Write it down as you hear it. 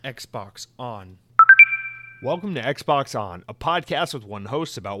Xbox On. Welcome to Xbox On, a podcast with one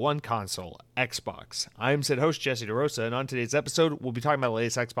host about one console, Xbox. I'm said host Jesse DeRosa, and on today's episode, we'll be talking about the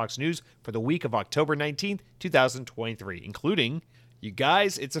latest Xbox news for the week of October 19th, 2023, including, you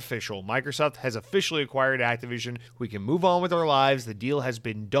guys, it's official. Microsoft has officially acquired Activision. We can move on with our lives. The deal has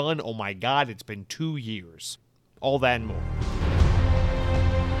been done. Oh my god, it's been 2 years. All that and more.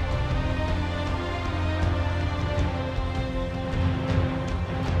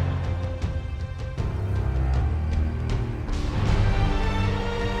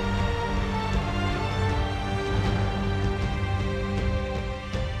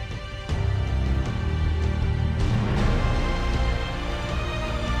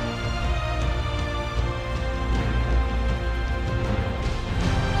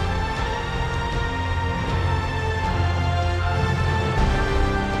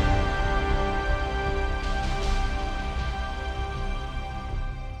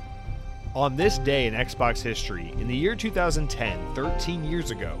 On this day in Xbox history, in the year 2010, 13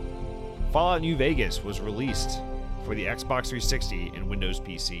 years ago, Fallout New Vegas was released for the Xbox 360 and Windows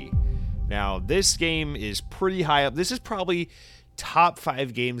PC. Now, this game is pretty high up. This is probably top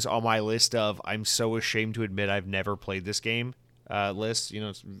 5 games on my list of I'm so ashamed to admit I've never played this game list. You know,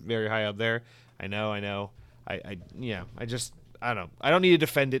 it's very high up there. I know. I don't know. I don't need to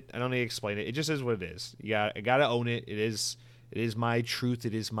defend it. I don't need to explain it. It just is what it is. I gotta own it. It is my truth.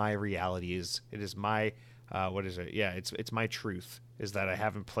 It is my reality. It is my what is it? Yeah, it's my truth is that I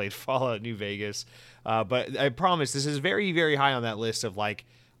haven't played Fallout New Vegas. But I promise this is very, very high on that list of like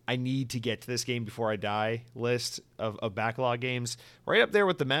I need to get to this game before I die list of backlog games. Right up there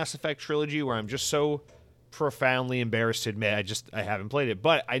with the Mass Effect trilogy, where I'm just so profoundly embarrassed to admit I haven't played it.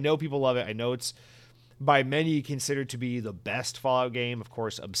 But I know people love it. I know it's by many considered to be the best Fallout game. Of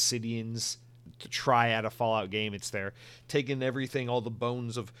course, Obsidian's to try out a Fallout game. It's there taking everything, all the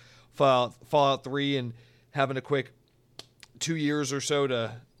bones of Fallout 3 and having a quick 2 years or so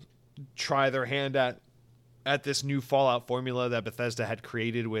to try their hand at this new Fallout formula that Bethesda had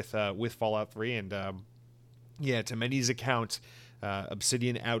created with Fallout 3. And to many's account,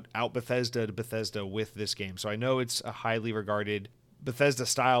 Obsidian out Bethesda to Bethesda with this game. So I know it's a highly regarded Bethesda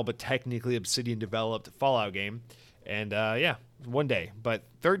style, but technically Obsidian developed Fallout game. And one day. But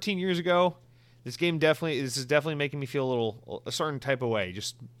 13 years ago, this is definitely making me feel a certain type of way.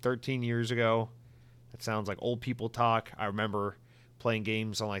 Just 13 years ago, that sounds like old people talk. I remember playing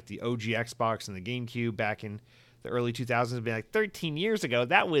games on like the OG Xbox and the GameCube back in the early 2000s and being like, 13 years ago,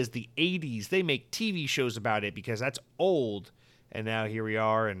 that was the 80s. They make TV shows about it because that's old. And now here we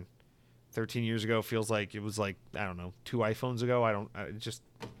are, and 13 years ago feels like it was like, I don't know, 2 iPhones ago. It's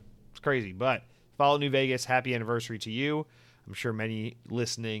crazy. But Fallout New Vegas, happy anniversary to you. I'm sure many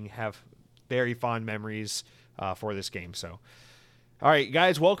listening have very fond memories for this game. So, all right,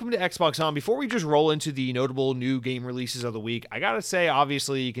 guys, welcome to Xbox On. Before we just roll into the notable new game releases of the week, I got to say,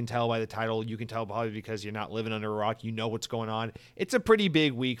 obviously, you can tell by the title. You can tell probably because you're not living under a rock. You know what's going on. It's a pretty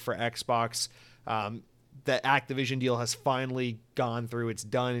big week for Xbox. The Activision deal has finally gone through. It's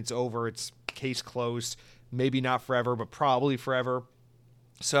done. It's over. It's case closed. Maybe not forever, but probably forever.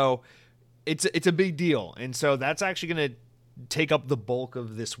 So it's a big deal. And so that's actually going to take up the bulk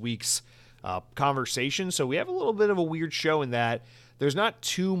of this week's conversation. So we have a little bit of a weird show in that there's not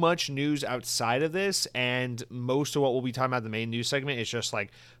too much news outside of this, and most of what we'll be talking about in the main news segment is just like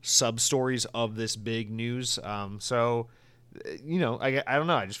sub stories of this big news. I don't know.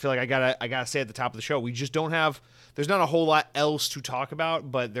 I just feel like I gotta say at the top of the show, we just don't have. There's not a whole lot else to talk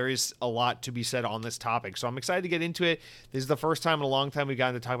about, but there is a lot to be said on this topic. So I'm excited to get into it. This is the first time in a long time we've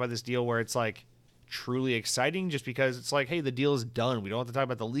gotten to talk about this deal where it's like truly exciting, just because it's like, hey, the deal is done. We don't have to talk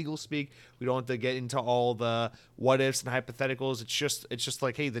about the legal speak. We don't have to get into all the what ifs and hypotheticals. It's just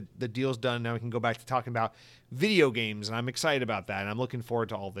like, hey, the deal's done. Now we can go back to talking about video games, and I'm excited about that, and I'm looking forward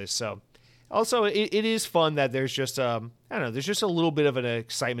to all this. So also, it is fun that there's just there's just a little bit of an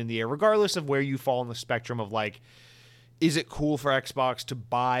excitement in the air, regardless of where you fall on the spectrum of like, is it cool for Xbox to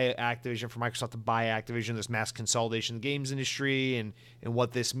buy Activision, for Microsoft to buy Activision, this mass consolidation of the games industry, and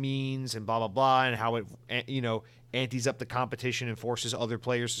what this means, and blah, blah, blah, and how it, antes up the competition and forces other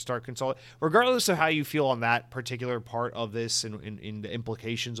players to start consolidating. Regardless of how you feel on that particular part of this and in the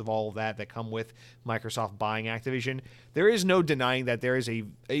implications of all of that come with Microsoft buying Activision, there is no denying that there is a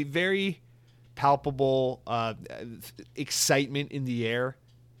very palpable excitement in the air.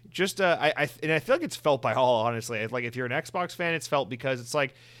 Just I feel like it's felt by all, honestly. Like if you're an Xbox fan, it's felt because it's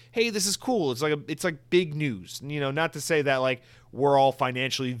like, hey, this is cool. It's like big news. Not to say that like we're all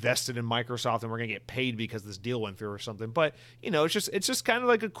financially vested in Microsoft and we're gonna get paid because this deal went through or something, but it's just kind of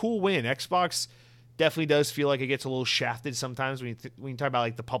like a cool win. Xbox definitely does feel like it gets a little shafted sometimes when you talk about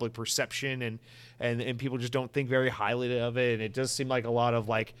like the public perception and people just don't think very highly of it. And it does seem like a lot of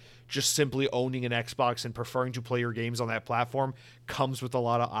like just simply owning an Xbox and preferring to play your games on that platform comes with a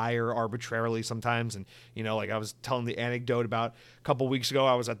lot of ire arbitrarily sometimes. And, like I was telling the anecdote about a couple weeks ago,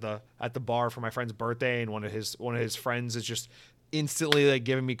 I was at the bar for my friend's birthday, and one of his friends is just instantly like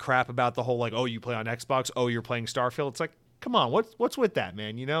giving me crap about the whole like, oh, you play on Xbox, oh, you're playing Starfield. It's like, come on, what's with that,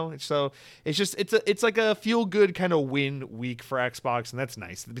 man? So it's like a feel good kind of win week for Xbox, and that's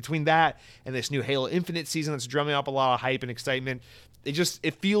nice. Between that and this new Halo Infinite season that's drumming up a lot of hype and excitement,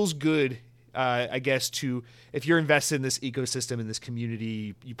 it feels good. I guess if you're invested in this ecosystem, in this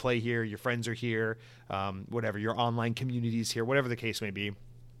community, you play here, your friends are here, whatever, your online communities here, whatever the case may be.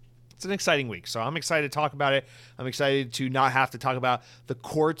 It's an exciting week, so I'm excited to talk about it. I'm excited to not have to talk about the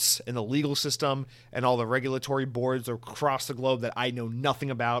courts and the legal system and all the regulatory boards across the globe that I know nothing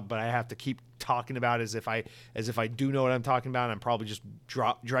about, but I have to keep talking about as if I do know what I'm talking about. And I'm probably just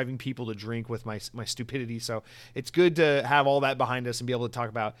driving people to drink with my stupidity. So it's good to have all that behind us and be able to talk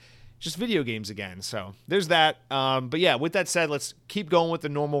about just video games again. So there's that. But yeah, with that said, let's keep going with the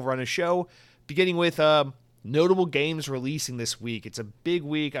normal run of show, beginning with notable games releasing this week. It's a big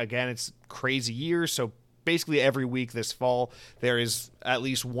week. Again, it's crazy year, so basically every week this fall there is at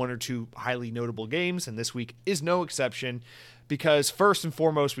least one or two highly notable games, and this week is no exception, because first and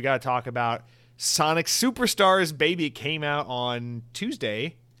foremost we got to talk about Sonic Superstars, baby. It came out on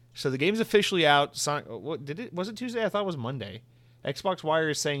Tuesday, so the game's officially out. Was it Tuesday? I thought it was Monday. Xbox Wire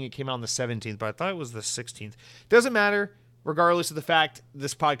is saying it came out on the 17th, but I thought it was the 16th. Doesn't matter. Regardless of the fact,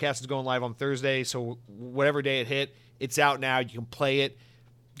 this podcast is going live on Thursday, so whatever day it hit, it's out now. You can play it.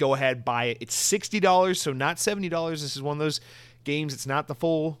 Go ahead, buy it. It's $60, so not $70. This is one of those games. It's not the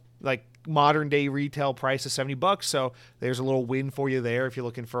full like modern day retail price of $70. So there's a little win for you there if you're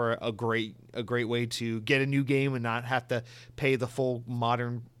looking for a great way to get a new game and not have to pay the full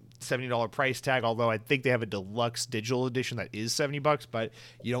modern $70 price tag. Although I think they have a deluxe digital edition that is $70, but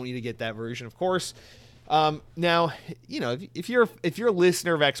you don't need to get that version, of course. Now, if you're a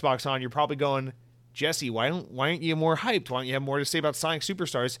listener of Xbox On, you're probably going, Jesse, why aren't you more hyped? Why don't you have more to say about Sonic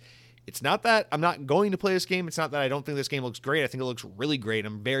Superstars? It's not that I'm not going to play this game. It's not that I don't think this game looks great. I think it looks really great.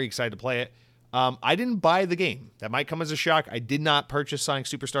 I'm very excited to play it. I didn't buy the game. That might come as a shock. I did not purchase Sonic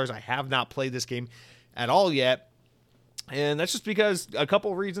Superstars. I have not played this game at all yet. And that's just because a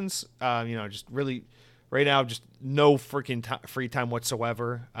couple of reasons, just really right now, just no freaking free time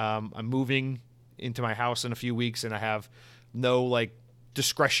whatsoever. I'm moving into my house in a few weeks, and I have no like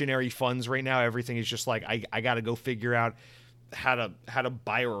discretionary funds right now. Everything is just like I got to go figure out how to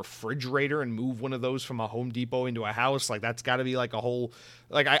buy a refrigerator and move one of those from a Home Depot into a house. Like that's got to be like a whole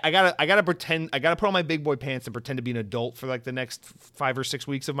like I gotta pretend, I gotta put on my big boy pants and pretend to be an adult for like the next 5 or 6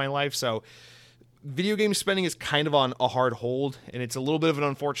 weeks of my life. So video game spending is kind of on a hard hold, and it's a little bit of an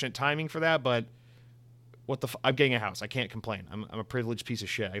unfortunate timing for that, but I'm getting a house. I can't complain. I'm a privileged piece of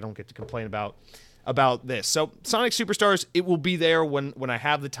shit. I don't get to complain about this. So Sonic Superstars, it will be there when I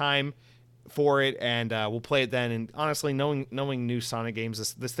have the time for it, and we'll play it then. And honestly, knowing new Sonic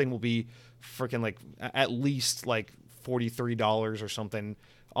games, this thing will be freaking like at least like $43 or something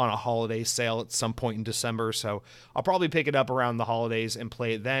on a holiday sale at some point in December. So I'll probably pick it up around the holidays and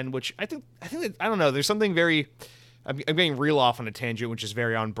play it then, which I think that, I don't know, there's something very, I'm getting real off on a tangent, which is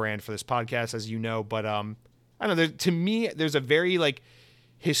very on brand for this podcast, as you know, but I don't know, to me, there's a very like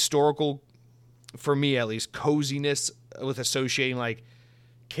historical, for me at least, coziness with associating like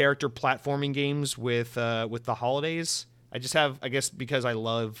character platforming games with the holidays. I guess because I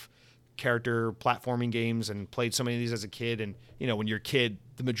love character platforming games and played so many of these as a kid, and when you're a kid,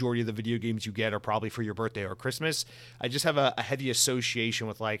 the majority of the video games you get are probably for your birthday or Christmas. I just have a heavy association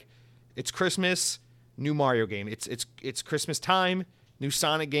with like, it's Christmas, new Mario game. It's Christmas time, new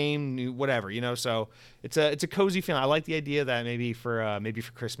Sonic game, new whatever, so it's a cozy feeling. I like the idea that maybe for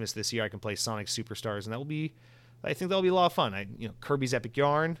Christmas this year I can play Sonic Superstars, and I think that'll be a lot of fun. Kirby's Epic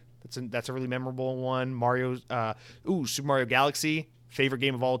Yarn, that's a really memorable one. Super Mario Galaxy, favorite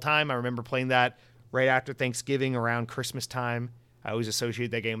game of all time. I remember playing that right after Thanksgiving, around Christmas time. I always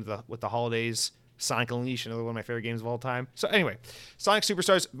associate that game with the holidays. Sonic Unleashed, another one of my favorite games of all time. So anyway, Sonic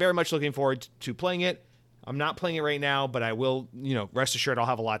Superstars, very much looking forward to playing it. I'm not playing it right now, but I will, rest assured I'll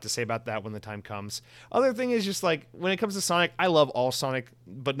have a lot to say about that when the time comes. Other thing is just like, when it comes to Sonic, I love all Sonic,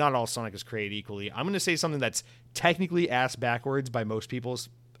 but not all Sonic is created equally. I'm going to say something that's technically ass backwards by most people's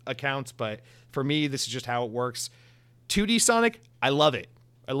accounts, but for me, this is just how it works. 2D Sonic, I love it.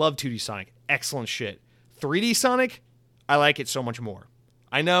 I love 2D Sonic. Excellent shit. 3D Sonic, I like it so much more.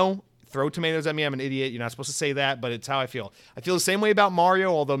 I know throw tomatoes at me. I'm an idiot. You're not supposed to say that, but it's how I feel. I feel the same way about Mario,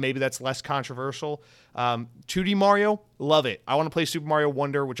 although maybe that's less controversial. 2D Mario, love it. I want to play Super Mario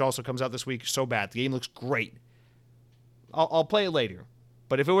Wonder, which also comes out this week, so bad. The game looks great. I'll play it later.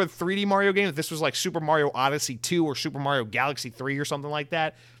 But if it were a 3D Mario game, if this was like Super Mario Odyssey 2 or Super Mario Galaxy 3 or something like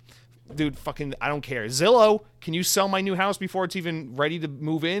that, dude, fucking, I don't care. Zillow, can you sell my new house before it's even ready to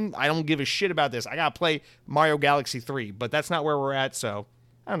move in? I don't give a shit about this. I gotta play Mario Galaxy 3, but that's not where we're at, so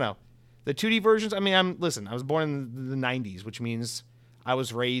I don't know. The 2D versions, I mean, I was born in the 90s, which means I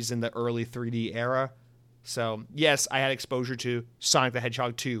was raised in the early 3D era. So, yes, I had exposure to Sonic the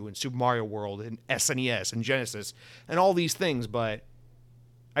Hedgehog 2 and Super Mario World and SNES and Genesis and all these things, but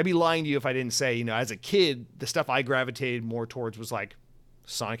I'd be lying to you if I didn't say, as a kid, the stuff I gravitated more towards was like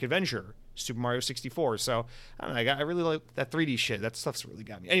Sonic Adventure, Super Mario 64. So, I don't know, I really like that 3D shit. That stuff's really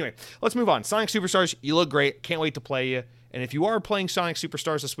got me. Anyway, let's move on. Sonic Superstars, you look great. Can't wait to play you. And if you are playing Sonic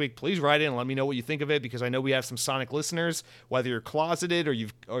Superstars this week, please write in and let me know what you think of it, because I know we have some Sonic listeners, whether you're closeted or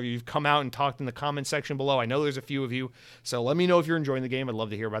you've come out and talked in the comment section below. I know there's a few of you. So let me know if you're enjoying the game. I'd love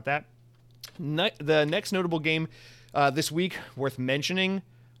to hear about that. The next notable game this week worth mentioning,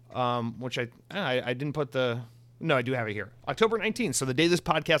 which I didn't put no, I do have it here. October 19th, so the day this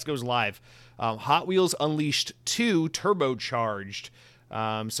podcast goes live. Hot Wheels Unleashed 2 Turbocharged.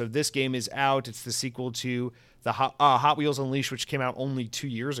 So this game is out. It's the sequel to the Hot Wheels Unleashed, which came out only 2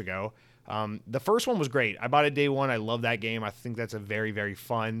 years ago. The first one was great. I bought it day one. I love that game. I think that's a very, very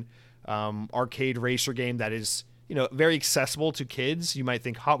fun arcade racer game that is, very accessible to kids. You might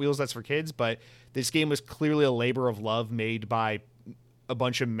think Hot Wheels, that's for kids, but this game was clearly a labor of love made by a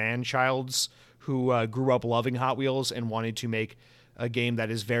bunch of man-childs who grew up loving Hot Wheels and wanted to make a game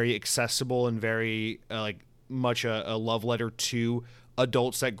that is very accessible and very much a love letter to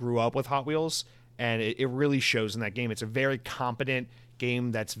adults that grew up with Hot Wheels. And it really shows in that game. It's a very competent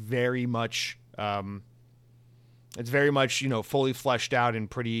game that's very much, fully fleshed out and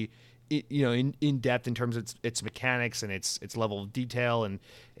pretty, in depth in terms of its mechanics and its level of detail and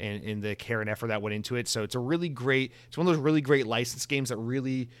the care and effort that went into it. So it's one of those really great licensed games that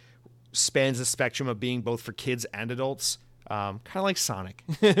really spans the spectrum of being both for kids and adults. Kind of like Sonic.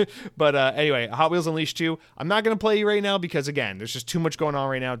 But anyway, Hot Wheels Unleashed 2. I'm not going to play you right now because, again, there's just too much going on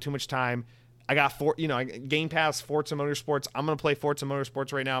right now, too much time. I got Game Pass, Forza Motorsports. I'm going to play Forza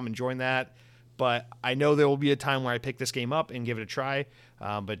Motorsports right now. I'm enjoying that. But I know there will be a time where I pick this game up and give it a try.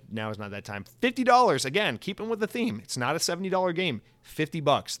 But now is not that time. $50. Again, keeping with the theme. It's not a $70 game.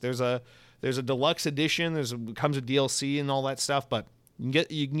 $50. There's a deluxe edition. Comes with DLC and all that stuff. But you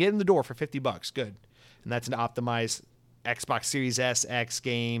can get in the door for $50. Good. And that's an optimized Xbox Series S, X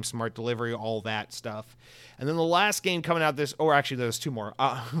game, smart delivery, all that stuff. And then the last game coming out there's two more.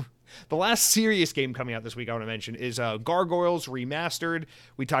 The last serious game coming out this week I want to mention is Gargoyles Remastered.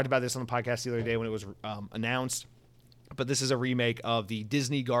 We talked about this on the podcast the other day when it was announced. But this is a remake of the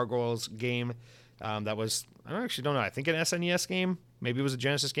Disney Gargoyles game that was, I don't know, I think an SNES game. Maybe it was a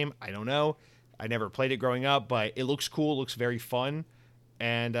Genesis game. I don't know. I never played it growing up, but it looks cool. It looks very fun.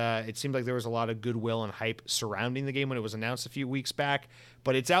 And it seemed like there was a lot of goodwill and hype surrounding the game when it was announced a few weeks back.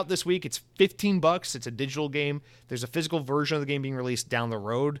 But it's out this week. It's $15. It's a digital game. There's a physical version of the game being released down the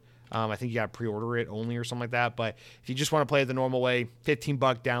road. I think you got to pre-order it only or something like that. But if you just want to play it the normal way, $15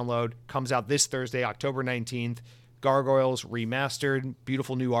 download. Comes out this Thursday, October 19th. Gargoyles Remastered.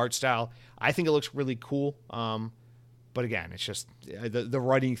 Beautiful new art style. I think it looks really cool. But again, it's just the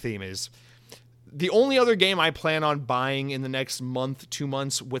running theme is... The only other game I plan on buying in the next month, 2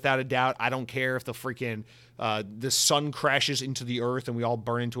 months, without a doubt, I don't care if the sun crashes into the earth and we all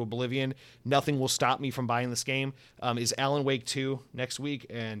burn into oblivion. Nothing will stop me from buying this game. Is Alan Wake 2 next week,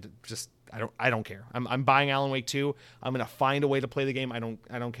 and just I don't care. I'm buying Alan Wake 2. I'm gonna find a way to play the game. I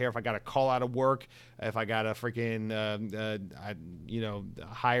don't care if I got to call out of work, if I got to freaking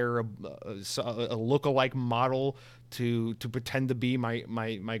hire a lookalike model to pretend to be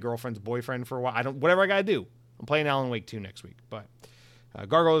my girlfriend's boyfriend for a while. Whatever I gotta do. I'm playing Alan Wake 2 next week. But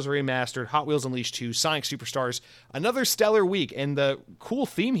Gargoyles Remastered, Hot Wheels Unleashed 2, Sonic Superstars, another stellar week. And the cool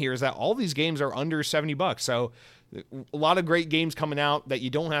theme here is that all these games are under $70. So a lot of great games coming out that you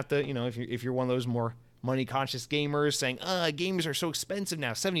don't have to, if you're one of those more money conscious gamers saying, games are so expensive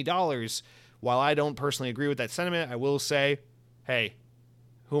now, $70. While I don't personally agree with that sentiment, I will say, hey,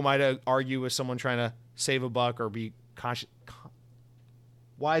 who am I to argue with someone trying to save a buck or be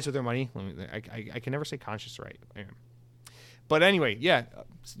wise with their money? I can never say conscious right. But anyway, yeah,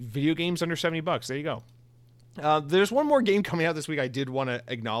 video games under $70. There you go. There's one more game coming out this week I did want to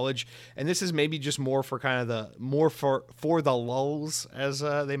acknowledge, and this is maybe just more for kind of for the lulz, as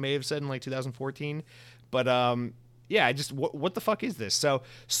they may have said in like 2014. But yeah, I just what the fuck is this? So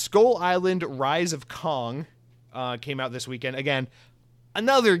Skull Island: Rise of Kong came out this weekend. Again,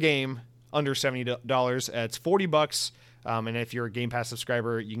 another game under $70. It's $40, and if you're a Game Pass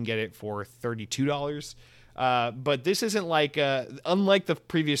subscriber, you can get it for $32. But this isn't like unlike the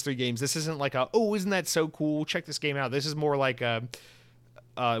previous 3 games. This isn't like isn't that so cool? Check this game out. This is more like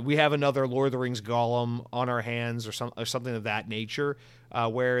we have another Lord of the Rings Gollum on our hands, or something of that nature.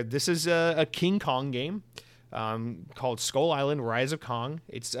 Where this is a King Kong game called Skull Island: Rise of Kong.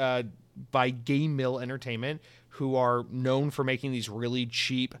 It's by Game Mill Entertainment, who are known for making these really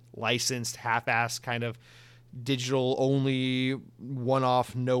cheap, licensed, half-ass kind of digital-only,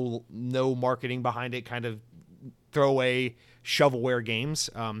 one-off, no marketing behind it, kind of throwaway shovelware games.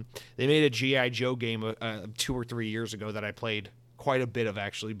 They made a G.I. Joe game 2 or 3 years ago that I played quite a bit of,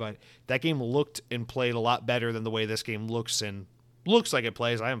 actually, but that game looked and played a lot better than the way this game looks like it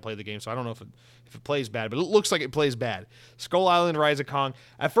plays. I haven't played the game, so I don't know if it plays bad, but it looks like it plays bad. Skull Island: Rise of Kong.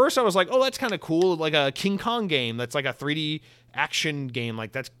 At first, I was like, oh, that's kind of cool, like a King Kong game. That's like a 3D action game.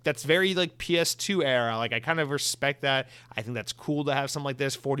 Like that's very like PS2 era. Like I kind of respect that. I think that's cool to have something like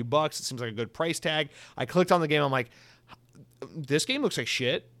this. $40. It seems like a good price tag. I clicked on the game. I'm like, this game looks like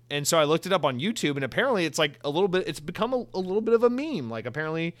shit. And so I looked it up on YouTube, and apparently it's like it's become a little bit of a meme. Like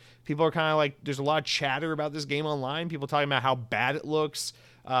apparently people are kind of like, there's a lot of chatter about this game online. People talking about how bad it looks.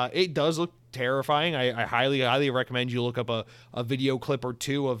 It does look terrifying. I highly recommend you look up a video clip or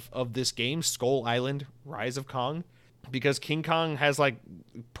 2 of this game, Skull Island: Rise of Kong, because King Kong has like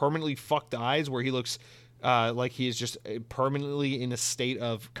permanently fucked eyes where he looks like he is just permanently in a state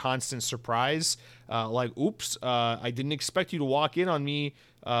of constant surprise. Like, oops, I didn't expect you to walk in on me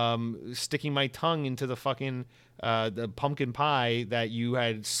sticking my tongue into the fucking the pumpkin pie that you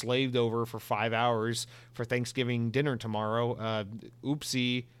had slaved over for 5 hours for Thanksgiving dinner tomorrow.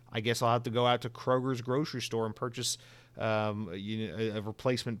 Oopsie, I guess I'll have to go out to Kroger's grocery store and purchase a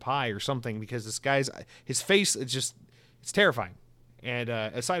replacement pie or something, because this guy's his face, it's terrifying. And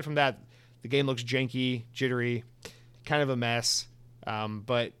aside from that, the game looks janky, jittery, kind of a mess.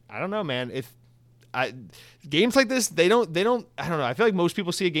 But I don't know, man. If games like this, they don't. I don't know. I feel like most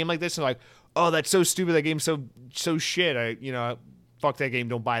people see a game like this and are like, oh, that's so stupid. That game's so shit. Fuck that game.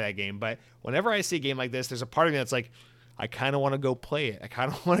 Don't buy that game. But whenever I see a game like this, there's a part of me that's like, I kind of want to go play it. I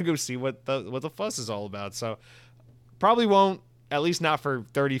kind of want to go see what the fuss is all about. So probably won't, at least not for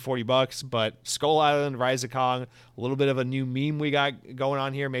 $30-$40. But Skull Island: Rise of Kong, a little bit of a new meme we got going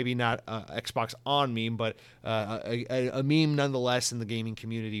on here. Maybe not Xbox On meme, but a meme nonetheless in the gaming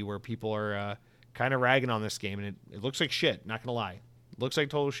community, where people are kind of ragging on this game, and it looks like shit. Not gonna lie, it looks like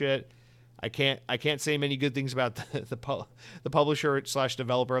total shit. I can't say many good things about the publisher /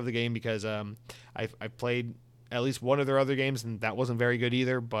 developer of the game, because I played at least one of their other games, and that wasn't very good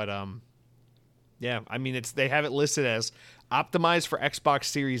either. But yeah, I mean, they have it listed as optimized for Xbox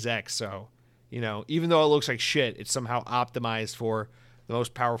Series X. So, even though it looks like shit, it's somehow optimized for the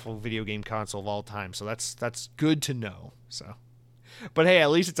most powerful video game console of all time. So that's good to know. So, but hey, at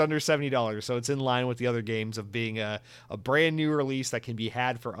least it's under $70. So it's in line with the other games of being a brand new release that can be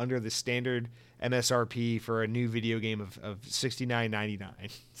had for under the standard MSRP for a new video game of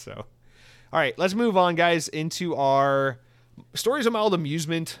 $69.99. So, all right, let's move on, guys, into our stories of mild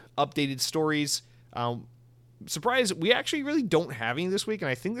amusement, updated stories. Surprise, we actually really don't have any this week, and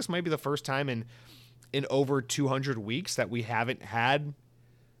I think this might be the first time in over 200 weeks that we haven't had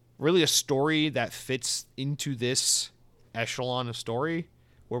really a story that fits into this echelon of story,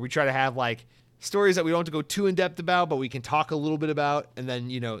 where we try to have like stories that we don't have to go too in depth about, but we can talk a little bit about, and then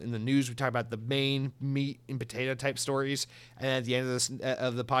in the news we talk about the main meat and potato type stories, and at the end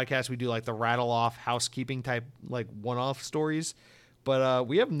of the podcast we do like the rattle off housekeeping type like one-off stories. But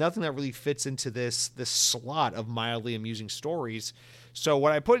we have nothing that really fits into this slot of mildly amusing stories. So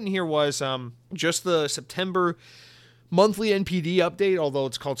what I put in here was just the September monthly NPD update, although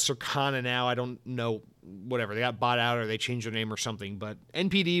it's called Circana now. I don't know, whatever. They got bought out or they changed their name or something. But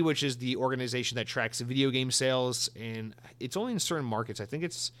NPD, which is the organization that tracks video game sales, and it's only in certain markets. I think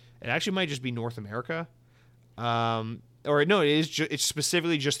it actually might just be North America. Or no, it's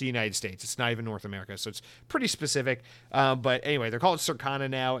specifically just the United States. It's not even North America, so it's pretty specific. But anyway, they're called Circana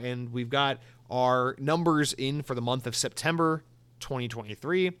now, and we've got our numbers in for the month of September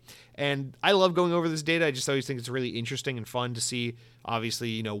 2023. And I love going over this data. I just always think it's really interesting and fun to see,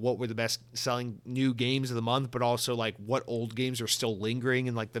 obviously, what were the best selling new games of the month, but also like what old games are still lingering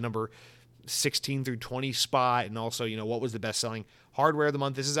in like the number 16 through 20 spot, and also, what was the best selling hardware of the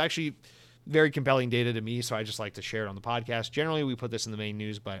month. This is actually very compelling data to me, so I just like to share it on the podcast. Generally, we put this in the main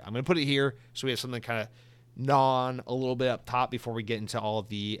news, but I'm going to put it here so we have something kind of a little bit up top before we get into all of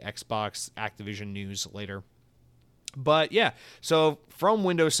the Xbox Activision news later. But yeah, so from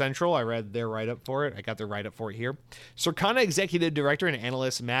Windows Central, I read their write-up for it. I got their write-up for it here. Circana Executive Director and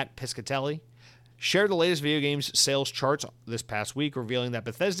Analyst Matt Piscatelli shared the latest video games sales charts this past week, revealing that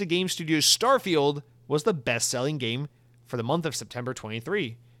Bethesda Game Studios' Starfield was the best-selling game for the month of September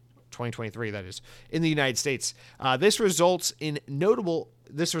 2023, that is, in the United States. This result is notable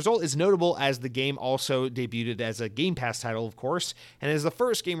as the game also debuted as a Game Pass title, of course, and is the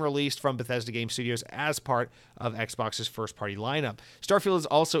first game released from Bethesda Game Studios as part of Xbox's first-party lineup. Starfield is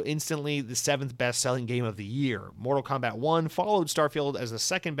also instantly the 7th best-selling game of the year. Mortal Kombat 1 followed Starfield as the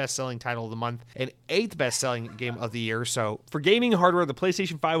 2nd best-selling title of the month and 8th best-selling game of the year. So, for gaming hardware, the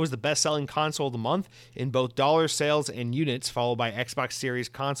PlayStation 5 was the best-selling console of the month in both dollar sales and units, followed by Xbox Series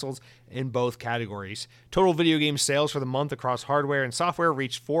consoles in both categories. Total video game sales for the month across hardware and software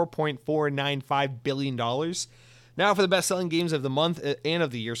reached $4.495 billion. Now for the best-selling games of the month and of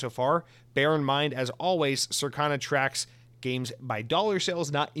the year so far. Bear in mind, as always, Circana tracks games by dollar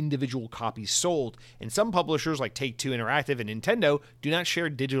sales, not individual copies sold. And some publishers like Take-Two Interactive and Nintendo do not share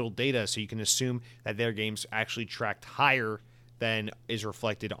digital data, so you can assume that their games actually tracked higher than is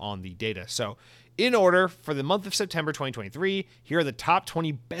reflected on the data. So, in order, for the month of September 2023, here are the top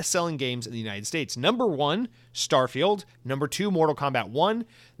 20 best-selling games in the United States. Number 1, Starfield. Number 2, Mortal Kombat 1.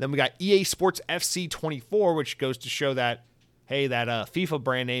 Then we got EA Sports FC 24, which goes to show that, hey, that FIFA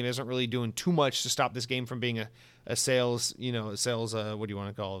brand name isn't really doing too much to stop this game from being a sales, what do you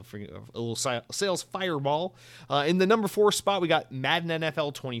want to call it? A little sales fireball. In the number 4 spot, we got Madden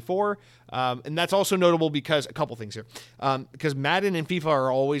NFL 24. And that's also notable because, a couple things here. Because Madden and FIFA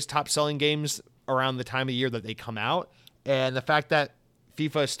are always top-selling games around the time of year that they come out, and the fact that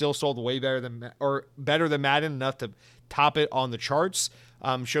FIFA is still sold way better than Madden, enough to top it on the charts,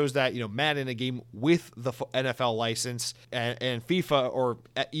 shows that Madden, a game with the NFL license, and FIFA or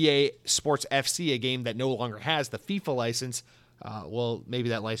EA Sports FC, a game that no longer has the FIFA license. Well, maybe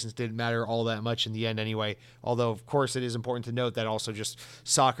that license didn't matter all that much in the end anyway. Although, of course, it is important to note that also just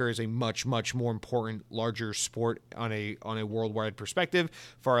soccer is a much, much more important, larger sport on a worldwide perspective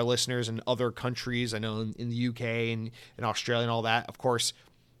for our listeners in other countries. I know in the UK and in Australia and all that. Of course,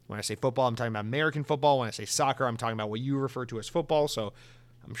 when I say football, I'm talking about American football. When I say soccer, I'm talking about what you refer to as football. So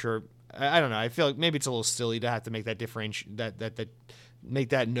I'm sure, I don't know. I feel like maybe it's a little silly to have to make that make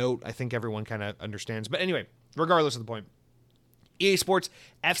that note. I think everyone kind of understands. But anyway, regardless of the point. EA Sports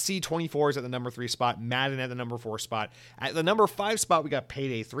FC 24 is at the number 3 spot. Madden at the number 4 spot. At the number 5 spot, we got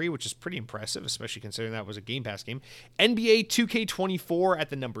Payday 3, which is pretty impressive, especially considering that was a Game Pass game. NBA 2K24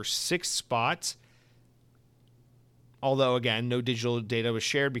 at the number 6 spot. Although, again, no digital data was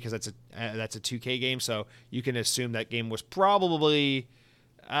shared because that's a 2K game, so you can assume that game was probably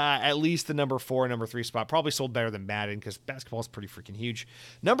at least the number 4 and number 3 spot. Probably sold better than Madden because basketball is pretty freaking huge.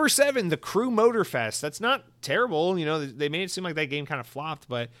 Number 7, the Crew Motorfest. That's not terrible. They made it seem like that game kind of flopped,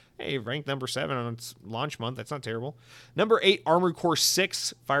 but hey, ranked number 7 on its launch month. That's not terrible. Number 8, Armored Core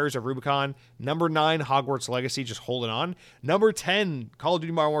 6, Fires of Rubicon. Number 9, Hogwarts Legacy, just holding on. Number 10, Call of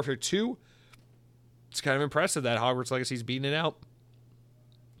Duty Modern Warfare 2. It's kind of impressive that Hogwarts Legacy is beating it out.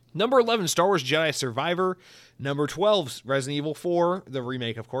 Number 11, Star Wars Jedi Survivor. Number 12, Resident Evil 4, the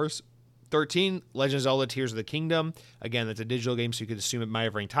remake, of course. 13, Legend of Zelda Tears of the Kingdom. Again, that's a digital game, so you could assume it might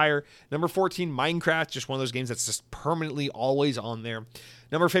have ranked higher. Number 14, Minecraft, just one of those games that's just permanently always on there.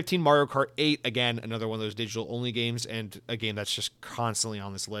 Number 15, Mario Kart 8. Again, another one of those digital-only games, and a game that's just constantly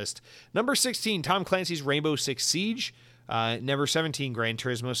on this list. Number 16, Tom Clancy's Rainbow Six Siege. Number 17, Gran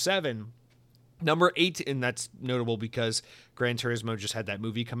Turismo 7. Number 8, and that's notable because Gran Turismo just had that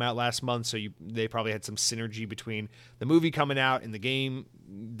movie come out last month, so they probably had some synergy between the movie coming out and the game,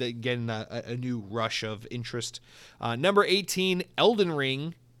 getting a new rush of interest. Number 18, Elden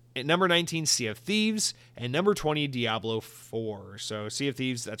Ring. At number 19, Sea of Thieves. And number 20, Diablo 4. So Sea of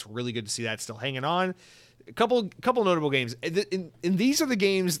Thieves, that's really good to see that still hanging on. A couple notable games, and these are the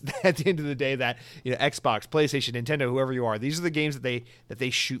games that at the end of the day that Xbox, PlayStation, Nintendo, whoever you are, these are the games that they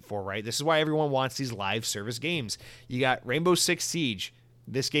shoot for, right? This is why everyone wants these live service games. You got Rainbow Six Siege.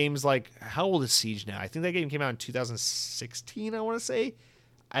 This game's like, how old is Siege now? I think that game came out in 2016. I want to say,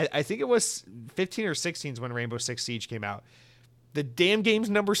 I think it was 15 or 16 when Rainbow Six Siege came out. The damn game's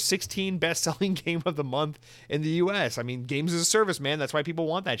number 16 best-selling game of the month in the U.S. I mean, games as a service, man. That's why people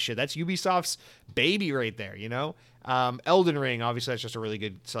want that shit. That's Ubisoft's baby right there, Elden Ring, obviously, that's just a really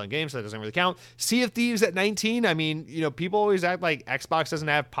good selling game, so that doesn't really count. Sea of Thieves at 19. I mean, people always act like Xbox doesn't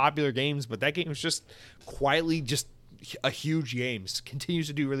have popular games, but that game was just quietly just a huge game, continues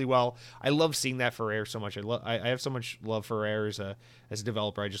to do really well. I love seeing that for Rare so much. I have so much love for Rare as a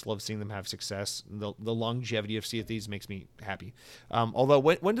developer. I just love seeing them have success. The longevity of Sea of Thieves makes me happy. Although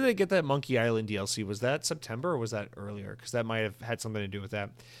when did I get that Monkey Island DLC? Was that September or was that earlier? Because that might have had something to do with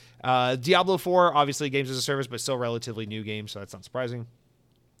that. Diablo 4, obviously games as a service, but still relatively new game, so that's not surprising.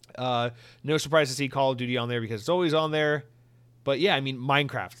 No surprise to see Call of Duty on there because it's always on there. But yeah, I mean,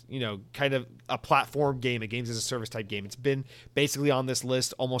 Minecraft, kind of a platform game, a games as a service type game. It's been basically on this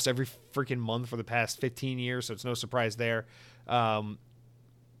list almost every freaking month for the past 15 years, so it's no surprise there. What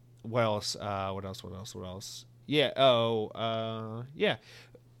else? What else? Yeah. Yeah.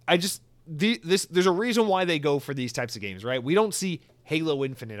 There's a reason why they go for these types of games, right? We don't see Halo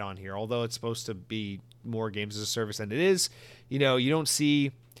Infinite on here, although it's supposed to be more games as a service than it is. You don't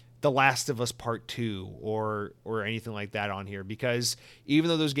see The Last of Us Part 2 or anything like that on here, because even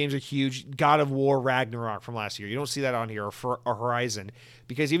though those games are huge, God of War Ragnarok from last year, you don't see that on here, or Horizon,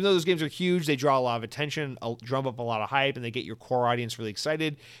 because even though those games are huge, they draw a lot of attention, drum up a lot of hype, and they get your core audience really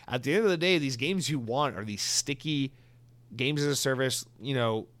excited. At the end of the day, these games you want are these sticky games as a service,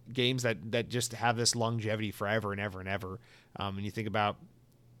 games that just have this longevity forever and ever and ever. And you think about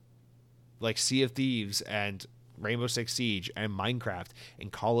like Sea of Thieves and Rainbow Six Siege and Minecraft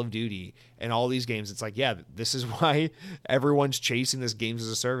and Call of Duty and all these games. It's like, yeah, this is why everyone's chasing this games as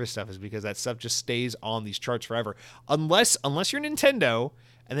a service stuff, is because that stuff just stays on these charts forever. Unless you're Nintendo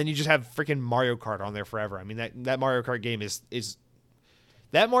and then you just have freaking Mario Kart on there forever. I mean, that Mario Kart game is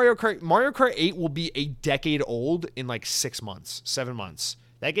that Mario Kart 8 will be a decade old in like 7 months.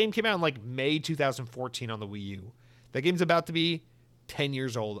 That game came out in like May 2014 on the Wii U. That game's about to be 10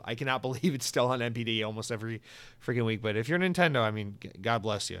 years old. I cannot believe it's still on NPD almost every freaking week. But if you're Nintendo, I mean, God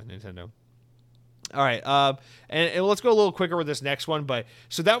bless you, Nintendo. All right. And let's go a little quicker with this next one. But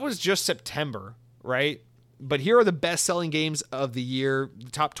so that was just September, right? But here are the best-selling games of the year,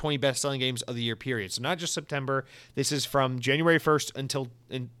 the top 20 best-selling games of the year, period. So not just September. This is from January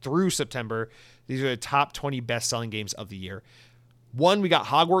 1st through September. These are the top 20 best-selling games of the year. 1, we got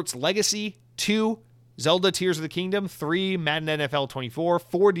Hogwarts Legacy. 2, Zelda Tears of the Kingdom. 3, Madden NFL 24.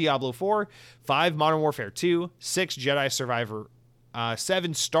 4, Diablo 4. 5, Modern Warfare 2. 6, Jedi Survivor.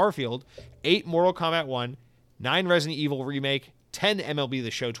 7, Starfield. 8, Mortal Kombat 1. 9, Resident Evil Remake. 10, MLB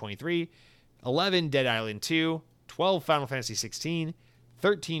The Show 23. 11, Dead Island 2. 12, Final Fantasy 16.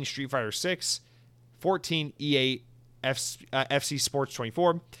 13, Street Fighter 6. 14, EA FC Sports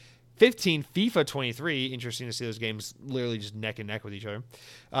 24. 15, FIFA 23. Interesting to see those games literally just neck and neck with each other.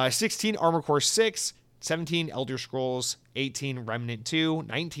 16, Armored Core 6. 17, Elder Scrolls. 18, Remnant 2.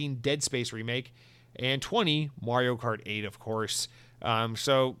 19, Dead Space Remake. And 20, Mario Kart 8, of course.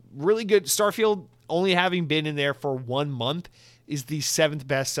 So really good. Starfield, only having been in there for 1 month, is the 7th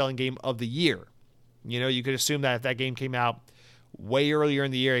best-selling game of the year. You could assume that if that game came out way earlier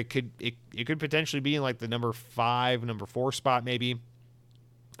in the year, it could potentially be in like the number 5, number 4 spot maybe.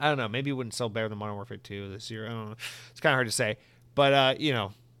 I don't know. Maybe it wouldn't sell better than Modern Warfare 2 this year. I don't know. It's kind of hard to say. But,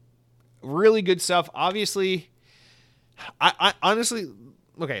 really good stuff. Obviously, I honestly,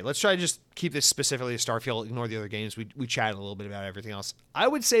 okay, let's try to just keep this specifically to Starfield, ignore the other games. We chatted a little bit about everything else. I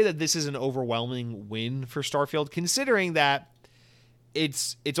would say that this is an overwhelming win for Starfield, considering that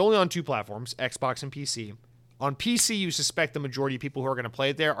it's only on 2 platforms, Xbox and PC. On PC, you suspect the majority of people who are going to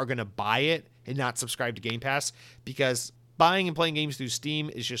play it there are going to buy it and not subscribe to Game Pass, because buying and playing games through Steam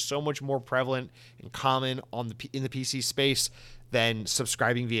is just so much more prevalent and common in the PC space than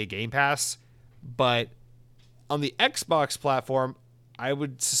subscribing via Game Pass. But on the Xbox platform, I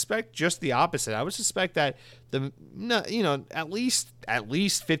would suspect just the opposite. I would suspect that at least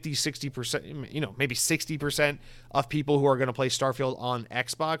 50, 60%, maybe 60% of people who are going to play Starfield on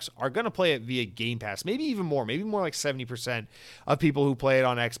Xbox are going to play it via Game Pass. Maybe even more, maybe more like 70% of people who play it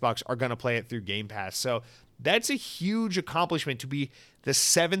on Xbox are going to play it through Game Pass. So that's a huge accomplishment to be the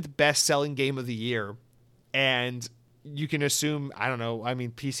 7th best-selling game of the year. And you can assume, I don't know, I mean,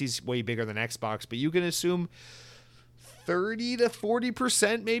 PC's way bigger than Xbox, but you can assume 30 to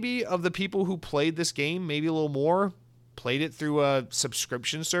 40% maybe of the people who played this game, maybe a little more, played it through a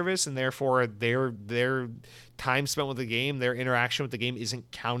subscription service, and therefore their time spent with the game, their interaction with the game isn't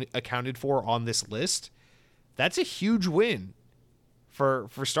accounted for on this list. That's a huge win for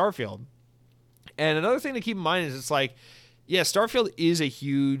Starfield. And another thing to keep in mind is it's like, yeah, Starfield is a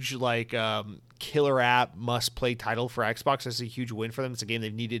huge killer app must-play title for Xbox. That's a huge win for them. It's a game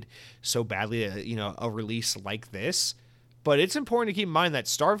they've needed so badly, a release like this. But it's important to keep in mind that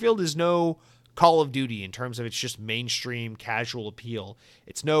Starfield is no Call of Duty in terms of its just mainstream casual appeal.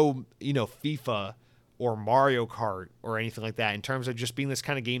 It's no, FIFA or Mario Kart or anything like that, in terms of just being this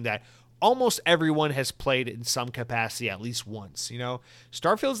kind of game that almost everyone has played in some capacity at least once.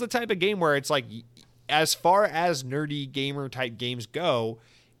 Starfield's the type of game where it's like, as far as nerdy gamer type games go,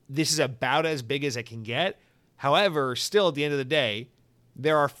 this is about as big as it can get. However, still at the end of the day,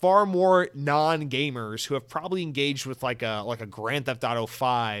 there are far more non-gamers who have probably engaged with like a Grand Theft Auto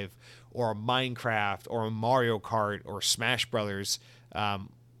 5 or a Minecraft or a Mario Kart or Smash Brothers.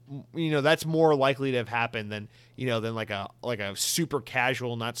 That's more likely to have happened than like a super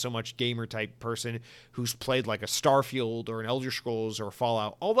casual, not so much gamer type person who's played like a Starfield or an Elder Scrolls or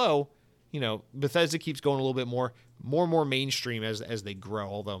Fallout. Although, Bethesda keeps going a little bit more and more mainstream as they grow.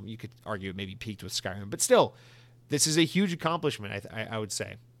 Although you could argue it maybe peaked with Skyrim, but still, this is a huge accomplishment. I would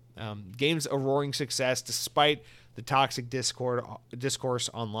say, game's a roaring success despite the toxic discourse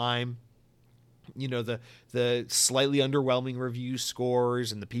online. The slightly underwhelming review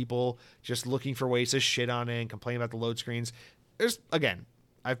scores and the people just looking for ways to shit on it and complain about the load screens.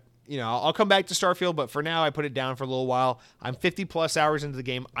 I'll come back to Starfield, but for now I put it down for a little while. I'm 50 plus hours into the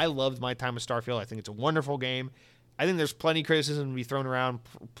game. I loved my time with Starfield. I think it's a wonderful game. I think there's plenty of criticism to be thrown around,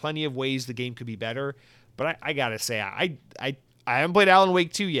 plenty of ways the game could be better. But I gotta say, I haven't played Alan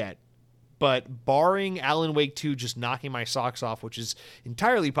Wake 2 yet. But barring Alan Wake 2 just knocking my socks off, which is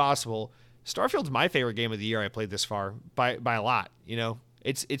entirely possible, Starfield's my favorite game of the year I played this far by a lot.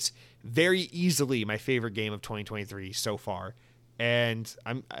 It's very easily my favorite game of 2023 so far. And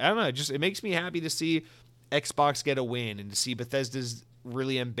I don't know, it makes me happy to see Xbox get a win and to see Bethesda's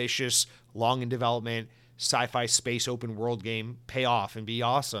really ambitious, long in development, sci-fi space open world game pay off and be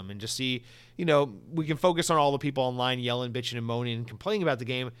awesome. And just see, we can focus on all the people online yelling, bitching, and moaning and complaining about the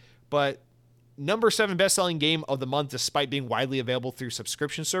game, but number 7 best-selling game of the month, despite being widely available through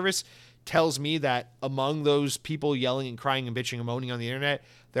subscription service, tells me that among those people yelling and crying and bitching and moaning on the internet,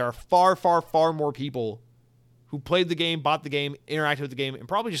 there are far, far, far more people who played the game, bought the game, interacted with the game, and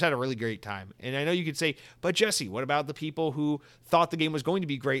probably just had a really great time. And I know you could say, but Jesse, what about the people who thought the game was going to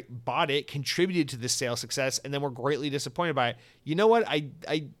be great, bought it, contributed to this sales success, and then were greatly disappointed by it? You know what? I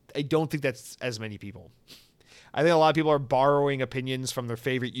don't think that's as many people. I think a lot of people are borrowing opinions from their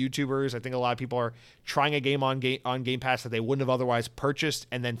favorite YouTubers. I think a lot of people are trying a game on Game Pass that they wouldn't have otherwise purchased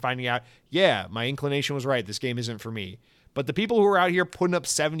and then finding out, yeah, my inclination was right. This game isn't for me. But the people who are out here putting up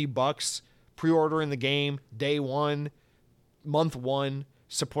 $70, pre-ordering the game, day one, month one,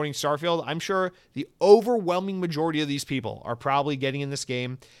 supporting Starfield, I'm sure the overwhelming majority of these people are probably getting in this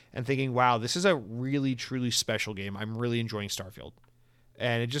game and thinking, wow, this is a really, truly special game. I'm really enjoying Starfield.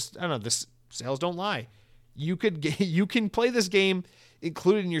 And this sales don't lie. You can play this game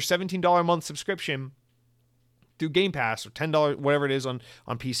included in your $17 a month subscription through Game Pass, or $10, whatever it is on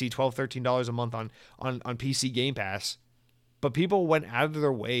PC, $12, $13 a month on PC Game Pass. But people went out of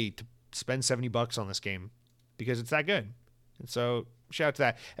their way to spend $70 on this game because it's that good. And so shout out to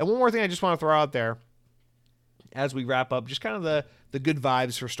that. And one more thing I just want to throw out there as we wrap up, just kind of the good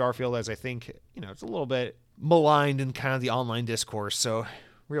vibes for Starfield, as I think, it's a little bit maligned in kind of the online discourse. So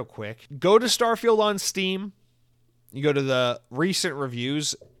real quick, go to Starfield on Steam. You go to the recent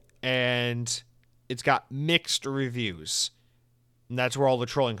reviews, and it's got mixed reviews. And that's where all the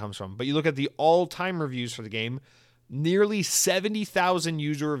trolling comes from. But you look at the all-time reviews for the game, nearly 70,000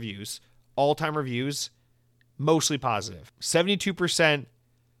 user reviews, all-time reviews, mostly positive. 72%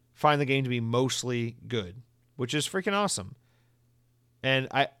 find the game to be mostly good, which is freaking awesome. And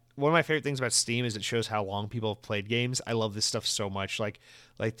one of my favorite things about Steam is it shows how long people have played games. I love this stuff so much. Like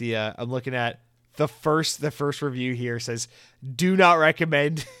the I'm looking at the first review here says, do not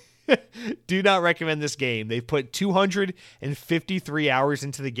recommend do not recommend this game. They've put 253 hours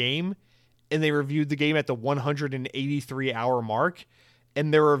into the game, and they reviewed the game at the 183 hour mark,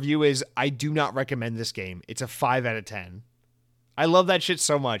 and their review is, I do not recommend this game. It's a 5 out of 10. I love that shit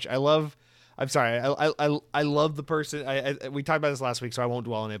so much. I love the person. We talked about this last week, so I won't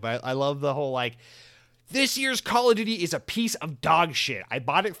dwell on it, but I love the whole, like, this year's Call of Duty is a piece of dog shit. I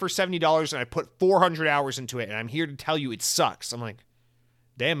bought it for $70 and I put 400 hours into it, and I'm here to tell you it sucks. I'm like,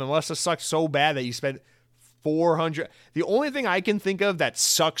 damn, it must have sucked so bad that you spent 400. The only thing I can think of that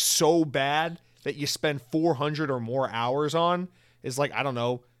sucks so bad that you spend 400 or more hours on is, like, I don't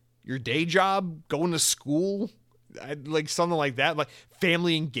know, your day job, going to school, like something like that, like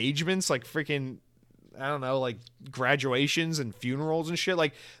family engagements, like freaking, I don't know, like graduations and funerals and shit.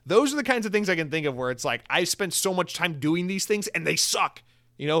 Like, those are the kinds of things I can think of where it's like, I spent so much time doing these things and they suck,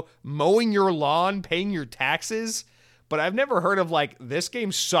 mowing your lawn, paying your taxes. But I've never heard of, like, this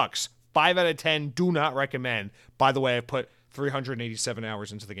game sucks, 5 out of 10, do not recommend. By the way, I put 387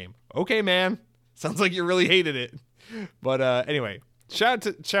 hours into the game. Okay, man. Sounds like you really hated it. But anyway, shout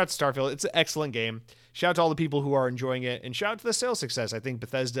out to Starfield. It's an excellent game. shout out to all the people who are enjoying it, and shout out to the sales success. I think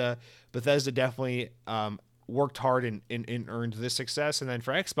Bethesda definitely worked hard and earned this success. And then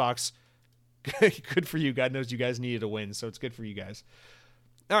for Xbox, good for you. God knows you guys needed a win, so it's good for you guys.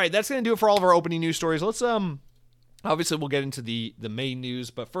 All right, that's going to do it for all of our opening news stories. Let's obviously we'll get into the main news,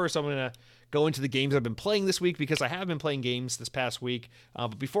 but first I'm going to go into the games I've been playing this week, because I have been playing games this past week.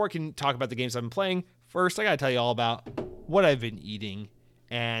 But before I can talk about the games I've been playing, first I got to tell you all about what I've been eating.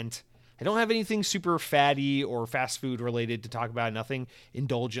 And I don't have anything super fatty or fast food related to talk about, nothing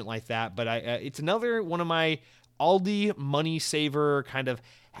indulgent like that. But it's another one of my Aldi money saver kind of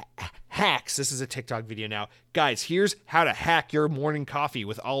hacks. This is a TikTok video now. Guys, here's how to hack your morning coffee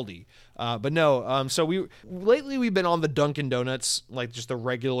with Aldi. But no, so lately we've been on the Dunkin' Donuts, like just the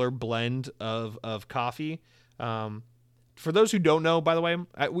regular blend of coffee. For those who don't know, by the way,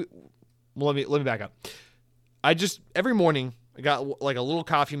 let me back up. Every morning I got like a little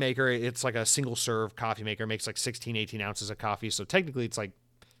coffee maker. It's like a single serve coffee maker. It makes like 16, 18 ounces of coffee. So technically it's like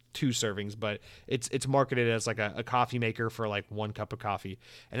 2 servings, but it's marketed as like a coffee maker for like 1 cup of coffee.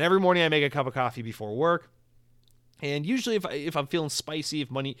 And every morning I make a cup of coffee before work. And usually if I'm feeling spicy,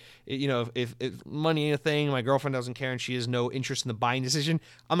 if money, if money ain't a thing, my girlfriend doesn't care and she has no interest in the buying decision,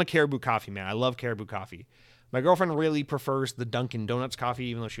 I'm a Caribou coffee man. I love Caribou coffee. My girlfriend really prefers the Dunkin' Donuts coffee,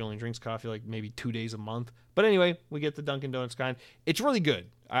 even though she only drinks coffee like maybe 2 days a month. But anyway, we get the Dunkin' Donuts kind. It's really good.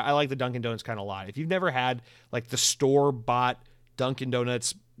 I like the Dunkin' Donuts kind a lot. If you've never had like the store-bought Dunkin'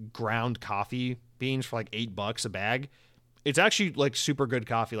 Donuts ground coffee beans for like $8 a bag, it's actually like super good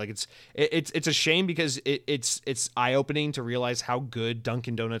coffee. Like it's a shame because it's eye-opening to realize how good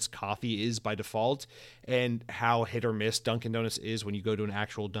Dunkin' Donuts coffee is by default, and how hit or miss Dunkin' Donuts is when you go to an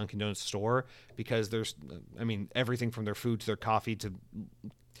actual Dunkin' Donuts store, because there's, I mean, everything from their food to their coffee to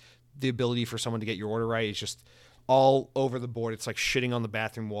the ability for someone to get your order right is just all over the board. It's like shitting on the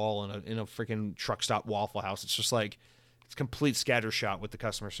bathroom wall in a freaking truck stop Waffle House. It's just like, it's complete scattershot with the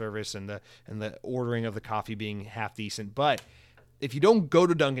customer service and the ordering of the coffee being half decent. But if you don't go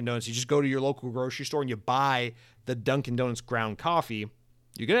to Dunkin' Donuts, you just go to your local grocery store and you buy the Dunkin' Donuts ground coffee,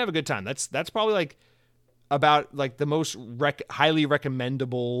 you're gonna have a good time. That's probably like about like the most highly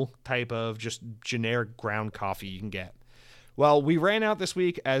recommendable type of just generic ground coffee you can get. Well, we ran out this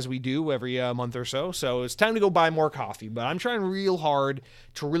week, as we do every month or so it's time to go buy more coffee. But I'm trying real hard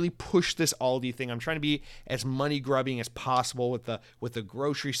to really push this Aldi thing. I'm trying to be as money grubbing as possible with the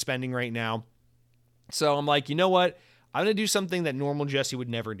grocery spending right now. So I'm like, you know what? I'm going to do something that normal Jesse would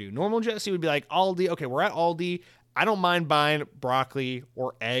never do. Normal Jesse would be like, Aldi, okay, we're at Aldi. I don't mind buying broccoli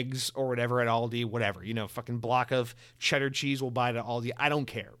or eggs or whatever at Aldi, whatever. Fucking block of cheddar cheese we'll buy it at Aldi. I don't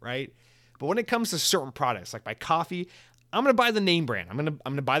care, right? But when it comes to certain products, like my coffee, I'm going to buy the name brand. I'm going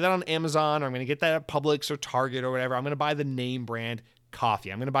to buy that on Amazon, or I'm going to get that at Publix or Target or whatever. I'm going to buy the name brand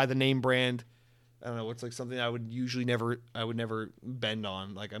coffee. I'm going to buy the name brand, I don't know, what's like something I would never bend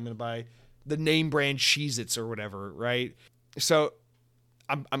on. Like I'm going to buy the name brand Cheez-Its or whatever, right? So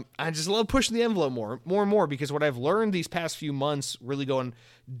I just love pushing the envelope more and more, because what I've learned these past few months, really going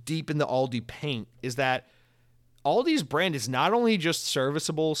deep in the Aldi paint, is that Aldi's brand is not only just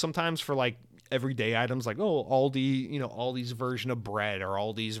serviceable sometimes for like everyday items, like, oh, Aldi, Aldi's version of bread or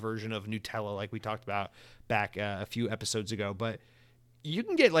Aldi's version of Nutella, like we talked about back a few episodes ago, but you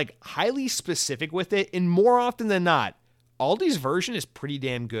can get like highly specific with it, and more often than not, Aldi's version is pretty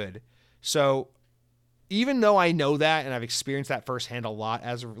damn good. So even though I know that, and I've experienced that firsthand a lot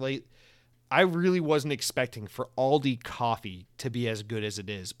as of late, I really wasn't expecting for Aldi coffee to be as good as it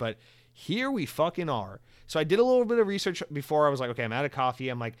is, but here we fucking are. So I did a little bit of research before. I was like, okay, I'm out of coffee.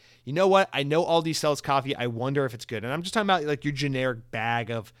 I'm like, you know what? I know Aldi sells coffee. I wonder if it's good. And I'm just talking about like your generic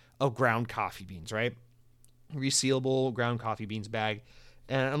bag of ground coffee beans, right? Resealable ground coffee beans bag.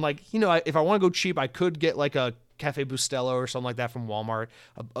 And I'm like, if I want to go cheap, I could get like a Cafe Bustelo or something like that from Walmart.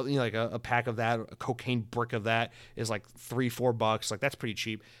 Like a pack of that, a cocaine brick of that is like $3-4. Like that's pretty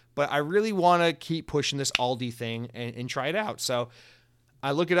cheap. But I really want to keep pushing this Aldi thing and try it out. So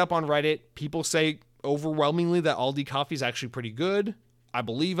I look it up on Reddit. People say overwhelmingly that Aldi coffee is actually pretty good. I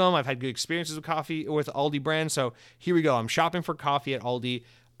believe them. I've had good experiences with coffee with Aldi brand. So here we go. I'm shopping for coffee at Aldi.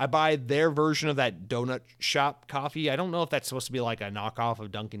 I buy their version of that donut shop coffee. I don't know if that's supposed to be like a knockoff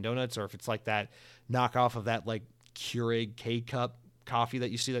of Dunkin' Donuts, or if it's like that knockoff of that like Keurig K-Cup coffee that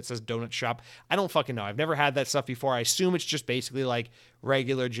you see that says donut shop. I don't fucking know. I've never had that stuff before. I assume it's just basically like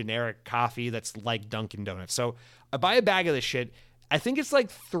regular generic coffee that's like Dunkin' Donuts. So I buy a bag of this shit. I think it's like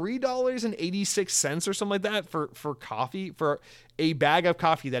 $3.86 or something like that for coffee, for a bag of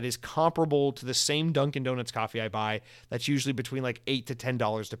coffee that is comparable to the same Dunkin' Donuts coffee I buy. That's usually between like $8 to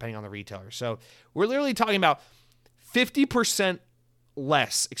 $10 depending on the retailer. So we're literally talking about 50%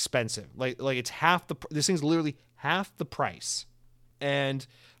 less expensive. Like it's this thing's literally half the price. And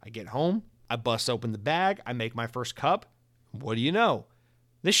I get home, I bust open the bag, I make my first cup. What do you know?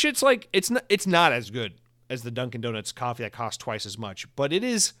 This shit's like, it's not as good as the Dunkin' Donuts coffee that costs twice as much, but it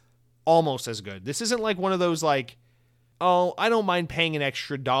is almost as good. This isn't like one of those like, oh, I don't mind paying an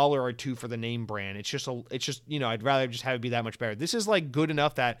extra $1 or $2 for the name brand. It's just, I'd rather just have it be that much better. This is like good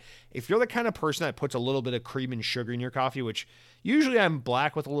enough that if you're the kind of person that puts a little bit of cream and sugar in your coffee, which usually I'm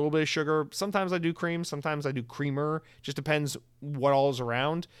black with a little bit of sugar. Sometimes I do cream. Sometimes I do creamer. Just depends what all is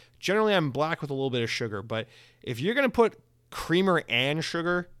around. Generally, I'm black with a little bit of sugar. But if you're going to put creamer and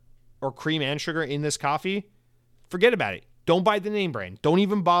sugar or cream and sugar in this coffee, forget about it. Don't buy the name brand. Don't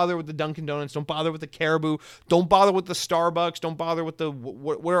even bother with the Dunkin' Donuts. Don't bother with the Caribou. Don't bother with the Starbucks. Don't bother with the,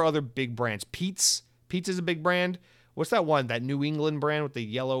 what are other big brands? Pete's. Pete's is a big brand. What's that one? That New England brand with the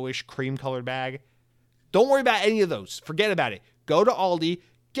yellowish cream colored bag? Don't worry about any of those. Forget about it. Go to Aldi.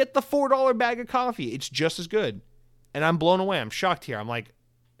 Get the $4 bag of coffee. It's just as good. And I'm blown away. I'm shocked here. I'm like,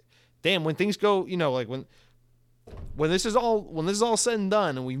 damn, when things go, like when this is all said and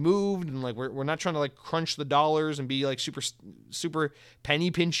done and we moved and like we're not trying to like crunch the dollars and be like super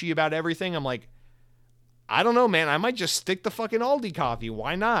penny pinchy about everything, I'm like, I don't know, man, I might just stick to fucking Aldi coffee.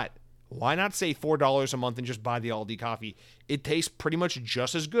 Why not say $4 a month and just buy the Aldi coffee? It tastes pretty much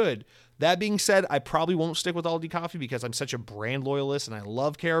just as good. That being said, I probably won't stick with Aldi coffee because I'm such a brand loyalist and I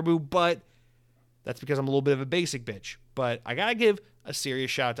love Caribou, but that's because I'm a little bit of a basic bitch. But I gotta give a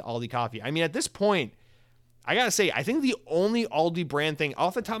serious shout out to Aldi coffee. I mean, at this point, I gotta say, I think the only Aldi brand thing,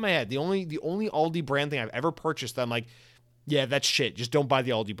 off the top of my head, the only Aldi brand thing I've ever purchased that I'm like, yeah, that's shit, just don't buy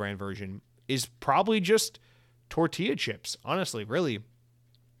the Aldi brand version, is probably just tortilla chips. Honestly, really.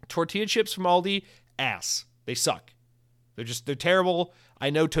 Tortilla chips from Aldi, ass. They suck. They're terrible. I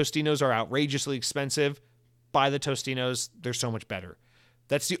know Tostinos are outrageously expensive. Buy the Tostinos. They're so much better.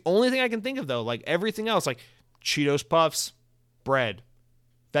 That's the only thing I can think of, though. Like, everything else, like Cheetos Puffs, bread,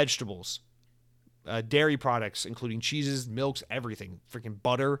 vegetables, dairy products, including cheeses, milks, everything. Freaking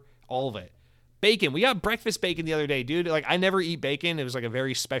butter, all of it. Bacon. We got breakfast bacon the other day, dude. Like, I never eat bacon. It was like a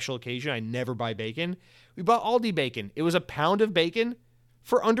very special occasion. I never buy bacon. We bought Aldi bacon. It was a pound of bacon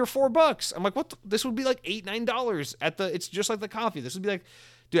for under $4. I'm like, what? This would be like $8, $9 it's just like the coffee. This would be like,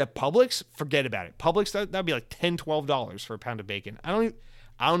 dude, at Publix, forget about it. Publix, that'd be like $10, $12 for a pound of bacon. I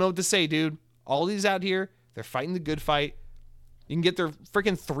don't know what to say, dude. Aldi's out here. They're fighting the good fight. You can get their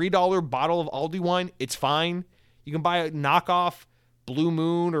freaking $3 bottle of Aldi wine. It's fine. You can buy a knockoff Blue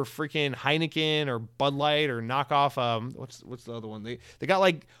Moon or freaking Heineken or Bud Light or knockoff, what's the other one? They got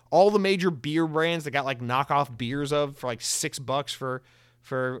like all the major beer brands. They got like knockoff beers for like $6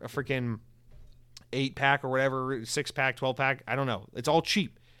 for a freaking 8-pack or whatever, 6-pack, 12-pack. I don't know. It's all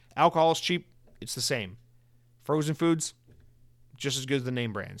cheap. Alcohol's cheap. It's the same. Frozen foods, just as good as the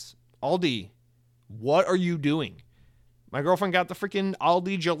name brands. Aldi, what are you doing? My girlfriend got the freaking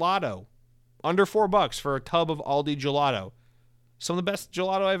Aldi gelato. Under $4 for a tub of Aldi gelato. Some of the best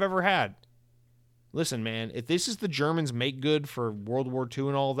gelato I've ever had. Listen, man, if this is the Germans make good for World War II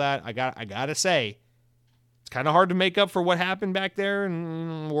and all that, I gotta say, it's kind of hard to make up for what happened back there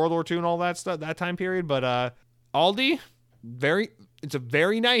in World War II and all that stuff, that time period. But Aldi, it's a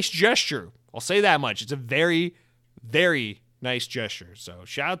very nice gesture. I'll say that much. It's a very, very nice gesture. So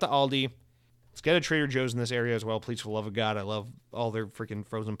shout out to Aldi. Let's get a Trader Joe's in this area as well, please, for the love of God. I love all their freaking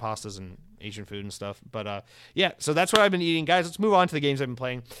frozen pastas and Asian food and stuff. But yeah, so that's what I've been eating. Guys, let's move on to the games I've been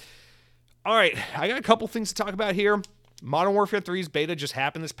playing. All right, I got a couple things to talk about here. Modern Warfare 3's beta just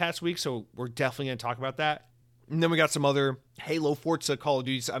happened this past week, so we're definitely going to talk about that. And then we got some other Halo, Forza, Call of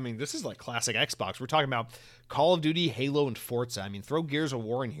Duty. I mean, this is like classic Xbox. We're talking about Call of Duty, Halo, and Forza. I mean, throw Gears of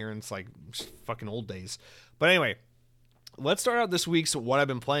War in here, and it's like fucking old days. But anyway, let's start out this week's What I've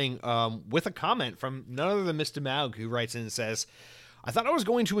Been Playing with a comment from none other than Mr. Maug, who writes in and says, I thought I was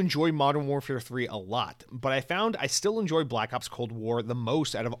going to enjoy Modern Warfare 3 a lot, but I found I still enjoy Black Ops Cold War the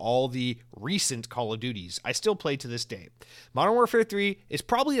most out of all the recent Call of Duties. I still play to this day. Modern Warfare 3 is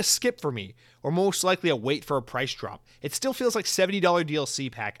probably a skip for me, or most likely a wait for a price drop. It still feels like $70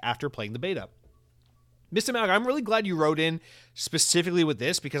 DLC pack after playing the beta. Mr. Maug, I'm really glad you wrote in specifically with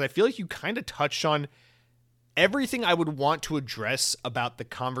this, because I feel like you kind of touched on everything I would want to address about the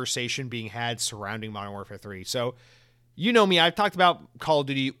conversation being had surrounding Modern Warfare 3. So, you know me, I've talked about Call of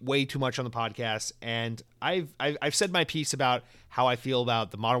Duty way too much on the podcast, and I've said my piece about how I feel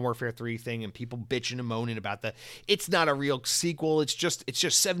about the Modern Warfare 3 thing and people bitching and moaning about it's not a real sequel, it's just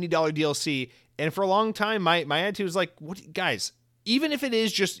 $70 DLC. And for a long time, my attitude was like, what, guys, even if it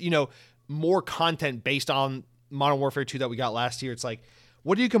is just, more content based on Modern Warfare 2 that we got last year, it's like,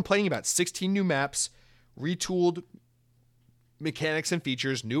 what are you complaining about? 16 new maps, retooled mechanics and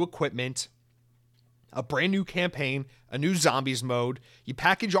features, new equipment, a brand new campaign, a new zombies mode. You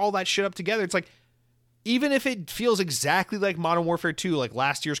package all that shit up together. It's like, even if it feels exactly like Modern Warfare 2, like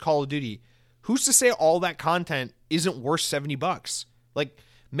last year's Call of Duty, who's to say all that content isn't worth $70? Like,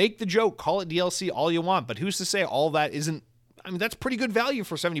 make the joke, call it DLC all you want, but who's to say all that isn't? I mean, that's pretty good value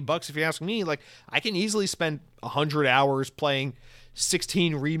for $70 if you ask me. Like, I can easily spend 100 hours playing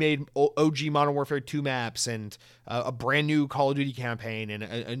 16 remade OG Modern Warfare 2 maps and a brand new Call of Duty campaign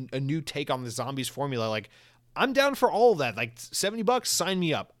and a new take on the zombies formula. Like, I'm down for all of that. Like, $70, sign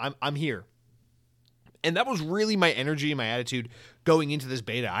me up. I'm here. And that was really my energy and my attitude going into this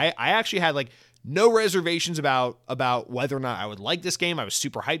beta. I actually had like no reservations about whether or not I would like this game. I was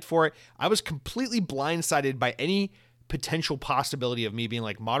super hyped for it. I was completely blindsided by any potential possibility of me being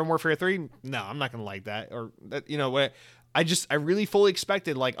like, Modern Warfare 3? No, I'm not going to like that. Or that, you know what? I really fully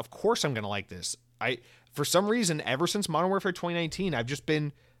expected, like, of course I'm going to like this. For some reason, ever since Modern Warfare 2019, I've just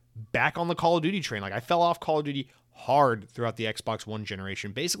been back on the Call of Duty train. Like, I fell off Call of Duty hard throughout the Xbox One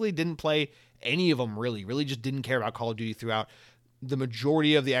generation. Basically didn't play any of them really just didn't care about Call of Duty throughout the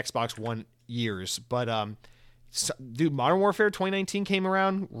majority of the Xbox One years. But dude, Modern Warfare 2019 came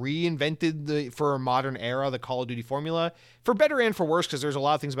around, reinvented for a modern era the Call of Duty formula, for better and for worse, because there's a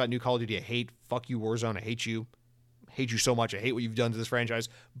lot of things about new Call of Duty I hate. Fuck you, Warzone. I hate you so much. I hate what you've done to this franchise.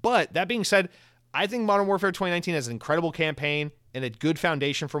 But that being said, I think Modern Warfare 2019 has an incredible campaign and a good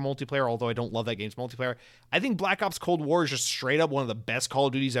foundation for multiplayer, although I don't love that game's multiplayer. I think Black Ops Cold War is just straight up one of the best Call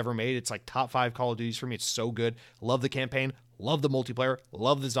of Duties ever made. It's like top 5 Call of Duties for me. It's so good. Love the campaign. Love the multiplayer.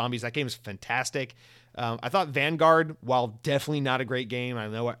 Love the zombies. That game is fantastic. I thought Vanguard, while definitely not a great game, I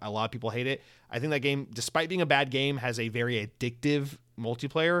know a lot of people hate it, I think that game, despite being a bad game, has a very addictive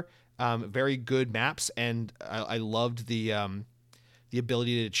multiplayer, very good maps, and I loved the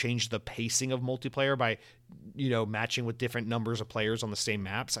ability to change the pacing of multiplayer by, matching with different numbers of players on the same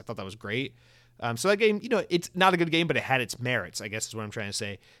maps. I thought that was great. So that game, it's not a good game, but it had its merits, I guess is what I'm trying to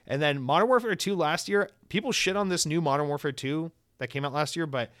say. And then Modern Warfare 2 last year, people shit on this new Modern Warfare 2 that came out last year,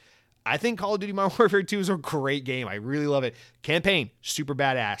 but I think Call of Duty Modern Warfare 2 is a great game. I really love it. Campaign, super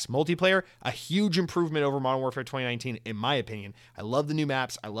badass. Multiplayer, a huge improvement over Modern Warfare 2019, in my opinion. I love the new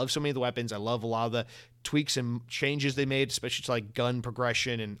maps. I love so many of the weapons. I love a lot of the tweaks and changes they made, especially to like gun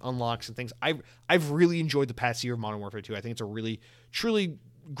progression and unlocks and things. I've really enjoyed the past year of Modern Warfare 2. I think it's a really, truly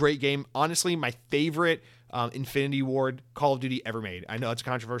great game. Honestly, my favorite Infinity Ward Call of Duty ever made. I know it's a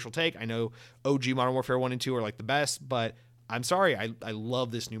controversial take. I know OG Modern Warfare 1 and 2 are like the best, but I'm sorry. I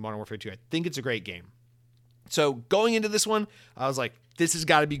love this new Modern Warfare 2. I think it's a great game. So going into this one, I was like, this has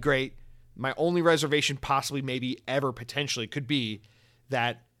got to be great. My only reservation, possibly, maybe, ever, potentially, could be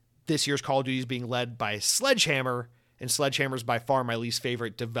that this year's Call of Duty is being led by Sledgehammer, and Sledgehammer is by far my least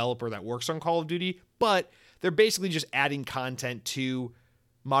favorite developer that works on Call of Duty, but they're basically just adding content to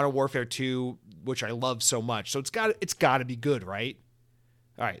Modern Warfare 2, which I love so much. So it's got to be good, right?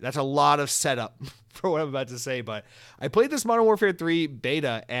 All right, that's a lot of setup for what I'm about to say, but I played this Modern Warfare 3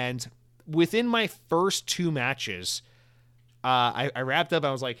 beta, and within my first 2 matches, I wrapped up.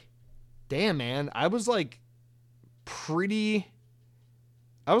 I was like, damn, man, I was just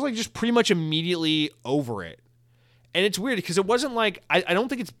pretty much immediately over it. And it's weird because it wasn't like, I don't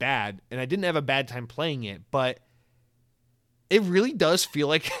think it's bad, and I didn't have a bad time playing it, but it really does feel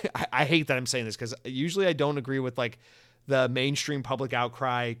like, I hate that I'm saying this because usually I don't agree with like the mainstream public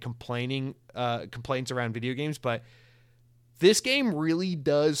outcry complaints around video games, but this game really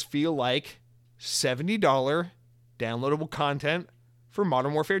does feel like $70 downloadable content for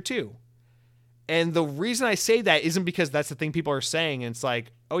Modern Warfare 2. And the reason I say that isn't because that's the thing people are saying, and it's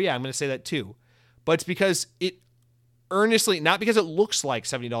like, oh yeah, I'm going to say that too. But it's because it earnestly, not because it looks like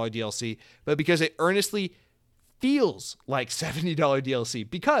 $70 DLC, but because it earnestly feels like $70 DLC.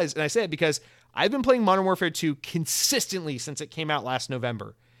 Because, and I say it because I've been playing Modern Warfare 2 consistently since it came out last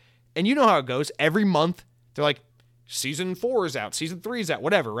November. And you know how it goes. Every month, they're like, Season 4 is out, Season 3 is out,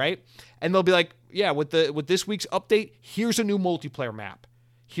 whatever, right? And they'll be like, yeah, with this week's update, here's a new multiplayer map.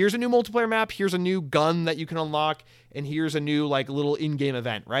 Here's a new multiplayer map, here's a new gun that you can unlock, and here's a new like little in-game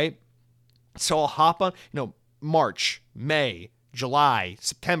event, right? So I'll hop on, March, May, July,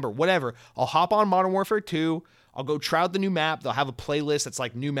 September, whatever. I'll hop on Modern Warfare 2. I'll go try out the new map. They'll have a playlist that's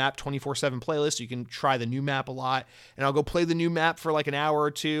like new map 24/7 playlist. So you can try the new map a lot. And I'll go play the new map for like an hour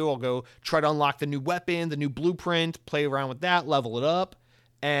or two. I'll go try to unlock the new weapon, the new blueprint, play around with that, level it up.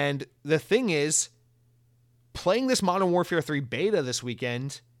 And the thing is, playing this Modern Warfare 3 beta this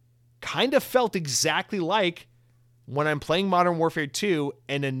weekend kind of felt exactly like when I'm playing Modern Warfare 2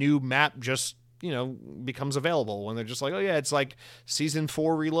 and a new map just, becomes available. When they're just like, oh yeah, it's like Season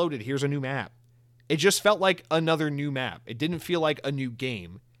 4 Reloaded. Here's a new map. It just felt like another new map. It didn't feel like a new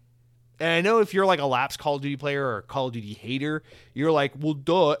game. And I know if you're like a lapsed Call of Duty player or a Call of Duty hater, you're like, well,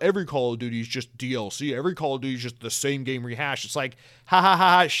 duh, every Call of Duty is just DLC. Every Call of Duty is just the same game rehashed. It's like, ha ha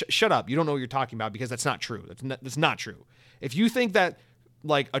ha, shut up. You don't know what you're talking about, because that's not true. That's not true. If you think that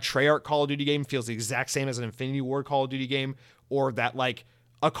like a Treyarch Call of Duty game feels the exact same as an Infinity Ward Call of Duty game, or that like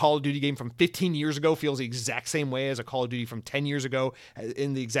a Call of Duty game from 15 years ago feels the exact same way as a Call of Duty from 10 years ago,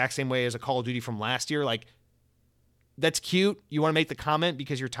 in the exact same way as a Call of Duty from last year, like, that's cute. You want to make the comment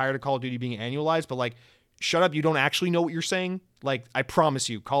because you're tired of Call of Duty being annualized, but like, shut up. You don't actually know what you're saying. Like, I promise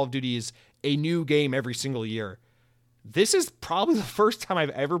you, Call of Duty is a new game every single year. This is probably the first time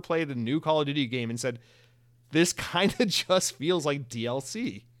I've ever played a new Call of Duty game and said, this kind of just feels like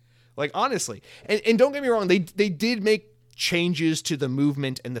DLC. Like, honestly. And don't get me wrong, they did make changes to the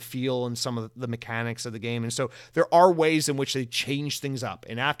movement and the feel and some of the mechanics of the game. And so there are ways in which they change things up.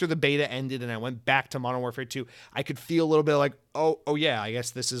 And after the beta ended and I went back to Modern Warfare 2, I could feel a little bit like, oh yeah, I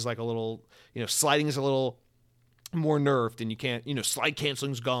guess this is like a little, sliding is a little more nerfed, and you can't, slide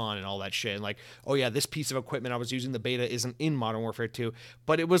canceling's gone and all that shit. And like, oh yeah, this piece of equipment I was using the beta isn't in Modern Warfare 2,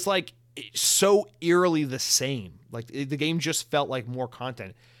 but it was like so eerily the same. Like the game just felt like more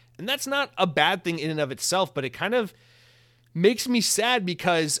content. And that's not a bad thing in and of itself, but it kind of makes me sad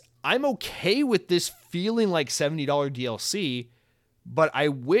because I'm okay with this feeling like $70 DLC, but I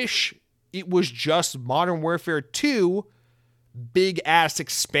wish it was just Modern Warfare 2 big ass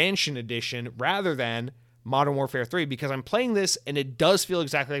expansion edition rather than Modern Warfare 3, because I'm playing this and it does feel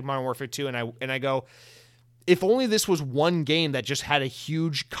exactly like Modern Warfare 2, and I go, if only this was one game that just had a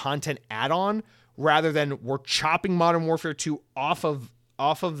huge content add-on rather than we're chopping Modern Warfare 2 off of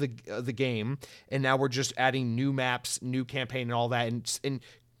the game, and now we're just adding new maps, new campaign, and all that, and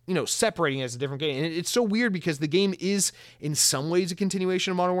separating it as a different game. And it's so weird because the game is in some ways a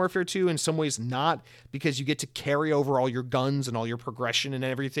continuation of Modern Warfare 2, in some ways not, because you get to carry over all your guns and all your progression and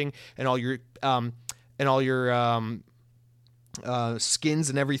everything, and all your skins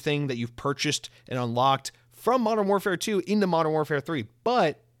and everything that you've purchased and unlocked from Modern Warfare 2 into Modern Warfare 3.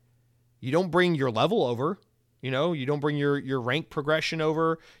 But you don't bring your level over. You don't bring your rank progression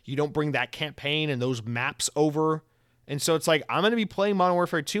over. You don't bring that campaign and those maps over. And so it's like, I'm going to be playing Modern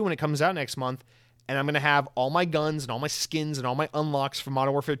Warfare 2 when it comes out next month, and I'm going to have all my guns and all my skins and all my unlocks from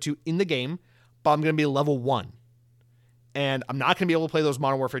Modern Warfare 2 in the game, but I'm going to be level 1. And I'm not going to be able to play those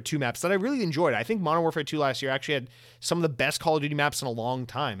Modern Warfare 2 maps that I really enjoyed. I think Modern Warfare 2 last year actually had some of the best Call of Duty maps in a long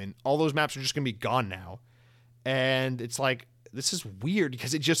time, and all those maps are just going to be gone now. And it's like, this is weird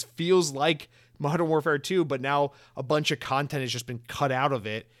because it just feels like Modern Warfare 2, but now a bunch of content has just been cut out of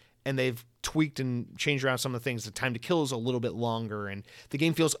it, and they've tweaked and changed around some of the things. The time to kill is a little bit longer, and the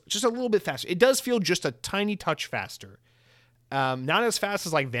game feels just a little bit faster. It does feel just a tiny touch faster. Not as fast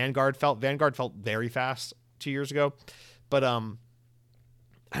as like Vanguard felt. Vanguard felt very fast 2 years ago, but I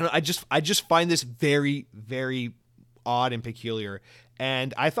don't know, I just find this very, very odd and peculiar.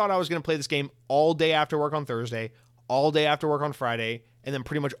 And I thought I was going to play this game all day after work on Thursday, all day after work on Friday, and then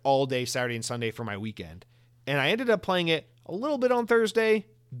pretty much all day Saturday and Sunday for my weekend. And I ended up playing it a little bit on Thursday,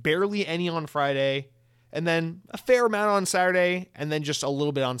 barely any on Friday, and then a fair amount on Saturday, and then just a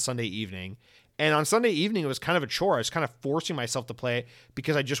little bit on Sunday evening. And on Sunday evening, it was kind of a chore. I was kind of forcing myself to play it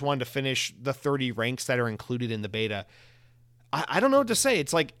because I just wanted to finish the 30 ranks that are included in the beta. I don't know what to say.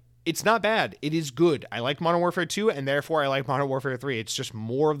 It's like, it's not bad. It is good. I like Modern Warfare 2, and therefore I like Modern Warfare 3. It's just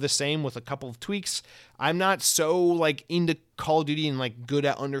more of the same with a couple of tweaks. I'm not so like into Call of Duty and like good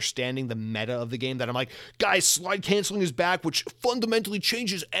at understanding the meta of the game that I'm like, guys, slide canceling is back, which fundamentally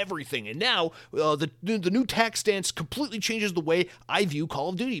changes everything. And now the new tac stance completely changes the way I view Call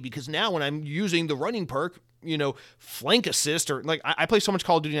of Duty, because now when I'm using the running perk, flank assist, or like I play so much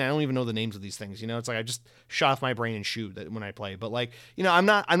Call of Duty and I don't even know the names of these things. It's like I just shut off my brain and shoot that when I play. But like, I'm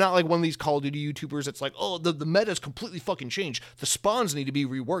not like one of these Call of Duty YouTubers that's like, oh, the meta's completely fucking changed. The spawns need to be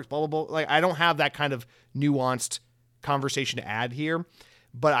reworked, blah, blah, blah. Like, I don't have that kind of nuanced conversation to add here.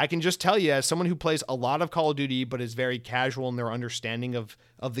 But I can just tell you, as someone who plays a lot of Call of Duty but is very casual in their understanding of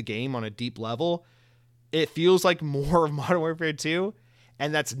the game on a deep level, it feels like more of Modern Warfare 2.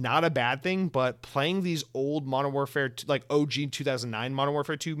 And that's not a bad thing, but playing these old Modern Warfare, like OG 2009 Modern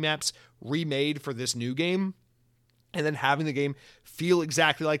Warfare 2 maps remade for this new game, and then having the game feel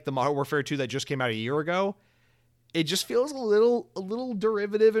exactly like the Modern Warfare 2 that just came out a year ago, it just feels a little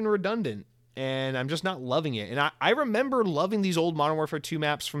derivative and redundant. And I'm just not loving it. And I remember loving these old Modern Warfare 2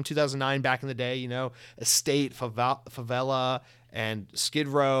 maps from 2009 back in the day, Estate, Favela, and Skid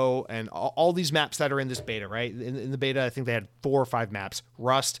Row, and all these maps that are in this beta, right? In the beta, I think they had 4 or 5 maps.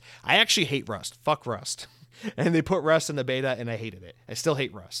 Rust. I actually hate Rust. Fuck Rust. And they put Rust in the beta, and I hated it. I still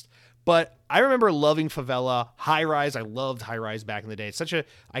hate Rust. But I remember loving Favela, High Rise. I loved High Rise back in the day. It's such a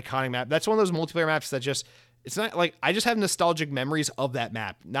iconic map. That's one of those multiplayer maps that just, it's not like, I just have nostalgic memories of that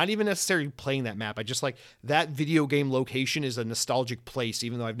map. Not even necessarily playing that map. I just like that video game location is a nostalgic place,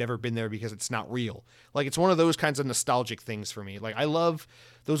 even though I've never been there because it's not real. Like, it's one of those kinds of nostalgic things for me. Like, I love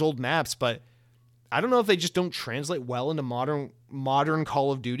those old maps, but I don't know if they just don't translate well into modern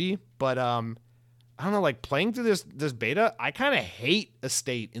Call of Duty. But I don't know, like playing through this beta, I kind of hate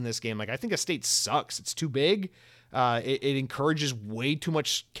Estate in this game. Like, I think Estate sucks. It's too big. It encourages way too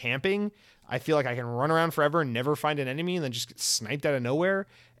much camping. I feel like I can run around forever and never find an enemy and then just get sniped out of nowhere.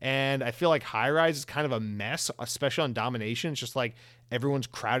 And I feel like High Rise is kind of a mess, especially on domination. It's just like everyone's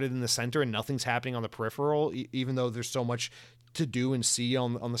crowded in the center and nothing's happening on the peripheral, even though there's so much to do and see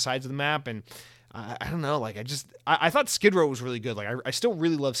on the sides of the map. And I don't know, like I thought Skid Row was really good. Like I still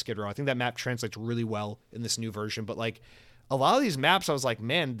really love Skid Row. I think that map translates really well in this new version. But like a lot of these maps, I was like,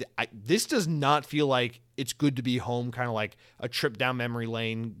 man, this does not feel like it's good to be home. Kind of like a trip down memory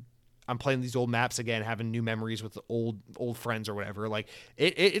lane. I'm playing these old maps again, having new memories with old friends or whatever. Like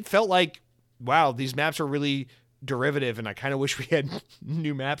it felt like, wow, these maps are really derivative, and I kind of wish we had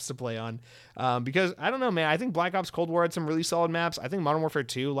new maps to play on. Because I don't know, man. I think Black Ops Cold War had some really solid maps. I think Modern Warfare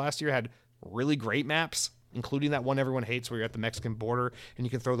 2 last year had really great maps, including that one everyone hates where you're at the Mexican border and you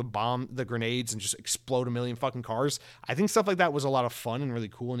can throw the grenades and just explode a million fucking cars. I think stuff like that was a lot of fun and really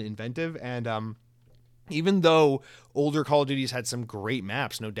cool and inventive. And even though older Call of Duties had some great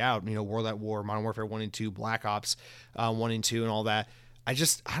maps, no doubt, World at War, Modern Warfare 1 and 2, Black Ops 1 and 2 and all that,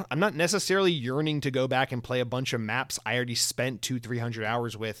 I'm not necessarily yearning to go back and play a bunch of maps I already spent 200-300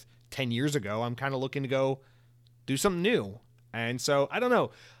 hours with 10 years ago. I'm kind of looking to go do something new. And so, I don't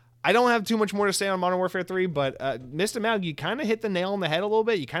know. I don't have too much more to say on Modern Warfare 3, but Mr. Mag, you kind of hit the nail on the head a little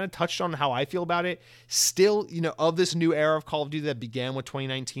bit. You kind of touched on how I feel about it. Still, of this new era of Call of Duty that began with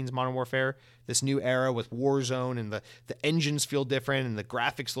 2019's Modern Warfare, this new era with Warzone, and the engines feel different and the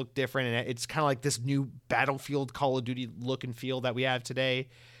graphics look different, and it's kind of like this new Battlefield Call of Duty look and feel that we have today.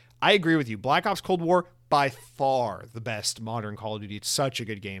 I agree with you. Black Ops Cold War, by far the best modern Call of Duty. It's such a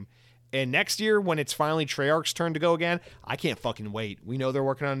good game. And next year, when it's finally Treyarch's turn to go again, I can't fucking wait. We know they're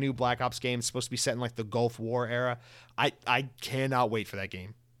working on a new Black Ops game. It's supposed to be set in like the Gulf War era. I cannot wait for that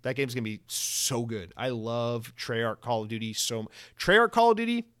game. That game's going to be so good. I love Treyarch Call of Duty so much. Treyarch Call of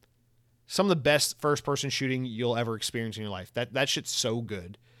Duty, some of the best first-person shooting you'll ever experience in your life. That shit's so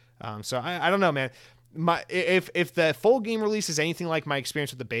good. So I don't know, man. If the full game release is anything like my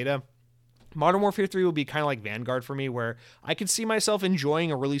experience with the beta, Modern Warfare 3 will be kind of like Vanguard for me, where I could see myself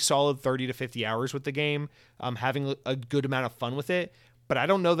enjoying a really solid 30 to 50 hours with the game, having a good amount of fun with it, but I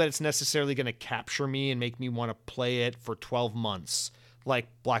don't know that it's necessarily going to capture me and make me want to play it for 12 months like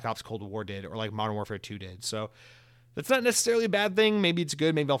Black Ops Cold War did or like Modern Warfare 2 did. So that's not necessarily a bad thing. Maybe it's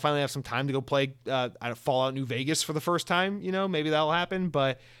good. Maybe I'll finally have some time to go play Fallout New Vegas for the first time. Maybe that'll happen.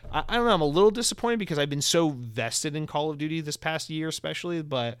 But I don't know. I'm a little disappointed because I've been so vested in Call of Duty this past year especially,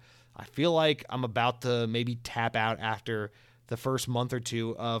 but I feel like I'm about to maybe tap out after the first month or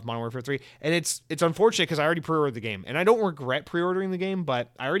two of Modern Warfare 3. And it's unfortunate because I already pre-ordered the game. And I don't regret pre-ordering the game,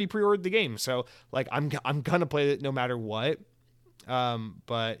 but I already pre-ordered the game. So, like, I'm going to play it no matter what.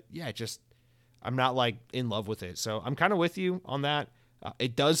 But, yeah, I'm not, like, in love with it. So I'm kind of with you on that.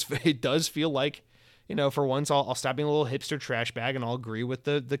 It does feel like, for once I'll stop being a little hipster trash bag and I'll agree with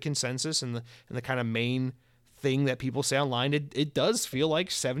the consensus and the kind of main thing that people say online. It does feel like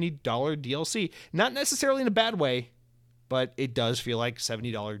 $70 DLC. Not necessarily in a bad way, but it does feel like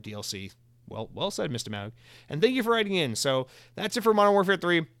 $70 DLC. Well said, Mr. Mag. And thank you for writing in. So that's it for Modern Warfare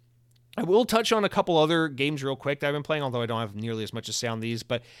 3. I will touch on a couple other games real quick that I've been playing, although I don't have nearly as much to say on these.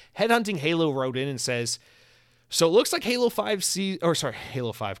 But Headhunting Halo wrote in and says, so it looks like Halo 5.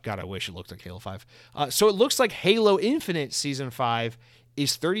 God, I wish it looked like Halo 5. So it looks like Halo Infinite Season 5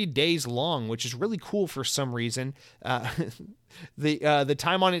 is 30 days long, which is really cool for some reason. The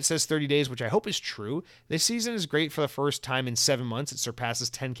time on it says 30 days, which I hope is true. This season is great for the first time in 7 months. It surpasses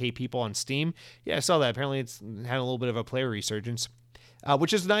 10K people on Steam. Yeah, I saw that. Apparently it's had a little bit of a player resurgence,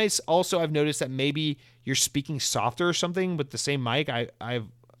 which is nice. Also, I've noticed that maybe you're speaking softer or something with the same mic. I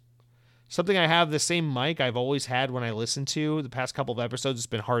have the same mic I've always had when I listen to the past couple of episodes. It's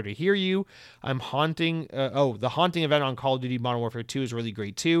been hard to hear you. The haunting event on Call of Duty Modern Warfare 2 is really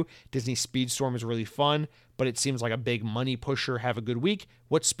great too. Disney Speedstorm is really fun, but it seems like a big money pusher. Have a good week.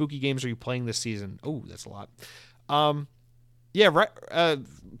 What spooky games are you playing this season? Oh, that's a lot.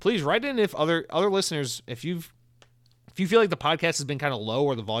 Please write in if other listeners, if you feel like the podcast has been kind of low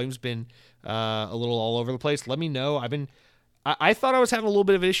or the volume's been a little all over the place, let me know. I thought I was having a little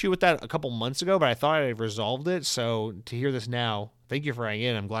bit of an issue with that a couple months ago, but I thought I resolved it. So to hear this now, thank you for hanging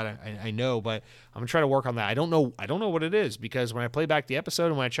in. I'm glad I know, but I'm gonna try to work on that. I don't know what it is, because when I play back the episode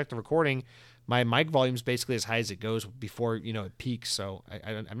and when I check the recording, my mic volume is basically as high as it goes before, it peaks. So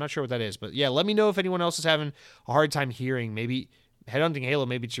I'm not sure what that is, but yeah, let me know if anyone else is having a hard time hearing. Maybe Headhunting Halo,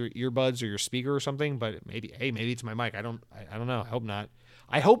 maybe it's your earbuds or your speaker or something, but maybe it's my mic. I don't know. I hope not.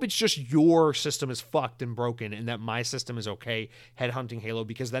 I hope it's just your system is fucked and broken and that my system is okay, Headhunting Halo,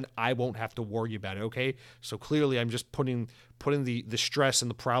 because then I won't have to worry about it, okay? So clearly I'm just putting the stress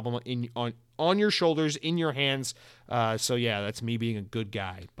and the problem on your shoulders, in your hands. So yeah, that's me being a good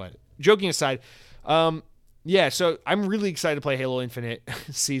guy. But joking aside, yeah, so I'm really excited to play Halo Infinite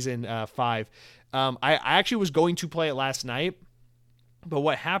Season 5. I actually was going to play it last night, but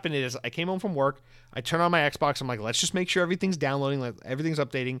what happened is I came home from work, I turned on my Xbox, I'm like, let's just make sure everything's downloading, like everything's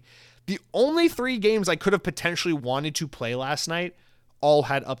updating. The only 3 games I could have potentially wanted to play last night all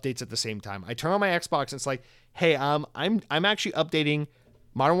had updates at the same time. I turn on my Xbox and it's like, hey, I'm actually updating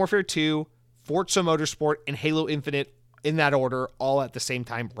Modern Warfare 2, Forza Motorsport, and Halo Infinite in that order, all at the same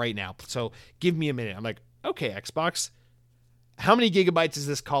time right now. So give me a minute. I'm like, okay, Xbox, how many gigabytes is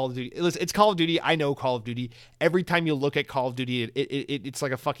this Call of Duty? It's Call of Duty. I know Call of Duty. Every time you look at Call of Duty, it's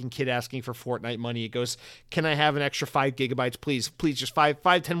like a fucking kid asking for Fortnite money. It goes, can I have an extra 5 gigabytes, please? Please, just 10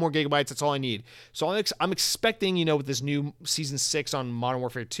 more gigabytes. That's all I need. So I'm expecting, with this new Season 6 on Modern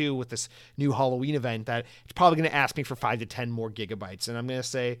Warfare 2, with this new Halloween event, that it's probably going to ask me for 5 to 10 more gigabytes. And I'm going to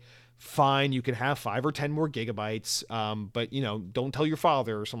say, fine, you can have 5 or 10 more gigabytes, but don't tell your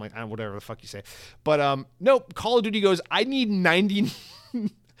father or something like whatever the fuck you say. But nope, Call of Duty goes, I need 90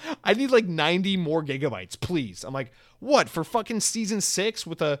 I need like 90 more gigabytes, please. I'm like, what, for fucking Season 6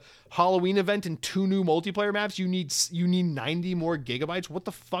 with a Halloween event and 2 new multiplayer maps, you need 90 more gigabytes? What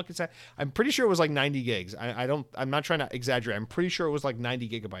the fuck is that? I'm pretty sure it was like 90 gigs. I'm not trying to exaggerate. I'm pretty sure it was like 90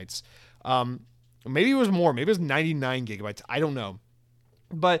 gigabytes. Maybe it was more. Maybe it was 99 gigabytes. I don't know.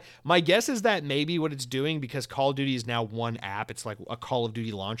 But my guess is that maybe what it's doing, because Call of Duty is now one app, it's like a Call of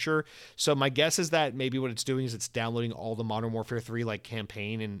Duty launcher. So my guess is that maybe what it's doing is it's downloading all the Modern Warfare 3 like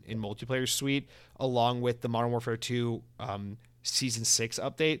campaign and multiplayer suite along with the Modern Warfare 2 Season 6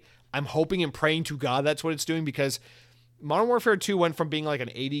 update. I'm hoping and praying to God that's what it's doing, because Modern Warfare 2 went from being like an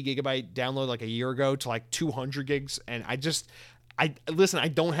 80 gigabyte download like a year ago to like 200 gigs. And I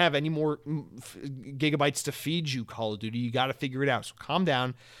don't have any more gigabytes to feed you, Call of Duty. You got to figure it out. So calm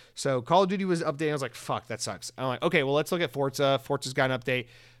down. So Call of Duty was updating. I was like, fuck, that sucks. I'm like, okay, well, let's look at Forza. Forza's got an update.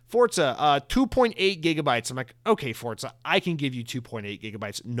 Forza, 2.8 gigabytes. I'm like, okay, Forza, I can give you 2.8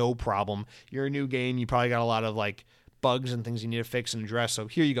 gigabytes. No problem. You're a new game. You probably got a lot of like bugs and things you need to fix and address. So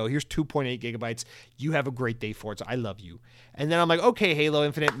here you go. Here's 2.8 gigabytes. You have a great day, Forza. I love you. And then I'm like, okay, Halo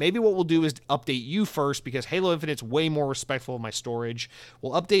Infinite, maybe what we'll do is update you first, because Halo Infinite's way more respectful of my storage.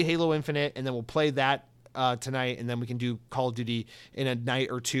 We'll update Halo Infinite, and then we'll play that tonight, and then we can do Call of Duty in a night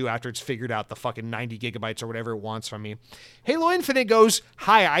or two after it's figured out the fucking 90 gigabytes or whatever it wants from me. Halo Infinite goes,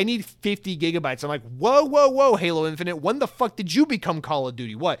 hi, I need 50 gigabytes. I'm like, whoa, Halo Infinite, when the fuck did you become Call of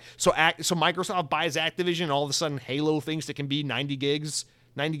Duty? What? So Microsoft buys Activision, and all of a sudden Halo thinks it can be 90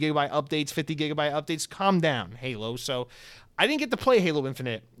 gigabyte updates, 50 gigabyte updates? Calm down, Halo. So I didn't get to play Halo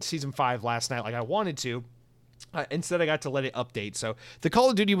Infinite Season 5 last night like I wanted to. Instead, I got to let it update. So the Call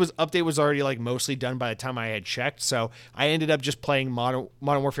of Duty update was already like mostly done by the time I had checked. So I ended up just playing Modern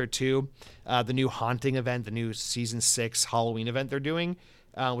Warfare 2, the new Haunting event, the new Season 6 Halloween event they're doing,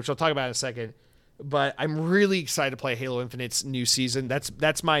 which I'll talk about in a second. But I'm really excited to play Halo Infinite's new season.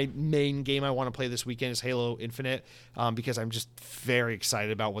 That's my main game I want to play this weekend, is Halo Infinite, because I'm just very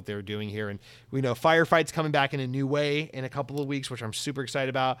excited about what they're doing here. And we know Firefight's coming back in a new way in a couple of weeks, which I'm super excited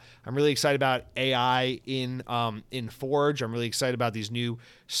about. I'm really excited about AI in Forge. I'm really excited about these new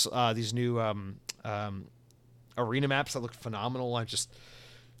arena maps that look phenomenal.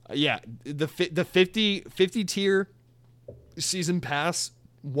 The 50 tier season pass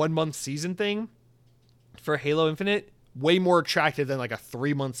 1 month season thing for Halo Infinite, way more attractive than like a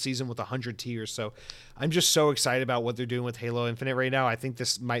 3-month season with 100 tiers. So I'm just so excited about what they're doing with Halo Infinite right now. I think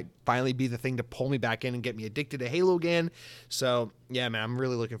this might finally be the thing to pull me back in and get me addicted to Halo again. So yeah, man, I'm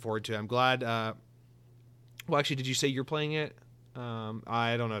really looking forward to it. I'm glad. Well, actually, did you say you're playing it?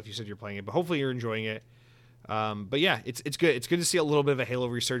 I don't know if you said you're playing it, but hopefully you're enjoying it. But yeah, it's good. It's good to see a little bit of a Halo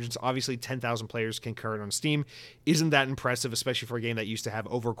resurgence. Obviously, 10,000 players concurrent on Steam isn't that impressive, especially for a game that used to have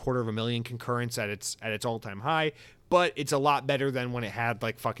over 250,000 concurrents at its all-time high. But it's a lot better than when it had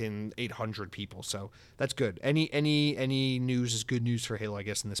like fucking 800 people. So that's good. Any news is good news for Halo, I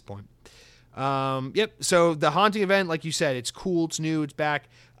guess, in this point. Yep. So the haunting event, like you said, it's cool, it's new, it's back.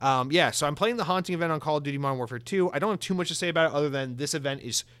 So I'm playing the haunting event on Call of Duty Modern Warfare 2. I don't have too much to say about it other than this event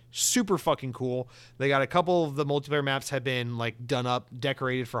is super fucking cool. They got a couple of the multiplayer maps have been like done up,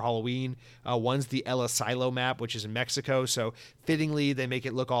 decorated for Halloween. One's the El Asilo map, which is in Mexico. So fittingly, they make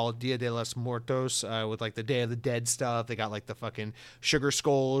it look all Dia de los Muertos with like the Day of the Dead stuff. They got like the fucking sugar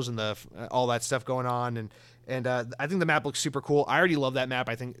skulls and the all that stuff going on. And I think the map looks super cool. I already love that map.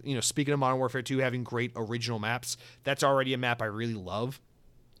 I think, speaking of Modern Warfare 2 having great original maps, that's already a map I really love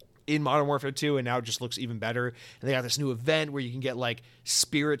in Modern Warfare 2, and now it just looks even better. And they got this new event where you can get like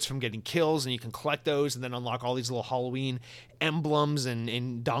spirits from getting kills, and you can collect those and then unlock all these little Halloween emblems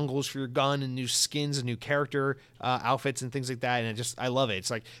and dongles for your gun and new skins and new character outfits and things like that. And I love it. It's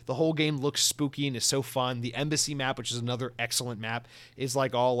like the whole game looks spooky and is so fun. The embassy map, which is another excellent map, is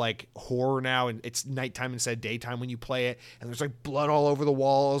like all like horror now, and it's nighttime instead of daytime when you play it. And there's like blood all over the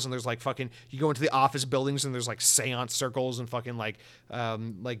walls, and there's like fucking, you go into the office buildings and there's like seance circles and fucking like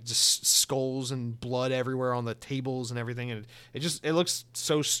just skulls and blood everywhere on the tables and everything. And it looks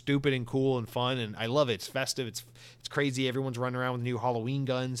so stupid and cool and fun, and I love it. It's festive. It's crazy. Everyone's running around with new Halloween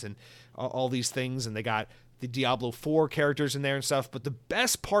guns and all these things, and they got the Diablo 4 characters in there and stuff. But the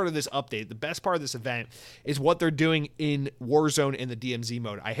best part of this update, the best part of this event, is what they're doing in Warzone in the DMZ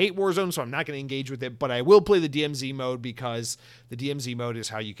mode. I hate Warzone, so I'm not going to engage with it, but I will play the DMZ mode because the DMZ mode is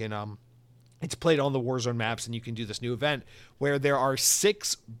how you can it's played on the Warzone maps, and you can do this new event where there are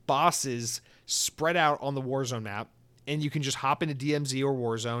 6 bosses spread out on the Warzone map, and you can just hop into DMZ or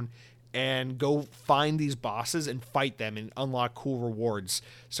Warzone and go find these bosses and fight them and unlock cool rewards.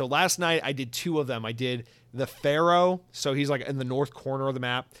 So last night I did 2 of them. I did the Pharaoh, so he's like in the north corner of the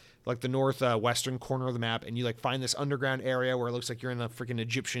map, like the northwestern corner of the map, and you like find this underground area where it looks like you're in a freaking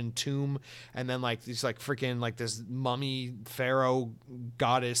Egyptian tomb, and then like these like freaking like this mummy pharaoh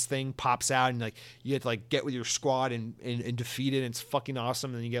goddess thing pops out, and like you have to like get with your squad and defeat it, and it's fucking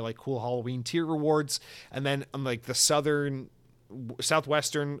awesome. And then you get like cool Halloween tier rewards. And then on like the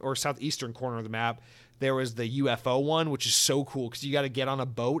southwestern or southeastern corner of the map, there was the UFO one, which is so cool because you got to get on a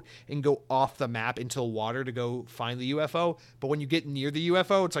boat and go off the map into the water to go find the UFO. But when you get near the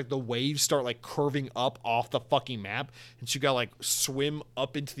UFO, it's like the waves start like curving up off the fucking map, and so you got to like swim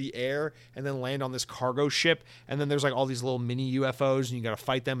up into the air and then land on this cargo ship. And then there's like all these little mini UFOs, and you got to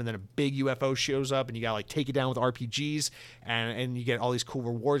fight them. And then a big UFO shows up, and you got to like take it down with RPGs, and you get all these cool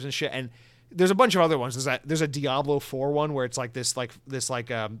rewards and shit. And there's a bunch of other ones. There's a Diablo 4 one where it's like this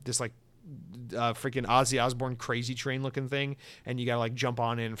freaking Ozzy Osbourne crazy train looking thing, and you gotta like jump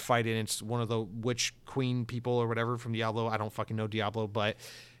on it and fight it. It's one of the witch queen people or whatever from Diablo. I don't fucking know Diablo, but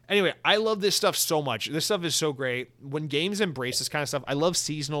anyway, I love this stuff so much. This stuff is so great. When games embrace this kind of stuff, I love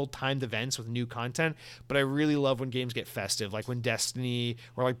seasonal timed events with new content, but I really love when games get festive, like when Destiny,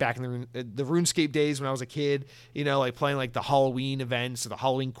 or like back in the RuneScape days when I was a kid, like playing like the Halloween events or the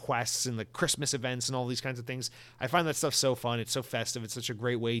Halloween quests and the Christmas events and all these kinds of things. I find that stuff so fun. It's so festive. It's such a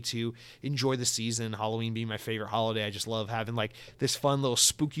great way to enjoy the season. Halloween being my favorite holiday. I just love having like this fun little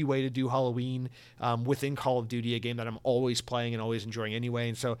spooky way to do Halloween within Call of Duty, a game that I'm always playing and always enjoying anyway.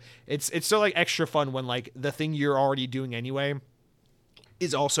 And so it's so like extra fun when like the thing you're already doing anyway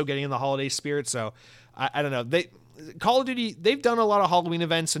is also getting in the holiday spirit. So I don't know. Call of Duty, they've done a lot of Halloween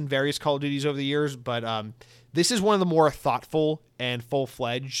events in various Call of Duties over the years, but this is one of the more thoughtful and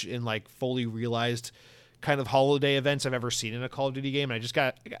full-fledged and like fully realized kind of holiday events I've ever seen in a Call of Duty game. And I just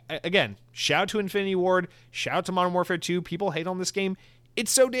got, again, shout out to Infinity Ward, shout out to Modern Warfare 2. People hate on this game.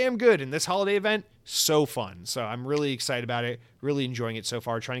 It's so damn good. And this holiday event, so fun. So I'm really excited about it. Really enjoying it so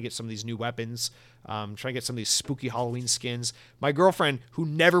far. Trying to get some of these new weapons. Trying to get some of these spooky Halloween skins. My girlfriend, who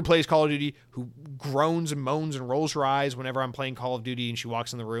never plays Call of Duty, who groans and moans and rolls her eyes whenever I'm playing Call of Duty and she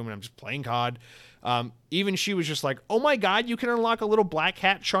walks in the room and I'm just playing COD. Even she was just like, oh my God, you can unlock a little black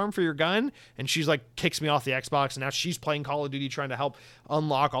hat charm for your gun. And she's like, kicks me off the Xbox. And now she's playing Call of Duty, trying to help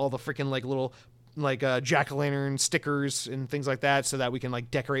unlock all the freaking like little jack-o'-lantern stickers and things like that, so that we can like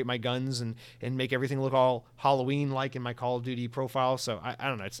decorate my guns and make everything look all Halloween like in my Call of Duty profile. So I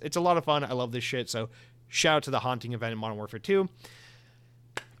don't know, it's a lot of fun. I love this shit. So shout out to the haunting event in Modern Warfare 2.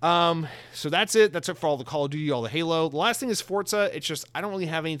 So that's it for all the Call of Duty, all the Halo. The last thing is Forza. It's just I don't really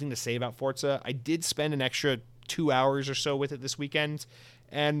have anything to say about Forza. I did spend an extra 2 hours or so with it this weekend,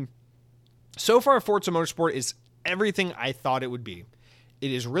 and so far Forza Motorsport is everything I thought it would be.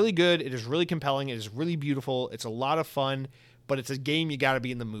 It is really good. It is really compelling. It is really beautiful. It's a lot of fun. but it's a game you got to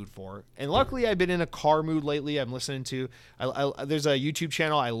be in the mood for. And luckily, I've been in a car mood lately. I'm listening to, there's a YouTube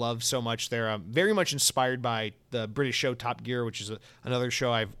channel I love so much. They're very much inspired by the British show Top Gear, which is another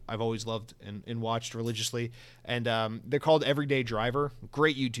show I've always loved and watched religiously. And they're called Everyday Driver.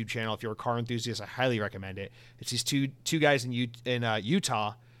 Great YouTube channel. If you're a car enthusiast, I highly recommend it. It's these two guys in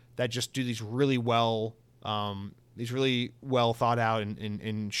Utah that just do these really well thought out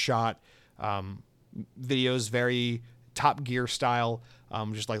and shot videos, very Top Gear style,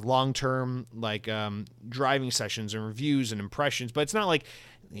 just like long-term driving sessions and reviews and impressions. But it's not like,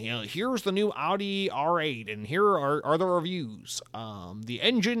 here's the new Audi R8 and here are the reviews. The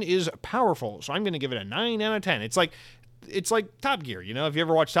engine is powerful, so I'm going to give it a 9 out of 10. It's like Top Gear, If you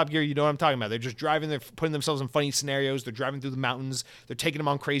ever watch Top Gear, you know what I'm talking about. They're just driving, they're putting themselves in funny scenarios, they're driving through the mountains, they're taking them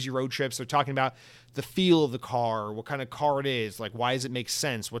on crazy road trips, they're talking about the feel of the car, what kind of car it is, like why does it make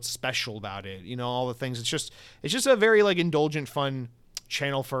sense, what's special about it, all the things. It's just a very indulgent, fun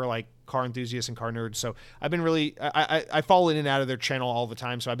channel for car enthusiasts and car nerds. So I've been really, I fall in and out of their channel all the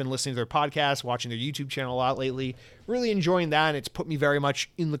time. So I've been listening to their podcast, watching their YouTube channel a lot lately, really enjoying that. And it's put me very much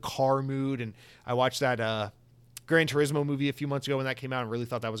in the car mood. And I watched that, Gran Turismo movie a few months ago when that came out and really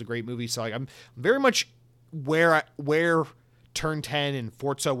thought that was a great movie. So I'm very much where Turn 10 and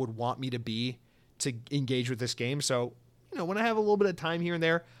Forza would want me to be to engage with this game. So, when I have a little bit of time here and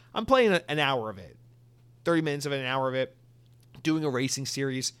there, I'm playing an hour of it, 30 minutes of an hour of it, doing a racing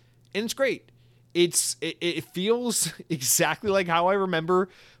series, and it's great. It feels exactly like how I remember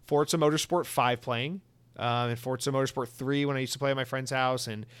Forza Motorsport 5 playing, and Forza Motorsport 3 when I used to play at my friend's house,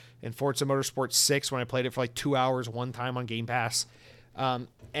 and Forza Motorsport 6 when I played it for 2 hours one time on Game Pass.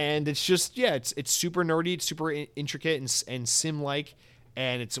 And it's just, it's super nerdy, it's super intricate and sim-like,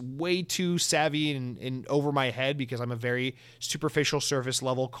 and it's way too savvy and over my head because I'm a very superficial surface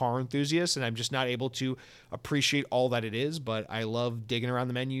level car enthusiast, and I'm just not able to appreciate all that it is. But I love digging around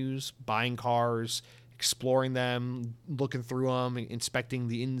the menus, buying cars, exploring them, looking through them, inspecting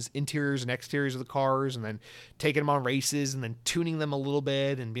the interiors and exteriors of the cars, and then taking them on races and then tuning them a little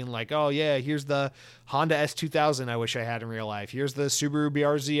bit and being like, oh yeah, here's the Honda S2000 I wish I had in real life. Here's the Subaru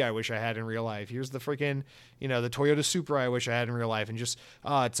BRZ I wish I had in real life. Here's the freaking, the Toyota Supra I wish I had in real life. And just,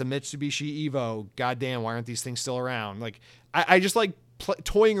 it's a Mitsubishi Evo. Goddamn, why aren't these things still around? I just like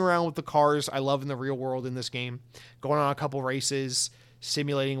toying around with the cars I love in the real world in this game, going on a couple races,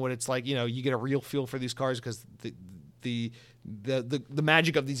 simulating what it's like. You get a real feel for these cars because the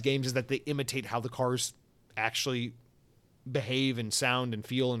magic of these games is that they imitate how the cars actually behave and sound and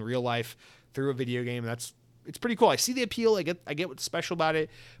feel in real life through a video game. It's pretty cool. I see the appeal. I get what's special about it,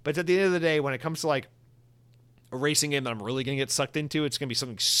 but at the end of the day, when it comes to a racing game that I'm really gonna get sucked into, it's gonna be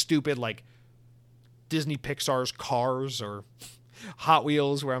something stupid like Disney Pixar's Cars or Hot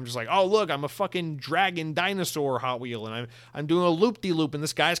Wheels, where I'm just like, oh look, I'm a fucking dragon dinosaur Hot Wheel, and I'm doing a loop-de-loop in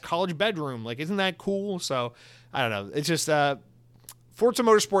this guy's college bedroom. Isn't that cool? So I don't know. It's just Forza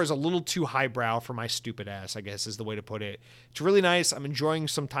Motorsport is a little too highbrow for my stupid ass, I guess is the way to put it. It's really nice. I'm enjoying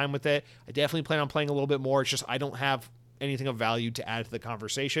some time with it. I definitely plan on playing a little bit more. It's just I don't have anything of value to add to the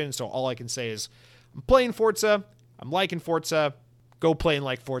conversation. So all I can say is I'm playing Forza. I'm liking Forza. Go play and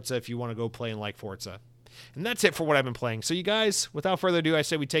like Forza if you want to go play and like Forza. And that's it for what I've been playing. So you guys, without further ado, I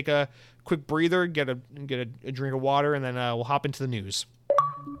say we take a quick breather, get a drink of water, and then we'll hop into the news.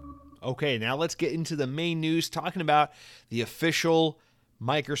 Okay, now let's get into the main news, talking about the official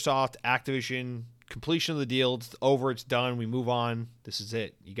Microsoft Activision completion of the deal. It's over. It's done. We move on. This is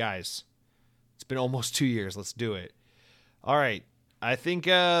it. You guys, it's been almost 2 years. Let's do it. All right. I think,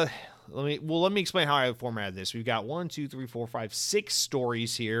 let me explain how I formatted this. We've got 6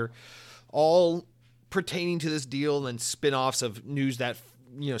 stories here, all pertaining to this deal and spin-offs of news that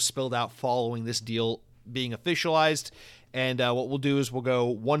spilled out following this deal being officialized. And what we'll do is we'll go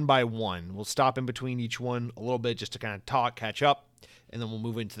one by one. We'll stop in between each one a little bit just to kind of talk, catch up, and then we'll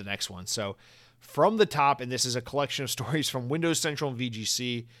move into the next one. So from the top, and this is a collection of stories from Windows Central and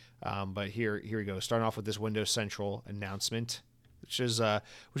VGC, but here we go. Starting off with this Windows Central announcement, which was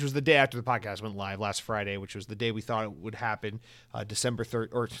the day after the podcast went live last Friday, which was the day we thought it would happen, October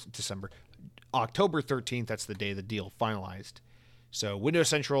 13th. That's the day the deal finalized. So Windows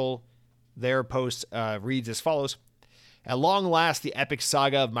Central, their post reads as follows. At long last, the epic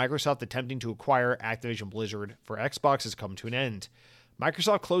saga of Microsoft attempting to acquire Activision Blizzard for Xbox has come to an end.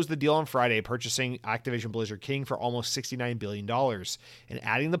 Microsoft closed the deal on Friday, purchasing Activision Blizzard King for almost $69 billion and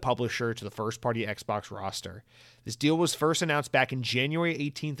adding the publisher to the first-party Xbox roster. This deal was first announced back in January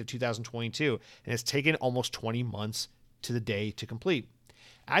 18th of 2022 and has taken almost 20 months to the day to complete.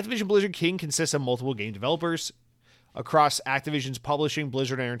 Activision Blizzard King consists of multiple game developers, across Activision's publishing,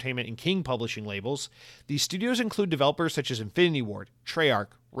 Blizzard Entertainment, and King publishing labels. These studios include developers such as Infinity Ward, Treyarch,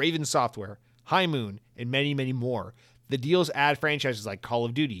 Raven Software, High Moon, and many, many more. The deals add franchises like Call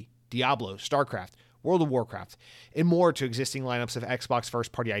of Duty, Diablo, StarCraft, World of Warcraft, and more to existing lineups of Xbox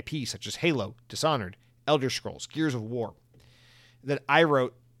first-party IP such as Halo, Dishonored, Elder Scrolls, Gears of War. Then I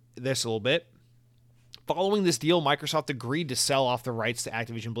wrote this a little bit. Following this deal, Microsoft agreed to sell off the rights to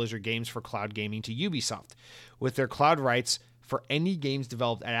Activision Blizzard games for cloud gaming to Ubisoft, with their cloud rights for any games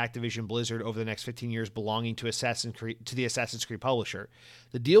developed at Activision Blizzard over the next 15 years belonging to the Assassin's Creed publisher.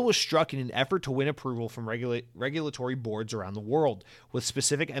 The deal was struck in an effort to win approval from regulatory boards around the world, with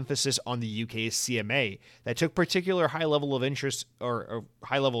specific emphasis on the UK's CMA that took particular high level of interest or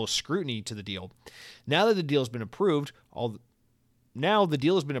high level of scrutiny to the deal. Now that the deal has been approved, although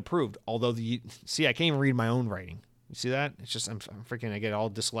I can't even read my own writing. You see that? It's just, I get all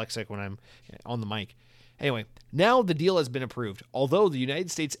dyslexic when I'm on the mic. Anyway, now the deal has been approved, although the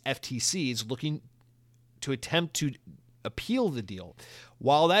United States FTC is looking to attempt to appeal the deal.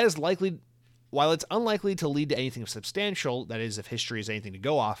 While it's unlikely to lead to anything substantial, that is, if history is anything to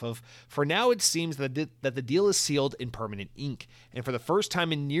go off of, for now it seems that the deal is sealed in permanent ink. And for the first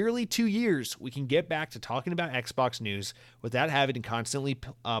time in nearly 2 years, we can get back to talking about Xbox news without having to constantly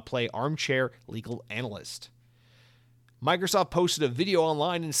play armchair legal analyst. Microsoft posted a video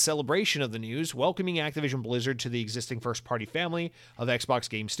online in celebration of the news, welcoming Activision Blizzard to the existing first-party family of Xbox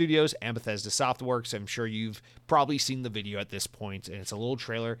Game Studios and Bethesda Softworks. I'm sure you've probably seen the video at this point, and it's a little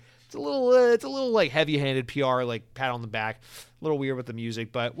trailer. It's a little like heavy-handed PR, like pat on the back. A little weird with the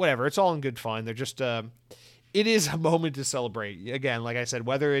music, but whatever. It's all in good fun. They're just it is a moment to celebrate. Again, like I said,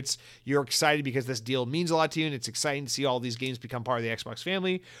 whether it's you're excited because this deal means a lot to you and it's exciting to see all these games become part of the Xbox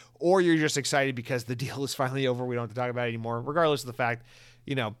family, or you're just excited because the deal is finally over, we don't have to talk about it anymore, regardless of the fact,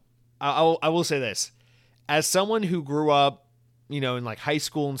 I will say this. As someone who grew up, in like high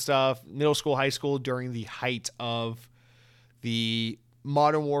school and stuff, middle school, high school, during the height of the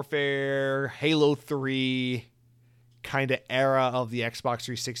Modern Warfare, Halo 3 kind of era of the Xbox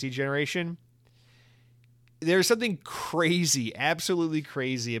 360 generation, there's something crazy, absolutely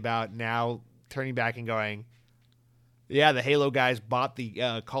crazy about now turning back and going, yeah, the Halo guys bought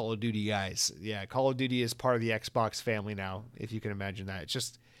the Call of Duty guys. Yeah, Call of Duty is part of the Xbox family now, if you can imagine that.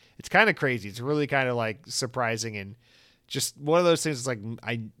 It's kind of crazy. It's really kind of like surprising and just one of those things. It's like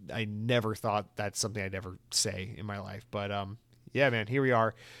I never thought that's something I'd ever say in my life. But yeah, man, here we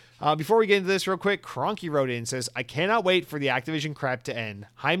are. Before we get into this real quick, Cronky wrote in and says, I cannot wait for the Activision crap to end.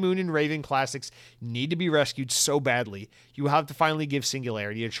 High Moon and Raven Classics need to be rescued so badly. You will have to finally give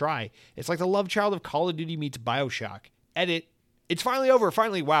Singularity a try. It's like the love child of Call of Duty meets Bioshock. Edit. It's finally over.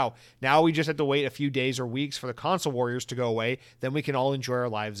 Finally. Wow. Now we just have to wait a few days or weeks for the console warriors to go away. Then we can all enjoy our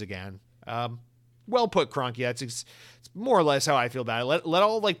lives again. Well put, Cronky. It's more or less how I feel about it. Let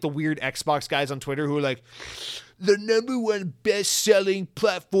all like the weird Xbox guys on Twitter who are like, the number one best-selling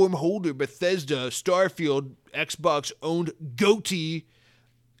platform holder, Bethesda, Starfield, Xbox-owned GOTY,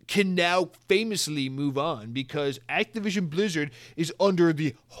 can now famously move on because Activision Blizzard is under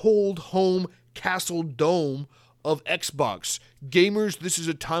the hold home castle dome of Xbox. Gamers, this is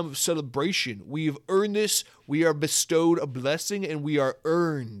a time of celebration. We have earned this. We are bestowed a blessing, and we are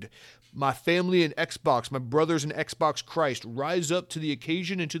earned. My family and Xbox, my brothers in Xbox Christ, rise up to the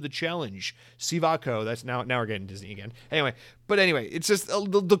occasion and to the challenge. Sivako, that's now we're getting Disney again. Anyway, it's just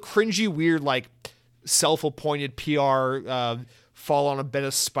the cringy, weird, like self-appointed PR fall on a bed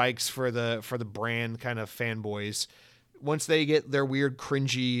of spikes for the brand kind of fanboys. Once they get their weird,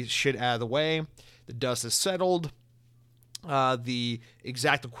 cringy shit out of the way, the dust is settled. The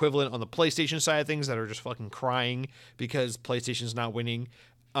exact equivalent on the PlayStation side of things that are just fucking crying because PlayStation's not winning.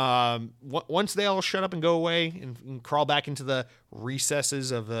 Once they all shut up and go away and crawl back into the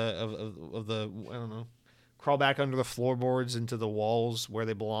recesses of the I don't know, crawl back under the floorboards into the walls where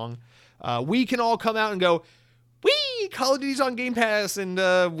they belong, we can all come out and go, wee, Call of Duty's on Game Pass, and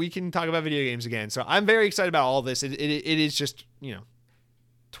we can talk about video games again. So I'm very excited about all this. It is just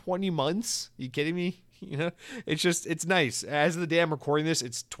 20 months. Are you kidding me? It's nice. As of the day I'm recording this,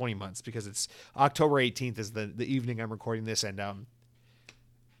 it's 20 months because it's October 18th is the evening I'm recording this, and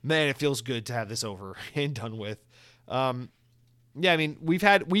man, it feels good to have this over and done with. Yeah, I mean, we've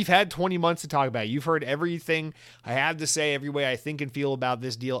had 20 months to talk about it. You've heard everything I have to say, every way I think and feel about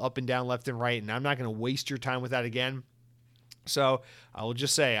this deal, up and down, left and right, and I'm not going to waste your time with that again. So I will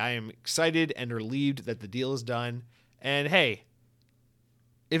just say I am excited and relieved that the deal is done. And hey,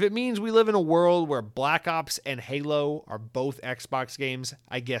 if it means we live in a world where Black Ops and Halo are both Xbox games,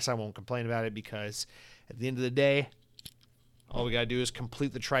 I guess I won't complain about it because at the end of the day, all we got to do is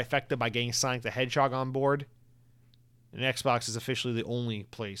complete the trifecta by getting Sonic the Hedgehog on board. and Xbox is officially the only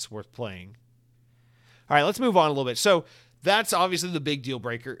place worth playing. All right, let's move on a little bit. So that's obviously the big deal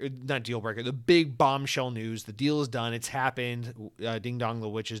breaker, not deal breaker, the big bombshell news. The deal is done. It's happened. Ding dong, the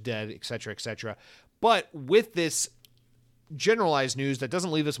witch is dead, etc., etc. But with this generalized news that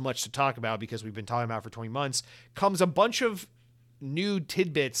doesn't leave us much to talk about because we've been talking about it for 20 months, comes a bunch of new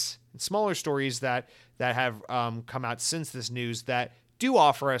tidbits and smaller stories that have come out since this news that do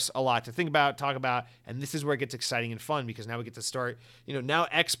offer us a lot to think about, talk about, and this is where it gets exciting and fun because now we get to start, now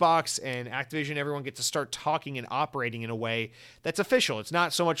Xbox and Activision, everyone gets to start talking and operating in a way that's official. It's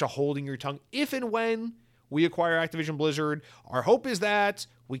not so much a holding your tongue. If and when we acquire Activision Blizzard, our hope is that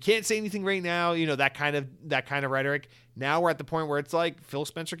we can't say anything right now, that kind of rhetoric. Now we're at the point where it's like Phil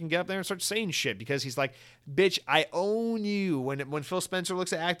Spencer can get up there and start saying shit because he's like, bitch, I own you. When Phil Spencer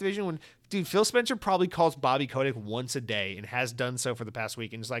looks at Activision, Phil Spencer probably calls Bobby Kotick once a day and has done so for the past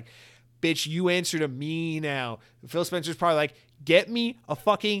week. And it's like, bitch, you answer to me now. Phil Spencer's probably like, get me a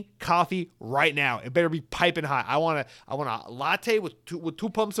fucking coffee right now. It better be piping hot. I want a latte with two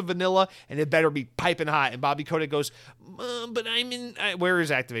pumps of vanilla, and it better be piping hot. And Bobby Kotick goes, but I'm in. Where is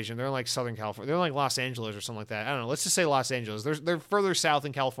Activision? They're in like Southern California. They're in like Los Angeles or something like that. I don't know. Let's just say Los Angeles. They're further south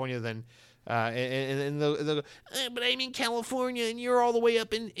in California than. But I'm in California and you're all the way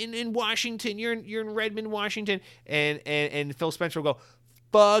up in Washington. You're in Redmond, Washington. And Phil Spencer will go,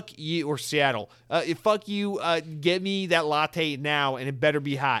 fuck you, or Seattle. Fuck you. Get me that latte now, and it better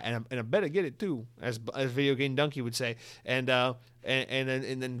be hot, and I better get it too, as Video Game Donkey would say. And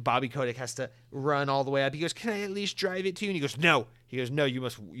then Bobby Kotick has to run all the way up. He goes, "Can I at least drive it to you?" And he goes, "No." He goes, "No, you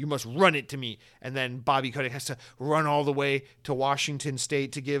must run it to me." And then Bobby Kotick has to run all the way to Washington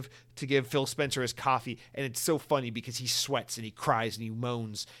State to give Phil Spencer his coffee. And it's so funny because he sweats and he cries and he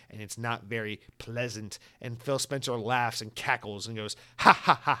moans and it's not very pleasant. And Phil Spencer laughs and cackles and goes, "Ha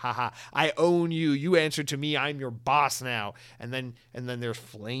ha ha ha ha! I own you. You answer to me. I'm your boss now." And then there's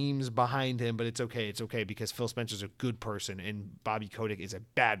flames behind him, but it's okay. It's okay because Phil Spencer's a good person and Bobby Kotick is a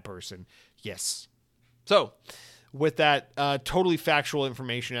bad person. Yes. So, with that totally factual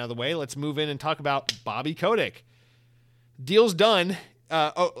information out of the way, let's move in and talk about Bobby Kotick. Deal's done.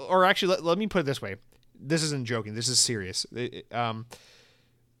 Or actually, let me put it this way. This isn't joking. This is serious.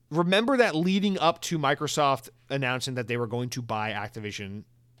 Remember that leading up to Microsoft announcing that they were going to buy Activision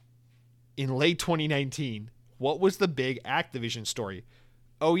in late 2019, what was the big Activision story?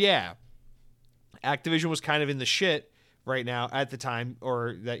 Oh, yeah. Activision was kind of in the shit right now at the time,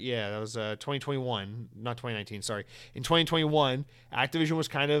 that was 2021, not 2019, sorry. In 2021, Activision was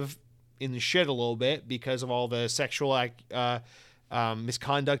kind of in the shit a little bit because of all the sexual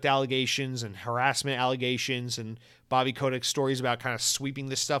misconduct allegations and harassment allegations and Bobby Kotick's stories about kind of sweeping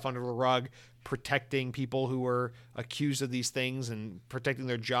this stuff under the rug, protecting people who were accused of these things and protecting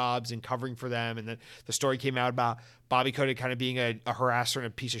their jobs and covering for them. And then the story came out about Bobby Kotick kind of being a harasser and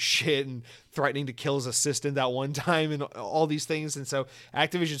a piece of shit and threatening to kill his assistant that one time and all these things. And so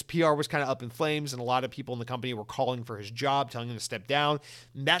Activision's PR was kind of up in flames and a lot of people in the company were calling for his job, telling him to step down.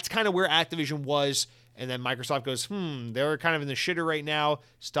 And that's kind of where Activision was. And then Microsoft goes, they're kind of in the shitter right now.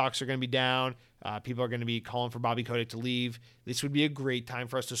 Stocks are going to be down. People are going to be calling for Bobby Kotick to leave. This would be a great time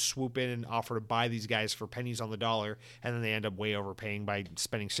for us to swoop in and offer to buy these guys for pennies on the dollar. And then they end up way overpaying by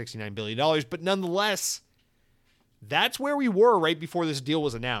spending $69 billion. But nonetheless, that's where we were right before this deal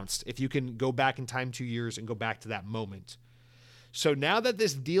was announced. If you can go back in time 2 years and go back to that moment. So now that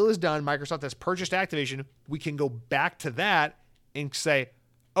this deal is done, Microsoft has purchased Activision, we can go back to that and say,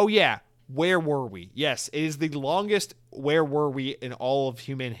 oh yeah, where were we? Yes, it is the longest where were we in all of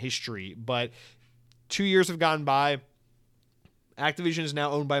human history, but 2 years have gone by. Activision is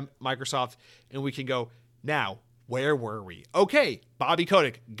now owned by Microsoft, and we can go, now, where were we? Okay, Bobby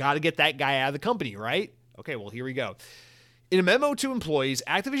Kotick, got to get that guy out of the company, right? Okay, well, here we go. In a memo to employees,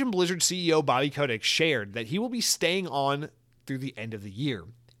 Activision Blizzard CEO Bobby Kotick shared that he will be staying on through the end of the year.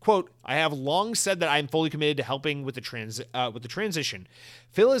 Quote, "I have long said that I am fully committed to helping with the transition.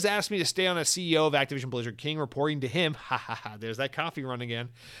 Phil has asked me to stay on as CEO of Activision Blizzard King, reporting to him." Ha ha ha, there's that coffee run again.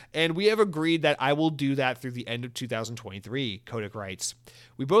 "And we have agreed that I will do that through the end of 2023, Kotick writes.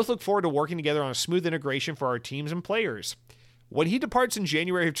 "We both look forward to working together on a smooth integration for our teams and players." When he departs in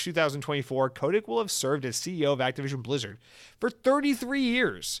January of 2024, Kotick will have served as CEO of Activision Blizzard for 33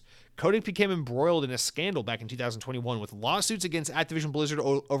 years. Kotick became embroiled in a scandal back in 2021 with lawsuits against Activision Blizzard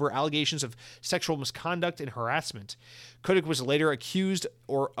over allegations of sexual misconduct and harassment. Kotick was later accused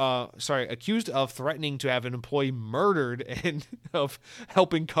of threatening to have an employee murdered and of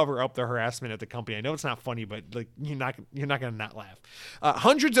helping cover up the harassment at the company. I know it's not funny, but like you're not gonna not laugh.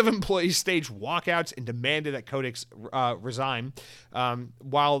 Hundreds of employees staged walkouts and demanded that Kotick resign.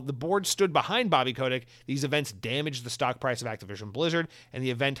 While the board stood behind Bobby Kotick, these events damaged the stock price of Activision Blizzard, and the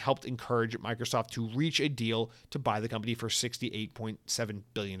event helped encourage Microsoft to reach a deal to buy the company for $68.7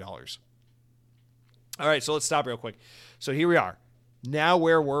 billion. All right, so let's stop real quick. So here we are. Now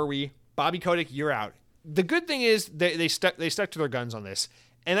where were we? Bobby Kotick, you're out. The good thing is they stuck to their guns on this.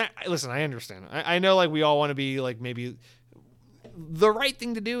 And I understand. I know like we all want to be like maybe the right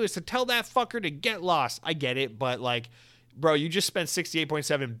thing to do is to tell that fucker to get lost. I get it, but like, bro, you just spent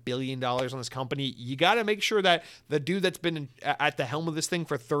 $68.7 billion on this company. You got to make sure that the dude that's been at the helm of this thing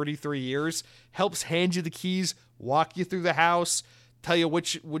for 33 years helps hand you the keys, walk you through the house, tell you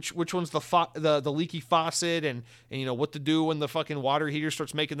which one's the leaky faucet and you know what to do when the fucking water heater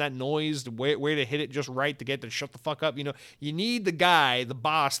starts making that noise, where to hit it just right to get to shut the fuck up. You know, you need the guy, the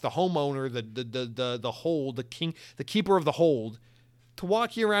boss, the homeowner, the hold, the king, the keeper of the hold, to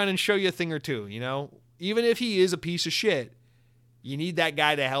walk you around and show you a thing or two. You know, even if he is a piece of shit, you need that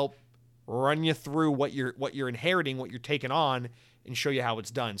guy to help run you through what you're inheriting, what you're taking on, and show you how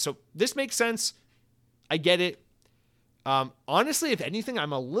it's done. So this makes sense. I get it. Honestly, if anything,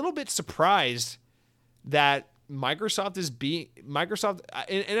 I'm a little bit surprised that Microsoft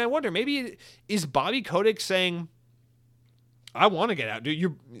and I wonder, maybe is Bobby Kotick saying, I want to get out,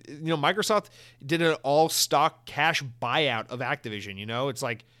 dude. Microsoft did an all stock cash buyout of Activision. You know, it's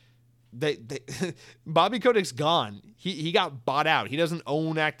like they Bobby Kotick's gone. He got bought out. He doesn't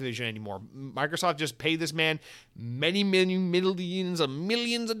own Activision anymore. Microsoft just paid this man many millions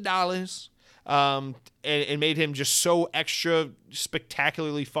of dollars. And made him just so extra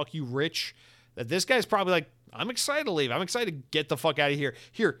spectacularly fuck you rich that this guy's probably like, I'm excited to leave. I'm excited to get the fuck out of here.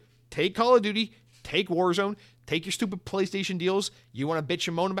 Here, take Call of Duty, take Warzone, take your stupid PlayStation deals. You want to bitch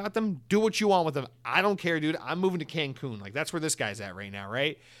and moan about them? Do what you want with them. I don't care, dude. I'm moving to Cancun. Like, that's where this guy's at right now,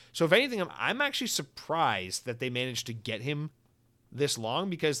 right? So if anything, I'm actually surprised that they managed to get him this long,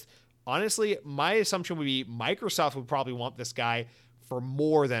 because honestly, my assumption would be Microsoft would probably want this guy for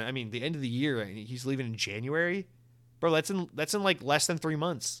more than, the end of the year. He's leaving in January, bro. That's in like less than 3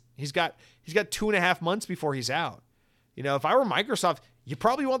 months. He's got 2.5 months before he's out. You know, if I were Microsoft, you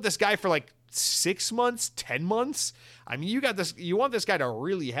probably want this guy for like 6 months, 10 months. You want this guy to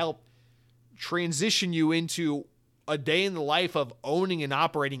really help transition you into a day in the life of owning and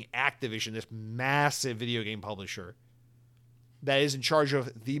operating Activision, this massive video game publisher that is in charge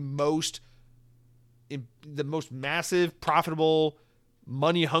of the most massive, profitable,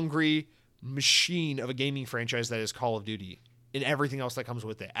 money-hungry machine of a gaming franchise that is Call of Duty, and everything else that comes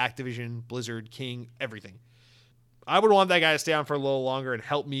with it. Activision, Blizzard, King, everything. I would want that guy to stay on for a little longer and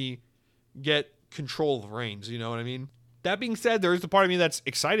help me get control of the reins, you know what I mean? That being said, there is the part of me that's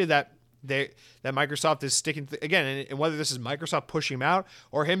excited that Microsoft is sticking again, and whether this is Microsoft pushing him out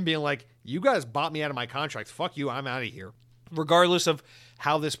or him being like, you guys bought me out of my contract, fuck you, I'm out of here. Regardless of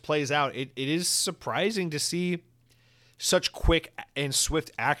how this plays out, it is surprising to see such quick and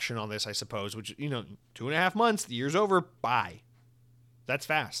swift action on this, I suppose, which, 2.5 months, the year's over, bye. That's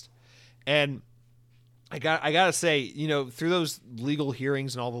fast. And I gotta say, through those legal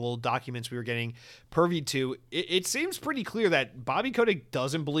hearings and all the little documents we were getting privy to, it seems pretty clear that Bobby Kotick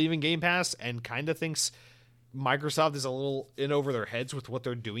doesn't believe in Game Pass and kind of thinks Microsoft is a little in over their heads with what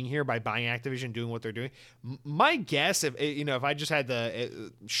they're doing here by buying Activision, doing what they're doing. My guess, if I just had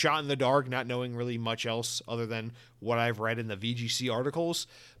the shot in the dark, not knowing really much else other than what I've read in the VGC articles,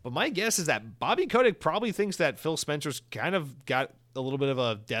 but my guess is that Bobby Kotick probably thinks that Phil Spencer's kind of got a little bit of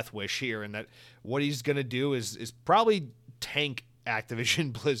a death wish here, and that what he's going to do is probably tank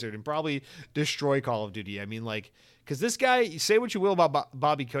Activision Blizzard and probably destroy Call of Duty. Because this guy, say what you will about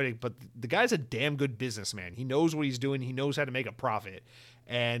Bobby Kotick, but the guy's a damn good businessman. He knows what he's doing. He knows how to make a profit.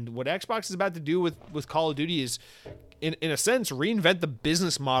 And what Xbox is about to do with Call of Duty is, in a sense, reinvent the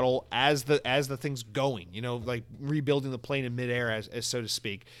business model as the thing's going. Like rebuilding the plane in midair, as so to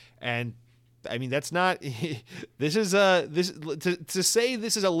speak. And that's not. This is to say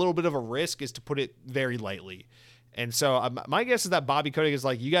this is a little bit of a risk is to put it very lightly. And so my guess is that Bobby Kotick is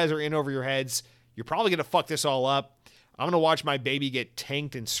like, you guys are in over your heads. You're probably going to fuck this all up. I'm going to watch my baby get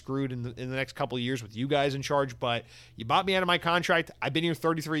tanked and screwed in the next couple of years with you guys in charge, but you bought me out of my contract. I've been here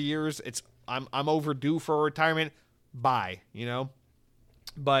 33 years. I'm overdue for a retirement. Bye,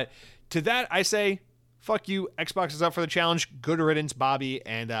 But to that, I say, fuck you. Xbox is up for the challenge. Good riddance, Bobby.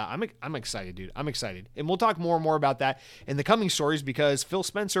 And I'm excited, dude. I'm excited. And we'll talk more and more about that in the coming stories because Phil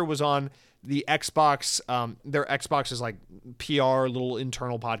Spencer was on the Xbox. Their Xbox is like PR, little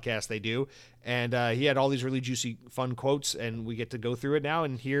internal podcast they do. And he had all these really juicy, fun quotes. And we get to go through it now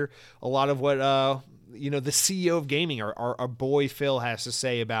and hear a lot of what, the CEO of gaming, our boy Phil, has to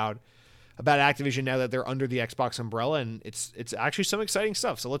say about Activision now that they're under the Xbox umbrella, and it's actually some exciting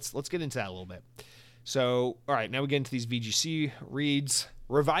stuff. So let's get into that a little bit. So, all right, now we get into these VGC reads.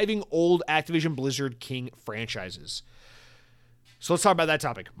 Reviving old Activision Blizzard King franchises. So let's talk about that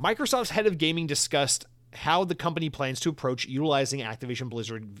topic. Microsoft's head of gaming discussed how the company plans to approach utilizing Activision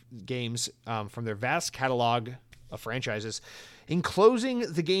Blizzard games from their vast catalog of franchises. In closing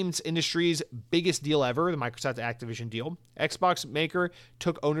the games industry's biggest deal ever, the Microsoft Activision deal, Xbox maker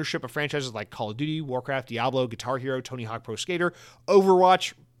took ownership of franchises like Call of Duty, Warcraft, Diablo, Guitar Hero, Tony Hawk Pro Skater,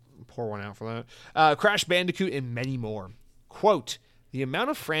 Overwatch, pour one out for that, Crash Bandicoot, and many more. Quote, the amount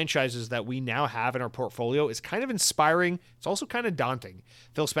of franchises that we now have in our portfolio is kind of inspiring. It's also kind of daunting,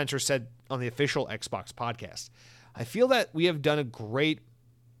 Phil Spencer said on the official Xbox podcast. I feel that we have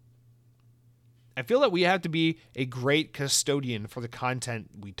to be a great custodian for the content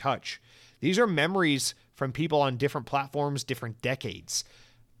we touch. These are memories from people on different platforms, different decades.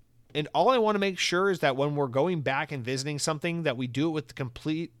 And all I want to make sure is that when we're going back and visiting something, that we do it with a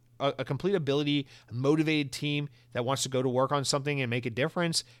complete ability, a motivated team that wants to go to work on something and make a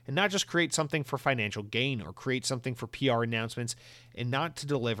difference, and not just create something for financial gain or create something for PR announcements and not to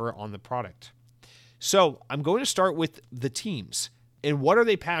deliver on the product. So I'm going to start with the teams and what are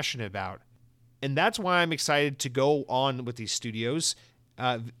they passionate about? And that's why I'm excited to go on with these studios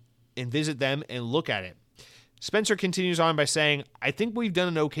and visit them and look at it. Spencer continues on by saying, I think we've done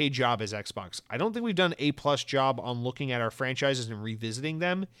an okay job as Xbox. I don't think we've done an A+ job on looking at our franchises and revisiting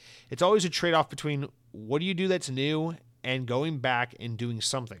them. It's always a trade-off between what do you do that's new and going back and doing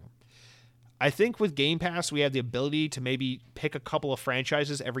something. I think with Game Pass, we have the ability to maybe pick a couple of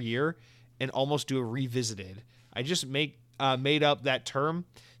franchises every year and almost do a revisited. I just made up that term,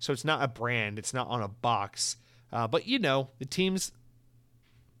 so it's not a brand. It's not on a box. But the teams...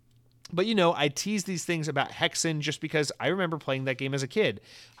 But, I tease these things about Hexen just because I remember playing that game as a kid.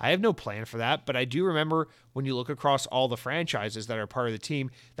 I have no plan for that, but I do remember when you look across all the franchises that are part of the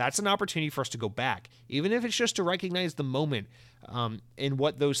team, that's an opportunity for us to go back, even if it's just to recognize the moment and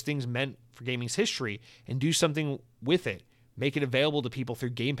what those things meant for gaming's history and do something with it, make it available to people through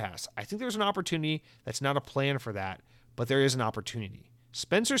Game Pass. I think there's an opportunity that's not a plan for that, but there is an opportunity.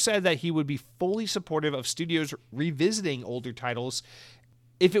 Spencer said that he would be fully supportive of studios revisiting older titles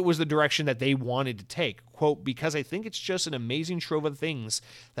if it was the direction that they wanted to take. Quote, because I think it's just an amazing trove of things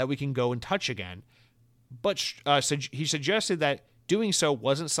that we can go and touch again. But he suggested that doing so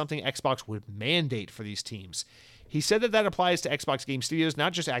wasn't something Xbox would mandate for these teams. He said that applies to Xbox Game Studios,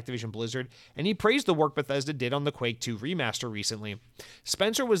 not just Activision Blizzard, and he praised the work Bethesda did on the Quake 2 remaster recently.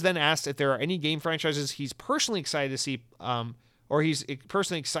 Spencer was then asked if there are any game franchises he's personally excited to see, or he's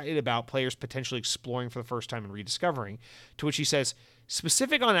personally excited about players potentially exploring for the first time and rediscovering, to which he says,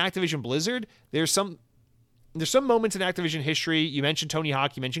 specific on Activision Blizzard, there's some moments in Activision history. You mentioned Tony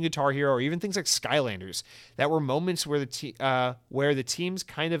Hawk, you mentioned Guitar Hero, or even things like Skylanders that were moments where the teams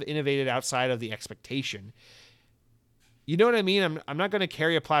kind of innovated outside of the expectation. You know what I mean? I'm not going to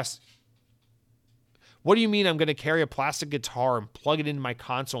carry a plastic. What do you mean I'm going to carry a plastic guitar and plug it into my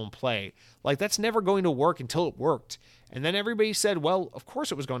console and play? Like, that's never going to work until it worked. And then everybody said, well, of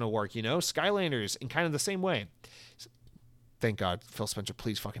course it was going to work, Skylanders in kind of the same way. Thank God, Phil Spencer,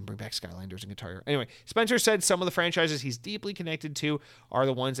 please fucking bring back Skylanders and Guitar Hero. Anyway, Spencer said some of the franchises he's deeply connected to are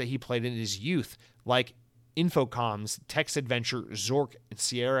the ones that he played in his youth, like Infocom's Text Adventure, Zork, and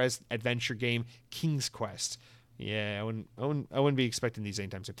Sierra's adventure game, King's Quest. Yeah, I wouldn't be expecting these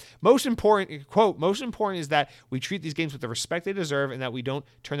anytime soon. Most important is that we treat these games with the respect they deserve and that we don't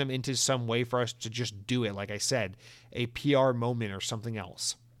turn them into some way for us to just do it, like I said, a PR moment or something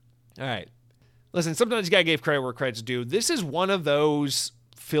else. All right. Listen, sometimes you gotta give credit where credit's due. This is one of those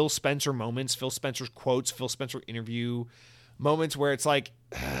Phil Spencer moments, Phil Spencer's quotes, Phil Spencer interview moments where it's like,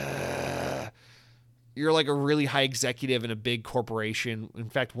 you're like a really high executive in a big corporation. In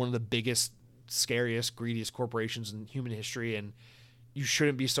fact, one of the biggest, scariest, greediest corporations in human history, and you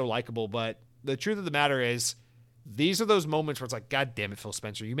shouldn't be so likable. But the truth of the matter is, these are those moments where it's like, God damn it, Phil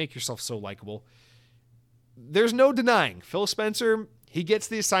Spencer, you make yourself so likable. There's no denying. Phil Spencer, he gets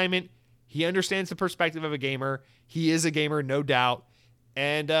the assignment. He understands the perspective of a gamer. He is a gamer, no doubt.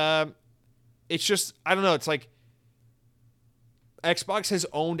 And it's just, I don't know, it's like Xbox has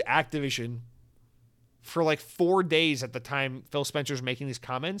owned Activision for like 4 days at the time Phil Spencer's making these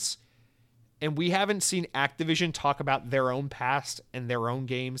comments. And we haven't seen Activision talk about their own past and their own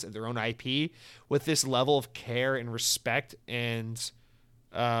games and their own IP with this level of care and respect and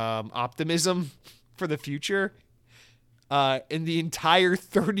optimism for the future in the entire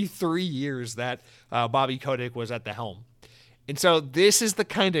 33 years that Bobby Kotick was at the helm. And so this is the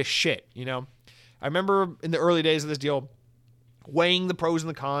kind of shit, you know. I remember in the early days of this deal, weighing the pros and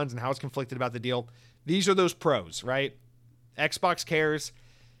the cons and how it's conflicted about the deal. These are those pros, right? Xbox cares.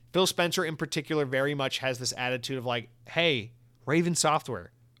 Phil Spencer in particular very much has this attitude of like, hey, Raven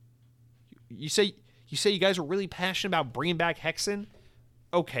Software, you say you guys are really passionate about bringing back Hexen?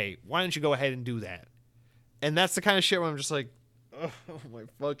 Okay, why don't you go ahead and do that? And that's the kind of shit where I'm just like, oh my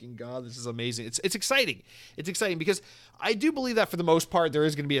fucking God, this is amazing. It's exciting. It's exciting because I do believe that for the most part, there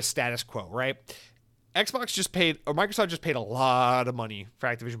is going to be a status quo, right? Microsoft just paid a lot of money for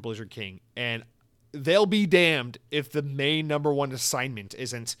Activision Blizzard King, and they'll be damned if the main number one assignment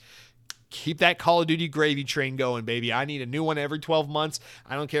isn't keep that Call of Duty gravy train going, baby. I need a new one every 12 months.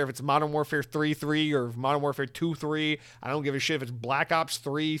 I don't care if it's Modern Warfare 3.3 or Modern Warfare 2.3. I don't give a shit if it's Black Ops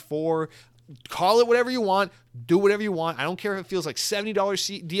 3, 4. Call it whatever you want. Do whatever you want. I don't care if it feels like $70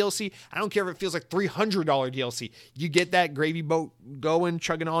 DLC. I don't care if it feels like $300 DLC. You get that gravy boat going,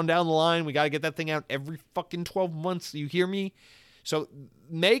 chugging on down the line. We got to get that thing out every fucking 12 months. You hear me? So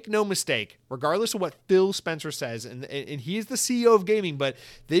make no mistake, regardless of what Phil Spencer says, and he is the CEO of gaming, but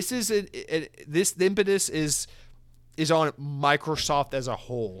this is this impetus is on Microsoft as a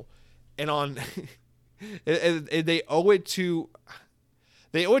whole, and on and they owe it to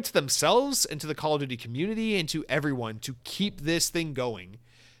themselves and to the Call of Duty community and to everyone to keep this thing going.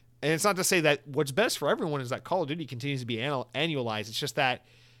 And it's not to say that what's best for everyone is that Call of Duty continues to be annualized. It's just that,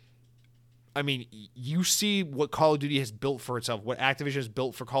 I mean, you see what Call of Duty has built for itself, what Activision has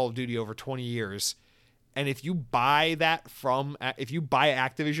built for Call of Duty over 20 years. And if you buy Activision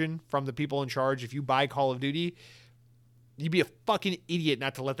from the people in charge, if you buy Call of Duty, you'd be a fucking idiot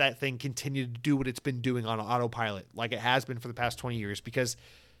not to let that thing continue to do what it's been doing on autopilot like it has been for the past 20 years, because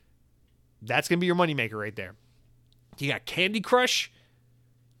that's going to be your moneymaker right there. You got Candy Crush,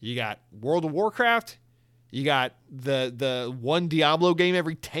 you got World of Warcraft, you got the one Diablo game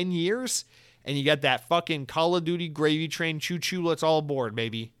every 10 years, and you got that fucking Call of Duty gravy train. Choo-choo, let's all aboard,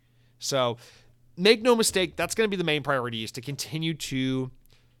 baby. So make no mistake, that's going to be the main priority, is to continue to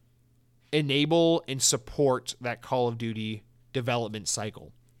enable and support that Call of Duty development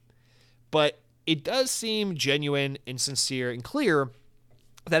cycle. But it does seem genuine and sincere and clear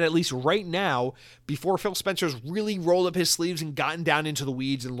that at least right now, before Phil Spencer's really rolled up his sleeves and gotten down into the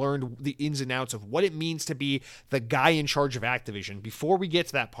weeds and learned the ins and outs of what it means to be the guy in charge of Activision, before we get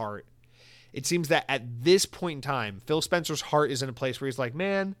to that part, it seems that at this point in time, Phil Spencer's heart is in a place where he's like,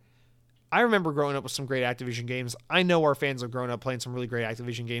 man, I remember growing up with some great Activision games. I know our fans have grown up playing some really great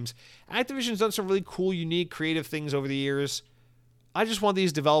Activision games. Activision's done some really cool, unique, creative things over the years. I just want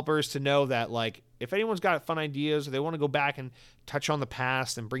these developers to know that, like, if anyone's got fun ideas or they want to go back and touch on the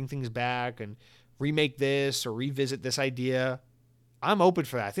past and bring things back and remake this or revisit this idea, I'm open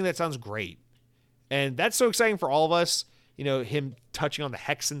for that. I think that sounds great. And that's so exciting for all of us. You know, him touching on the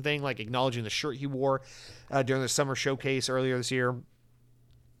Hexen thing, like acknowledging the shirt he wore during the summer showcase earlier this year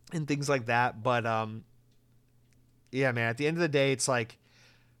and things like that. But, yeah, man, at the end of the day, it's like,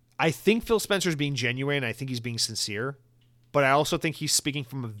 I think Phil Spencer's being genuine. I think he's being sincere. But I also think he's speaking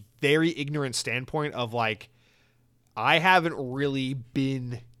from a very ignorant standpoint of, like, I haven't really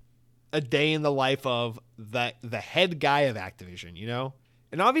been a day in the life of the head guy of Activision, you know?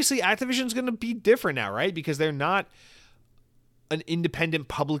 And obviously Activision's going to be different now, right? Because they're not an independent,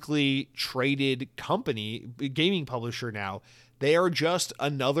 publicly traded company, gaming publisher now. They are just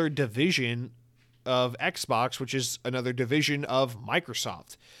another division of Xbox, which is another division of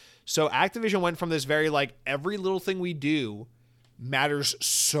Microsoft. So Activision went from this very, like, every little thing we do matters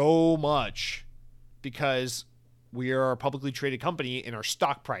so much because we are a publicly traded company in our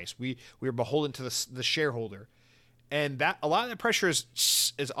stock price. We are beholden to the shareholder. And that a lot of that pressure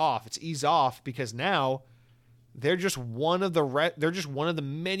is off. It's eased off because now they're just one of the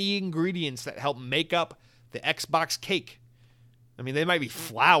many ingredients that help make up the Xbox cake. I mean, they might be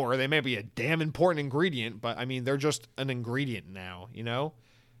flour, they might be a damn important ingredient, but I mean, they're just an ingredient now, you know?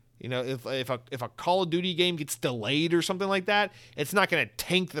 You know, if a Call of Duty game gets delayed or something like that, it's not going to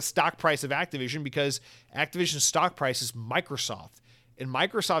tank the stock price of Activision because Activision's stock price is Microsoft. And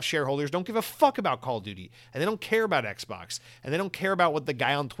Microsoft shareholders don't give a fuck about Call of Duty. And they don't care about Xbox. And they don't care about what the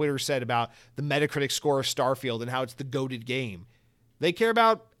guy on Twitter said about the Metacritic score of Starfield and how it's the goated game. They care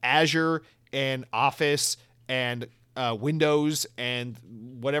about Azure and Office and Windows and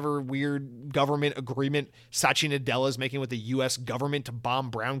whatever weird government agreement Satya Nadella is making with the U.S. government to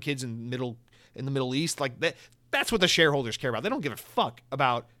bomb brown kids in middle in the Middle East. Like that's what the shareholders care about. They don't give a fuck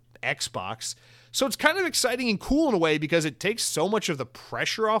about Xbox. So it's kind of exciting and cool in a way because it takes so much of the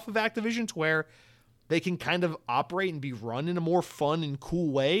pressure off of Activision to where they can kind of operate and be run in a more fun and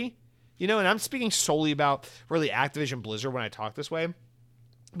cool way. And I'm speaking solely about really Activision Blizzard when I talk this way.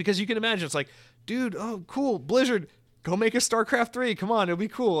 Because you can imagine, it's like, dude, oh, cool, Blizzard, go make a StarCraft 3. Come on, it'll be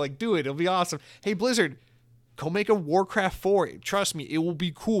cool. Like, do it. It'll be awesome. Hey, Blizzard, go make a Warcraft 4. Trust me, it will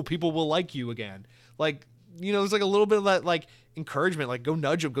be cool. People will like you again. Like, there's like a little bit of that, like, encouragement. Like, go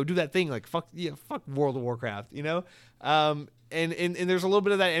nudge them. Go do that thing. Like, fuck World of Warcraft, And there's a little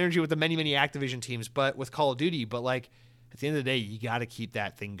bit of that energy with the many, many Activision teams, but with Call of Duty. But, like, at the end of the day, you got to keep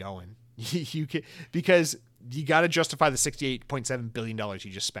that thing going. Because you got to justify the $68.7 billion you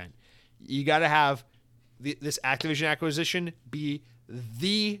just spent. You got to have this Activision acquisition be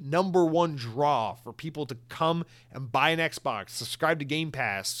the number one draw for people to come and buy an Xbox, subscribe to Game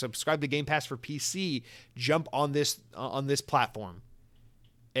Pass for PC, jump on this platform.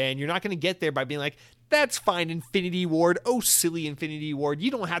 And you're not going to get there by being like, that's fine, Infinity Ward. Oh, silly Infinity Ward. You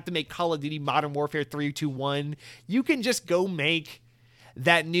don't have to make Call of Duty Modern Warfare 3.2.1. You can just go make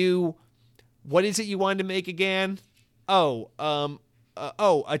that new, what is it you wanted to make again? A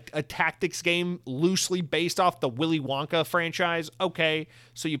tactics game loosely based off the Willy Wonka franchise. Okay,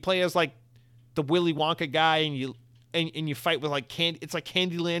 so you play as like the Willy Wonka guy, and you fight with like it's like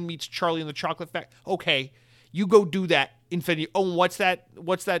Candyland meets Charlie and the Chocolate Factory. Okay, you go do that. Infinity. Oh, what's that?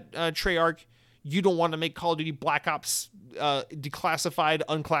 Treyarch? You don't want to make Call of Duty Black Ops declassified,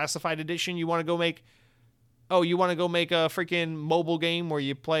 unclassified edition. You want to go make. Oh, you want to go make a freaking mobile game where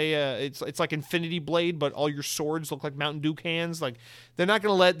you play, it's like Infinity Blade, but all your swords look like Mountain Dew cans? Like, they're not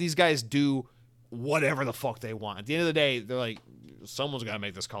going to let these guys do whatever the fuck they want. At the end of the day, they're like, someone's got to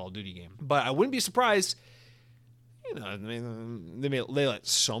make this Call of Duty game. But I wouldn't be surprised, they let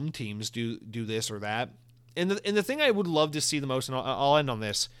some teams do this or that. And the thing I would love to see the most, and I'll end on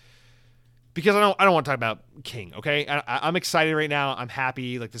this, because I don't want to talk about King, okay? I'm excited right now. I'm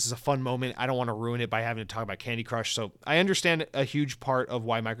happy. Like, this is a fun moment. I don't want to ruin it by having to talk about Candy Crush. So I understand a huge part of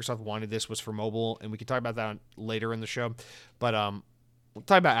why Microsoft wanted this was for mobile, and we can talk about that later in the show. But we'll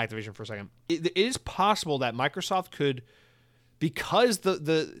talk about Activision for a second. It is possible that Microsoft could, because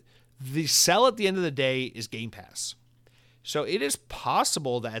the sell at the end of the day is Game Pass. So it is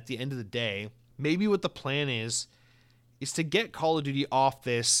possible that at the end of the day, maybe what the plan is to get Call of Duty off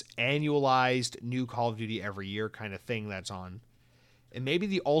this annualized new Call of Duty every year kind of thing that's on. And maybe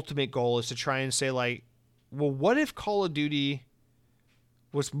the ultimate goal is to try and say, like, well, what if Call of Duty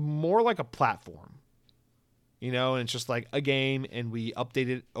was more like a platform? And it's just like a game, and we update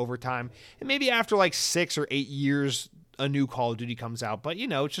it over time. And maybe after like 6 or 8 years, a new Call of Duty comes out. But,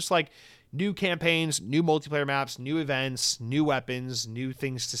 it's just like new campaigns, new multiplayer maps, new events, new weapons, new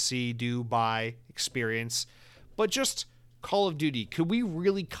things to see, do, buy, experience. But just Call of Duty, could we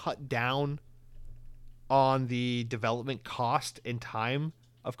really cut down on the development cost and time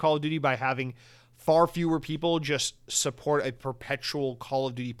of Call of Duty by having far fewer people just support a perpetual Call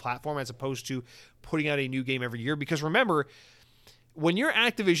of Duty platform as opposed to putting out a new game every year? Because remember, when you're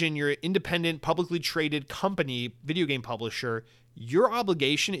Activision, you're an independent, publicly traded company, video game publisher, your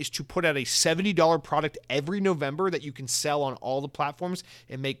obligation is to put out a $70 product every November that you can sell on all the platforms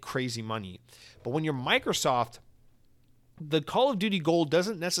and make crazy money. But when you're Microsoft, the Call of Duty goal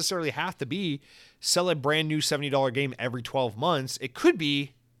doesn't necessarily have to be sell a brand new $70 game every 12 months. It could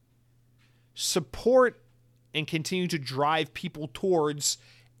be support and continue to drive people towards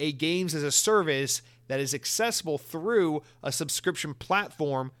a games as a service that is accessible through a subscription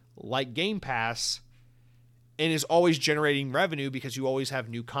platform like Game Pass and is always generating revenue because you always have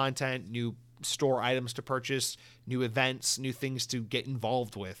new content, new store items to purchase, new events, new things to get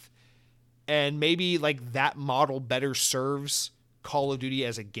involved with. And maybe like that model better serves Call of Duty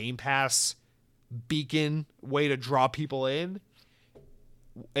as a Game Pass beacon way to draw people in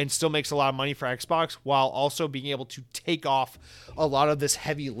and still makes a lot of money for Xbox while also being able to take off a lot of this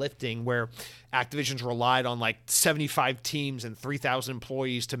heavy lifting where Activision's relied on like 75 teams and 3,000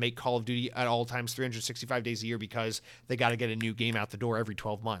 employees to make Call of Duty at all times 365 days a year because they got to get a new game out the door every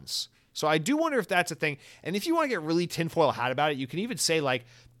 12 months. So I do wonder if that's a thing. And if you want to get really tinfoil hat about it, you can even say like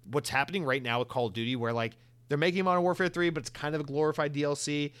what's happening right now with Call of Duty where like they're making Modern Warfare 3, but it's kind of a glorified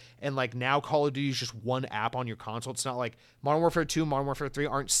DLC. And like now Call of Duty is just one app on your console. It's not like Modern Warfare 2, Modern Warfare 3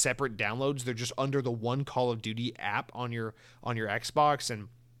 aren't separate downloads. They're just under the one Call of Duty app on your Xbox. And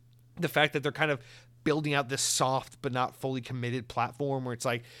the fact that they're kind of building out this soft but not fully committed platform where it's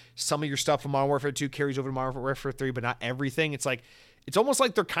like some of your stuff from Modern Warfare 2 carries over to Modern Warfare 3, but not everything. It's like it's almost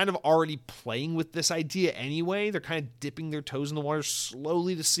like they're kind of already playing with this idea anyway. They're kind of dipping their toes in the water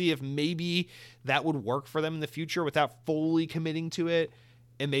slowly to see if maybe that would work for them in the future without fully committing to it.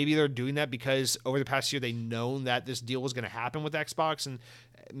 And maybe they're doing that because over the past year, they've known that this deal was going to happen with Xbox, and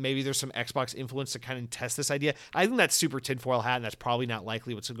maybe there's some Xbox influence to kind of test this idea. I think that's super tinfoil hat, and that's probably not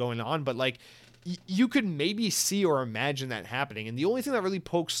likely what's going on, but like you could maybe see or imagine that happening. And the only thing that really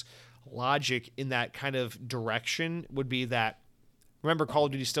pokes logic in that kind of direction would be that, remember, Call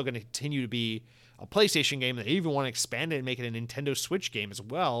of Duty is still going to continue to be a PlayStation game. They even want to expand it and make it a Nintendo Switch game as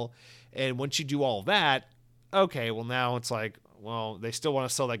well. And once you do all of that, okay, well, now it's like, well, they still want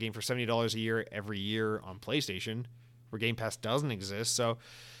to sell that game for $70 a year every year on PlayStation, where Game Pass doesn't exist. So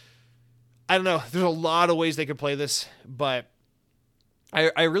I don't know. There's a lot of ways they could play this, but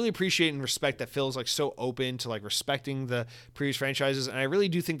I really appreciate and respect that Phil's like so open to like respecting the previous franchises. And I really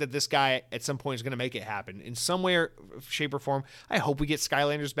do think that this guy at some point is going to make it happen in some way or shape or form. I hope we get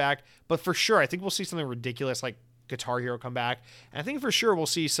Skylanders back, but for sure, I think we'll see something ridiculous like Guitar Hero come back. And I think for sure we'll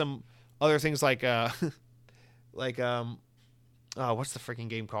see some other things like, what's the freaking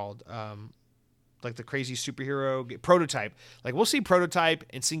game called? Like the crazy superhero Prototype. Like we'll see Prototype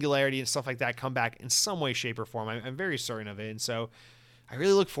and Singularity and stuff like that come back in some way, shape, or form. I'm very certain of it. And so I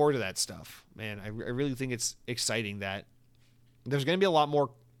really look forward to that stuff, man. I really think it's exciting that there's going to be a lot more.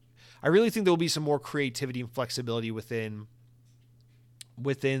 I really think there will be some more creativity and flexibility within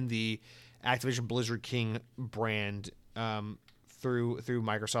the Activision Blizzard King brand through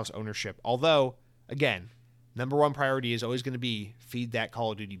Microsoft's ownership. Although, again, number one priority is always going to be feed that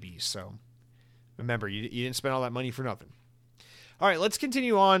Call of Duty beast. So remember, you didn't spend all that money for nothing. All right, let's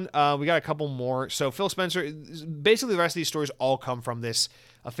continue on. We got a couple more. So Phil Spencer, basically the rest of these stories all come from this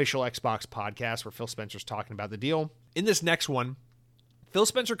official Xbox podcast where Phil Spencer's talking about the deal. In this next one, Phil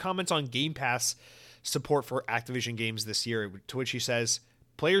Spencer comments on Game Pass support for Activision games this year, to which he says,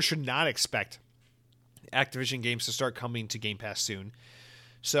 players should not expect Activision games to start coming to Game Pass soon.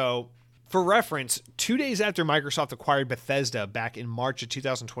 So, for reference, 2 days after Microsoft acquired Bethesda back in March of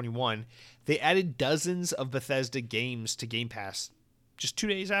 2021, they added dozens of Bethesda games to Game Pass just 2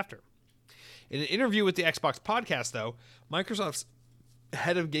 days after. In an interview with the Xbox podcast, though, Microsoft's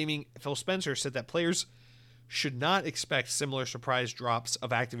head of gaming, Phil Spencer, said that players should not expect similar surprise drops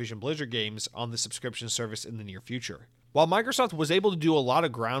of Activision Blizzard games on the subscription service in the near future. While Microsoft was able to do a lot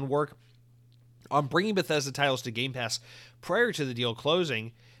of groundwork on bringing Bethesda titles to Game Pass prior to the deal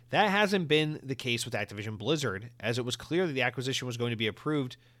closing, that hasn't been the case with Activision Blizzard, as it was clear that the acquisition was going to be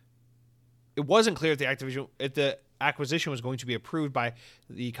approved. It wasn't clear that the acquisition was going to be approved by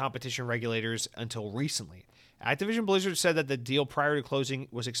the competition regulators until recently. Activision Blizzard said that the deal prior to closing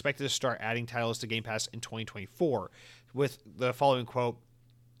was expected to start adding titles to Game Pass in 2024, with the following quote.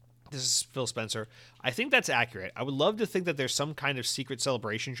 This is Phil Spencer. I think that's accurate. I would love to think that there's some kind of secret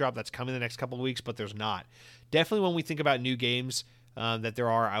celebration drop that's coming in the next couple of weeks, but there's not. Definitely when we think about new games that there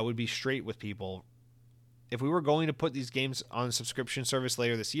are, I would be straight with people. If we were going to put these games on a subscription service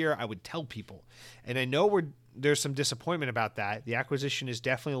later this year, I would tell people. And I know there's some disappointment about that. The acquisition is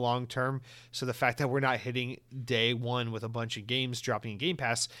definitely long-term, so the fact that we're not hitting day one with a bunch of games dropping in Game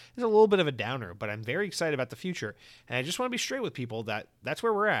Pass is a little bit of a downer, but I'm very excited about the future. And I just want to be straight with people that that's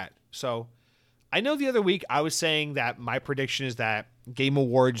where we're at. So I know the other week I was saying that my prediction is that Game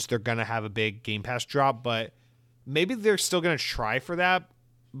Awards, they're going to have a big Game Pass drop, but maybe they're still going to try for that.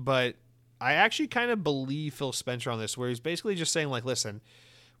 But I actually kind of believe Phil Spencer on this, where he's basically just saying, like, listen,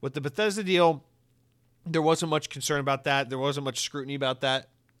 with the Bethesda deal, there wasn't much concern about that. There wasn't much scrutiny about that.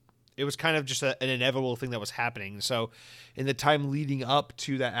 It was kind of just an inevitable thing that was happening. So in the time leading up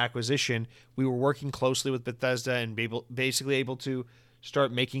to that acquisition, we were working closely with Bethesda and basically able to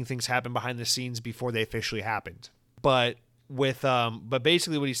start making things happen behind the scenes before they officially happened. But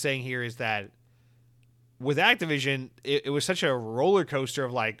basically what he's saying here is that with Activision, it was such a roller coaster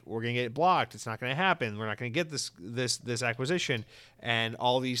of like, we're going to get blocked. It's not going to happen. We're not going to get this acquisition, and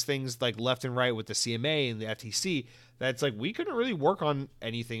all these things like left and right with the CMA and the FTC. That's like, we couldn't really work on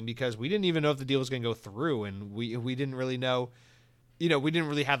anything because we didn't even know if the deal was going to go through. And we didn't really know, we didn't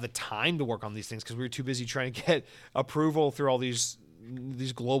really have the time to work on these things because we were too busy trying to get approval through all these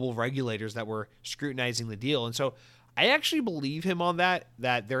global regulators that were scrutinizing the deal. And so I actually believe him on that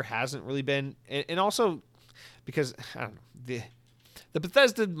there hasn't really been, and also, because I don't know, the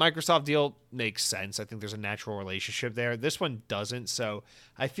Bethesda Microsoft deal makes sense. I think there's a natural relationship there. This one doesn't. So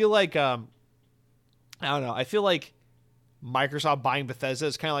I feel like I don't know. I feel like Microsoft buying Bethesda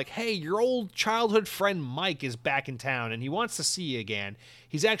is kind of like, hey, your old childhood friend Mike is back in town and he wants to see you again.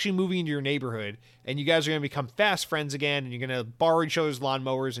 He's actually moving into your neighborhood, and you guys are going to become fast friends again, and you're going to borrow each other's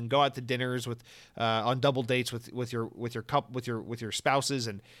lawnmowers and go out to dinners with on double dates with your spouses,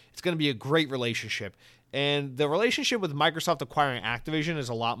 and it's going to be a great relationship. And the relationship with Microsoft acquiring Activision is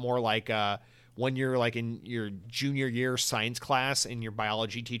a lot more like when you're like in your junior year science class and your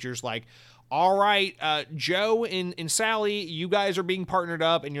biology teacher's like, all right, Joe and Sally, you guys are being partnered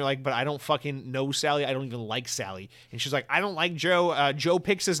up. And you're like, but I don't fucking know Sally. I don't even like Sally. And she's like, I don't like Joe. Joe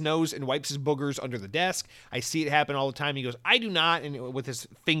picks his nose and wipes his boogers under the desk. I see it happen all the time. He goes, I do not. And with his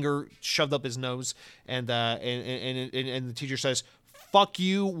finger shoved up his nose. And the teacher says, fuck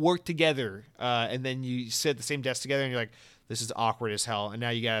you, work together. And then you sit at the same desk together and you're like, this is awkward as hell. And now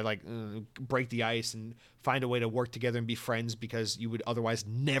you gotta like break the ice and find a way to work together and be friends, because you would otherwise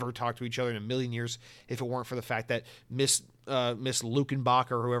never talk to each other in a million years if it weren't for the fact that Miss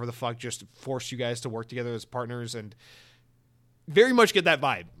Lukenbach or whoever the fuck just forced you guys to work together as partners. And very much get that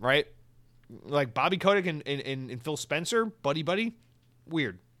vibe, right? Like Bobby Kotick and Phil Spencer, buddy,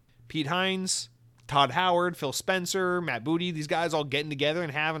 weird. Pete Hines, Todd Howard, Phil Spencer, Matt Booty, these guys all getting together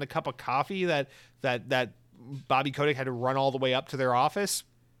and having a cup of coffee that Bobby Kotick had to run all the way up to their office.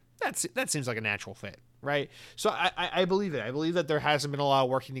 That seems like a natural fit, right? So I believe it. I believe that there hasn't been a lot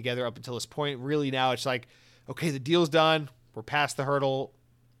of working together up until this point. Really now it's like, okay, the deal's done. We're past the hurdle.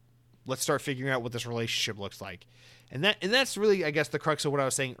 Let's start figuring out what this relationship looks like. And that's really, I guess, the crux of what I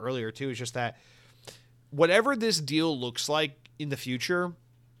was saying earlier too, is just that whatever this deal looks like in the future,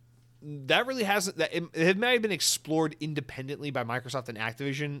 that really hasn't, that it may have been explored independently by Microsoft and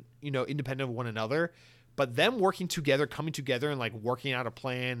Activision, independent of one another. But them working together, coming together and like working out a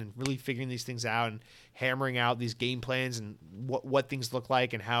plan and really figuring these things out and hammering out these game plans and what things look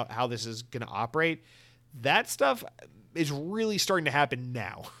like and how this is going to operate, that stuff is really starting to happen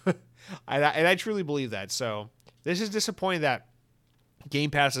now. and I truly believe that. So this is disappointing that Game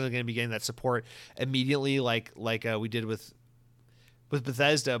Pass isn't going to be getting that support immediately like we did with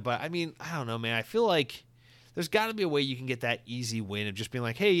Bethesda. But I mean, I don't know, man. I feel like there's got to be a way you can get that easy win of just being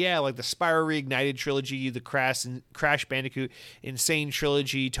like, hey, yeah, like the Spyro Reignited trilogy, the Crash Bandicoot Insane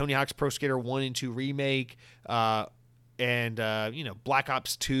trilogy, Tony Hawk's Pro Skater 1 and 2 remake, and Black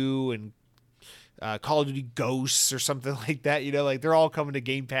Ops 2 and Call of Duty Ghosts or something like that. Like they're all coming to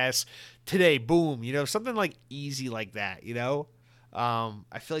Game Pass today. Boom. Something like easy like that.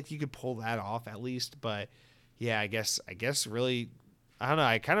 I feel like you could pull that off at least. But yeah, I guess really, I don't know.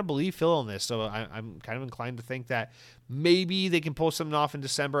 I kind of believe Phil on this, so I'm kind of inclined to think that maybe they can pull something off in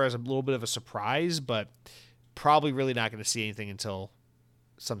December as a little bit of a surprise, but probably really not going to see anything until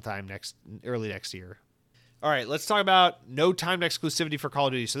sometime early next year. All right, let's talk about no timed exclusivity for Call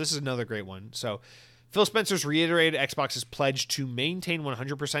of Duty. So this is another great one. So Phil Spencer's reiterated Xbox's pledge to maintain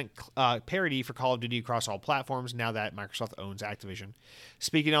 100% parity for Call of Duty across all platforms now that Microsoft owns Activision.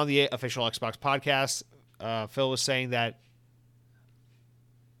 Speaking on the official Xbox podcast, Phil was saying that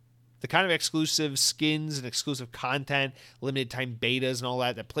the kind of exclusive skins and exclusive content, limited time betas and all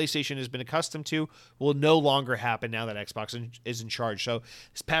that PlayStation has been accustomed to will no longer happen now that Xbox is in charge. So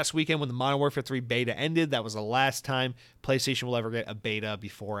this past weekend when the Modern Warfare 3 beta ended, that was the last time PlayStation will ever get a beta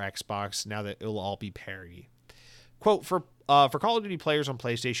before Xbox, now that it will all be parity. Quote, for Call of Duty players on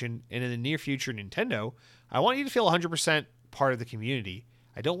PlayStation and in the near future Nintendo, I want you to feel 100% part of the community.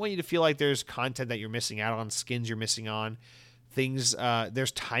 I don't want you to feel like there's content that you're missing out on, skins you're missing on, things,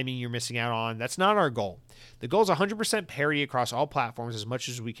 there's timing you're missing out on. That's not our goal. The goal is 100% parity across all platforms as much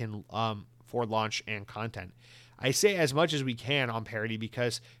as we can for launch and content. I say as much as we can on parity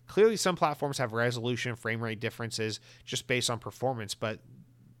because clearly some platforms have resolution, frame rate differences just based on performance, but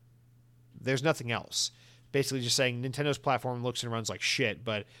there's nothing else. Basically just saying Nintendo's platform looks and runs like shit,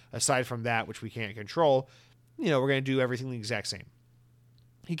 but aside from that, which we can't control, we're going to do everything the exact same.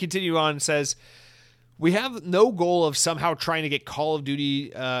 He continued on and says, we have no goal of somehow trying to get Call of Duty,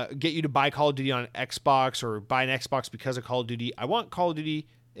 get you to buy Call of Duty on Xbox or buy an Xbox because of Call of Duty. I want Call of Duty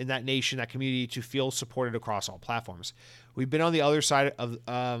in that nation, that community, to feel supported across all platforms. We've been on the other side of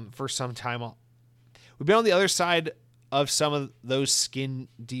for some time. We've been on the other side of some of those skin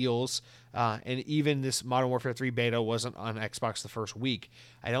deals, and even this Modern Warfare 3 beta wasn't on Xbox the first week.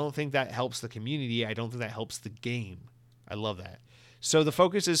 I don't think that helps the community. I don't think that helps the game. I love that. So the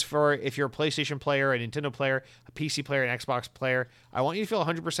focus is for if you're a PlayStation player, a Nintendo player, a PC player, an Xbox player, I want you to feel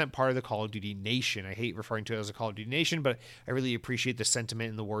 100% part of the Call of Duty nation. I hate referring to it as a Call of Duty nation, but I really appreciate the sentiment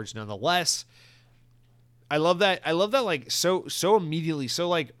and the words nonetheless. I love that. I love that like so immediately. So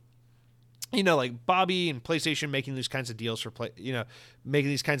like, like Bobby and PlayStation making these kinds of deals making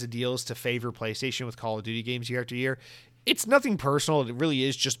these kinds of deals to favor PlayStation with Call of Duty games year after year. It's nothing personal. It really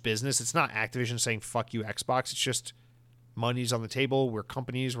is just business. It's not Activision saying fuck you Xbox. It's just money's on the table. We're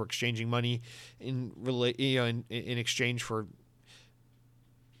companies. We're exchanging money in exchange for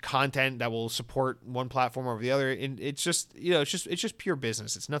content that will support one platform over the other. And it's just it's just pure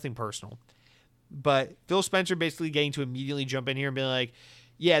business. It's nothing personal. But Phil Spencer basically getting to immediately jump in here and be like,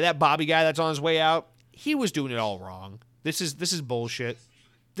 yeah, that Bobby guy that's on his way out, he was doing it all wrong. This is bullshit.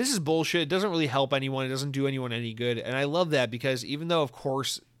 This is bullshit. It doesn't really help anyone. It doesn't do anyone any good. And I love that because even though, of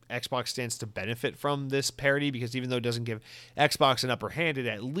course, Xbox stands to benefit from this parity, because even though it doesn't give Xbox an upper hand, it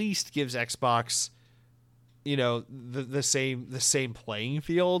at least gives Xbox, the same playing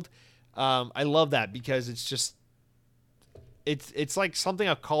field. I love that because it's just it's like something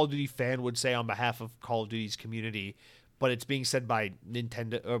a Call of Duty fan would say on behalf of Call of Duty's community, but it's being said by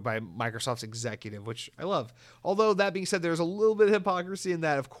Nintendo or by Microsoft's executive, which I love. Although that being said, there's a little bit of hypocrisy in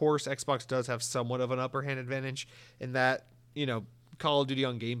that, of course, Xbox does have somewhat of an upper hand advantage in that, Call of Duty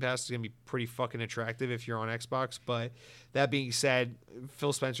on Game Pass is going to be pretty fucking attractive if you're on Xbox. But that being said,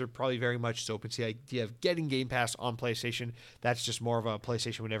 Phil Spencer probably very much is open to the idea of getting Game Pass on PlayStation. That's just more of a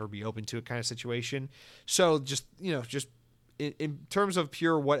PlayStation would never be open to it kind of situation. So just in terms of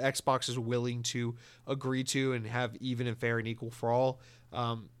pure what Xbox is willing to agree to and have even and fair and equal for all,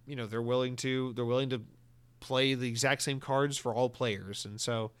 they're willing to play the exact same cards for all players. And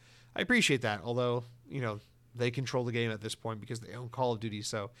so I appreciate that. Although, they control the game at this point because they own Call of Duty.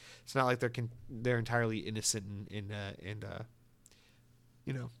 So it's not like they're entirely innocent and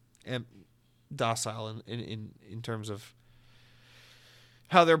docile in terms of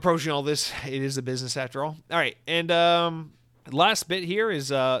how they're approaching all this. It is a business after all. All right. And, last bit here is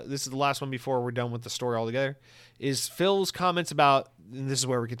this is the last one before we're done with the story altogether, is Phil's comments about, and this is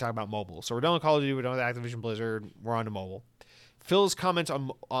where we can talk about mobile. So we're done with Call of Duty, we're done with Activision Blizzard, we're on to mobile. Phil's comments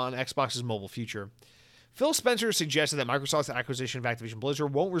on Xbox's mobile future. Phil Spencer suggested that Microsoft's acquisition of Activision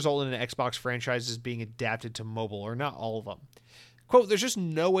Blizzard won't result in an Xbox franchises being adapted to mobile, or not all of them. Quote, there's just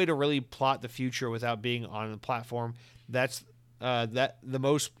no way to really plot the future without being on the platform. There's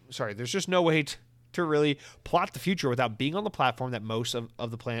just no way to really plot the future without being on the platform that most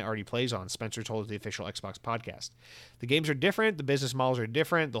of the planet already plays on, Spencer told the official Xbox podcast. The games are different, the business models are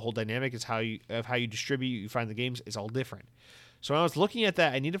different, the whole dynamic is how you distribute, you find the games is all different. So when I was looking at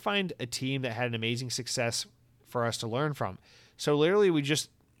that, I need to find a team that had an amazing success for us to learn from. So literally we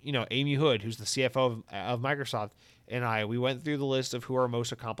just, Amy Hood, who's the CFO of Microsoft, and we went through the list of who are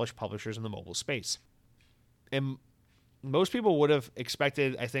most accomplished publishers in the mobile space. And most people would have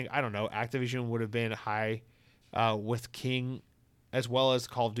expected, Activision would have been high with King, as well as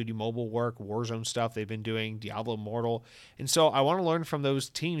Call of Duty mobile work, Warzone stuff they've been doing, Diablo Immortal. And so I want to learn from those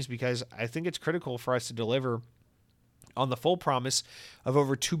teams because I think it's critical for us to deliver on the full promise of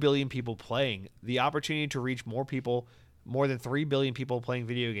over 2 billion people playing, the opportunity to reach more people, more than 3 billion people playing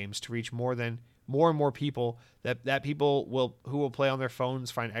video games, to reach more and more people, that people who will play on their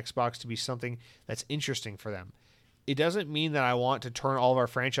phones find Xbox to be something that's interesting for them. It doesn't mean that I want to turn all of our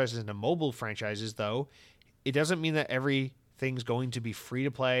franchises into mobile franchises, though. It doesn't mean that everything's going to be free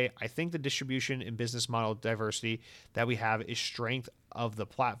to play. I think the distribution and business model diversity that we have is strength of the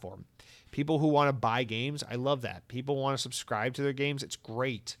platform. People who want to buy games, I love that. People want to subscribe to their games, it's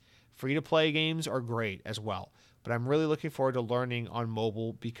great. Free to play games are great as well. But I'm really looking forward to learning on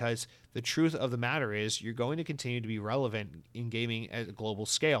mobile because the truth of the matter is you're going to continue to be relevant in gaming at a global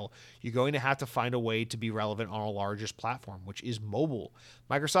scale. You're going to have to find a way to be relevant on our largest platform, which is mobile.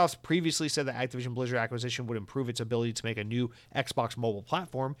 Microsoft's previously said that Activision Blizzard acquisition would improve its ability to make a new Xbox mobile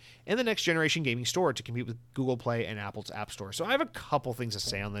platform and the next generation gaming store to compete with Google Play and Apple's App Store. So I have a couple things to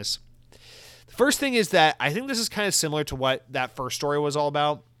say on this. The first thing is that I think this is kind of similar to what that first story was all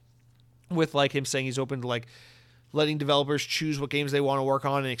about, with like him saying he's open to like letting developers choose what games they want to work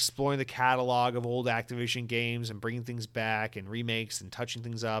on and exploring the catalog of old Activision games and bringing things back and remakes and touching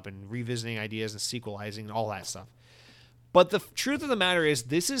things up and revisiting ideas and sequelizing and all that stuff. But the truth of the matter is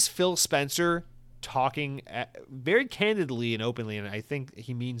this is Phil Spencer talking very candidly and openly, and I think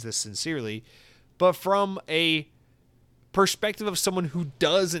he means this sincerely, but from a perspective of someone who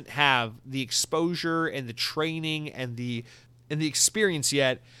doesn't have the exposure and the training and the experience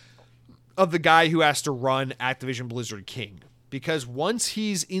yet of the guy who has to run Activision Blizzard King. Because once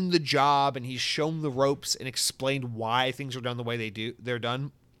he's in the job and he's shown the ropes and explained why things are done the way they're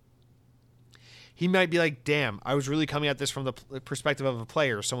done, he might be like, damn, I was really coming at this from the perspective of a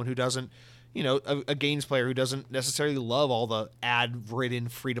player, someone who doesn't, a games player who doesn't necessarily love all the ad-ridden,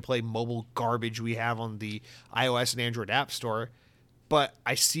 free-to-play mobile garbage we have on the iOS and Android App Store. But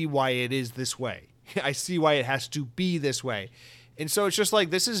I see why it is this way. I see why it has to be this way. And so it's just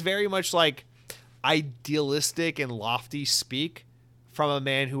like, this is very much like idealistic and lofty speak from a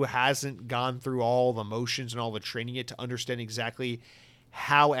man who hasn't gone through all the motions and all the training yet to understand exactly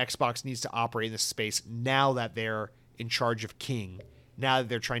how Xbox needs to operate in this space now that they're in charge of King, now that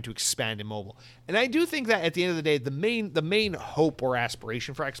they're trying to expand in mobile. And I do think that at the end of the day, the main hope or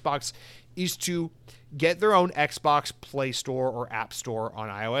aspiration for Xbox is to get their own Xbox Play Store or App Store on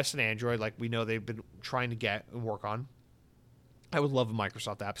iOS and Android, like we know they've been trying to get and work on. I would love a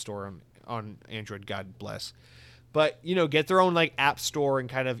Microsoft App Store on Android, God bless. But, you know, get their own like app store and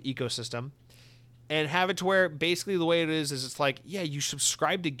kind of ecosystem and have it to where basically the way it is it's like, yeah, you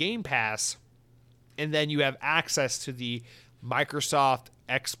subscribe to Game Pass and then you have access to the Microsoft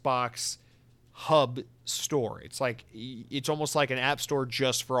Xbox Hub store. It's like, it's almost like an app store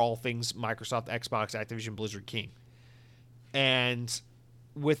just for all things Microsoft, Xbox, Activision, Blizzard, King. And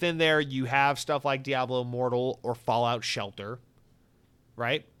within there, you have stuff like Diablo Immortal or Fallout Shelter,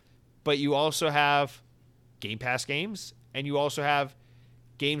 right? But you also have Game Pass games, and you also have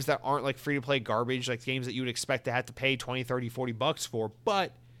games that aren't like free-to-play garbage, like games that you would expect to have to pay 20, 30, 40 bucks for,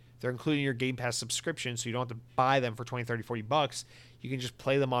 but they're including your Game Pass subscription, so you don't have to buy them for 20, 30, 40 bucks. You can just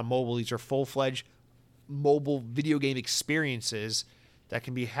play them on mobile. These are full-fledged mobile video game experiences that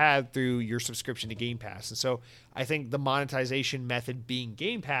can be had through your subscription to Game Pass. And so I think the monetization method being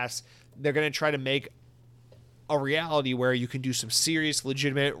Game Pass, they're going to try to make a reality where you can do some serious,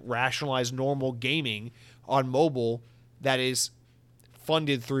 legitimate, rationalized, normal gaming on mobile that is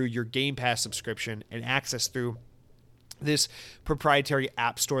funded through your Game Pass subscription and access through this proprietary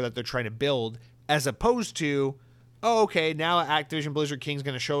app store that they're trying to build, as opposed to, oh, okay, now Activision Blizzard King's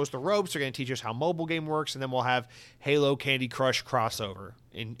going to show us the ropes. They're going to teach us how mobile game works, and then we'll have Halo Candy Crush crossover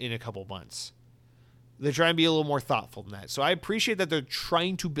in a couple months. They're trying to be a little more thoughtful than that. So I appreciate that they're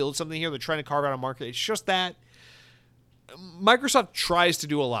trying to build something here. They're trying to carve out a market. It's just that Microsoft tries to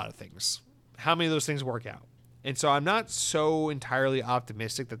do a lot of things. How many of those things work out? And so I'm not so entirely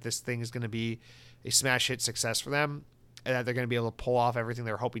optimistic that this thing is going to be a smash hit success for them and that they're going to be able to pull off everything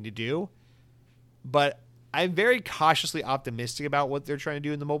they're hoping to do. But I'm very cautiously optimistic about what they're trying to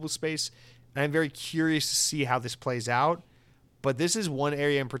do in the mobile space, and I'm very curious to see how this plays out. But this is one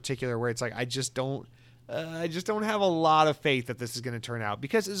area in particular where it's like I just don't have a lot of faith that this is going to turn out,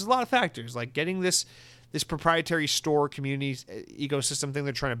 because there's a lot of factors, like getting this proprietary store community ecosystem thing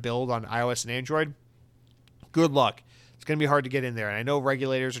they're trying to build on iOS and Android. Good luck. It's going to be hard to get in there. And I know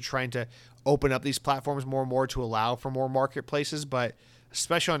regulators are trying to open up these platforms more and more to allow for more marketplaces, but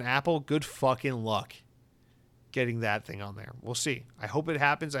especially on Apple, good fucking luck getting that thing on there. We'll see. I hope it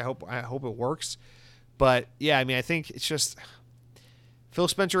happens. I hope it works. But yeah, I mean, I think it's just Phil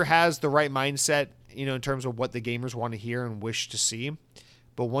Spencer has the right mindset, you know, in terms of what the gamers want to hear and wish to see.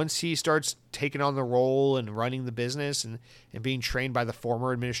 But once he starts taking on the role and running the business and being trained by the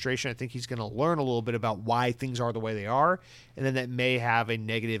former administration, I think he's going to learn a little bit about why things are the way they are. And then that may have a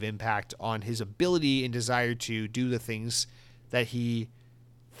negative impact on his ability and desire to do the things that he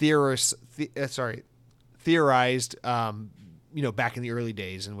theorized, back in the early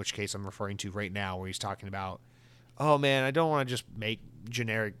days, in which case I'm referring to right now, where he's talking about, oh man, I don't want to just make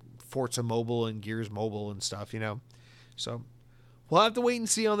generic Forza Mobile and Gears Mobile and stuff, you know? So we'll have to wait and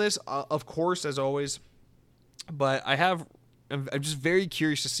see on this, of course, as always. But I'm just very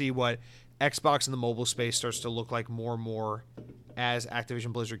curious to see what Xbox in the mobile space starts to look like more and more as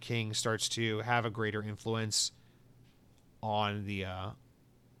Activision Blizzard King starts to have a greater influence on the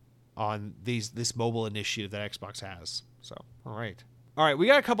this mobile initiative that Xbox has. So, all right, we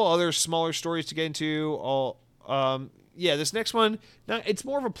got a couple other smaller stories to get into. This next one, it's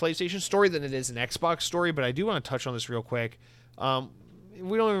more of a PlayStation story than it is an Xbox story, but I do want to touch on this real quick. We don't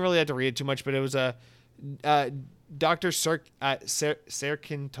even really have to read it too much, but it was a Dr.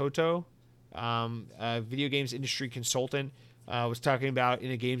 Serkin Toto, a video games industry consultant, was talking about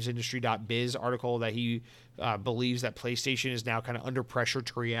in a gamesindustry.biz article that he believes that PlayStation is now kind of under pressure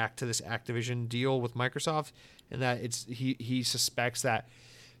to react to this Activision deal with Microsoft, and that he suspects that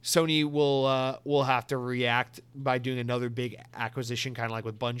Sony will have to react by doing another big acquisition, kind of like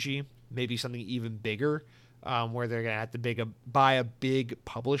with Bungie, maybe something even bigger, where they're going to have to buy a big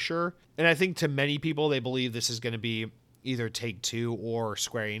publisher. And I think to many people, they believe this is going to be either Take-Two or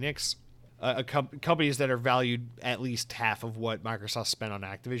Square Enix, companies that are valued at least half of what Microsoft spent on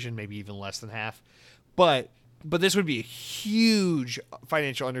Activision, maybe even less than half. But this would be a huge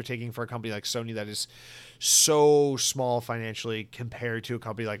financial undertaking for a company like Sony that is so small financially compared to a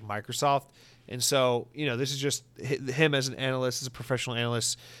company like Microsoft. And so, this is just him as an analyst, as a professional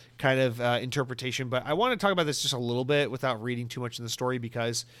analyst kind of interpretation. But I want to talk about this just a little bit without reading too much in the story,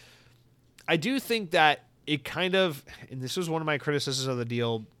 because I do think that it kind of, and this was one of my criticisms of the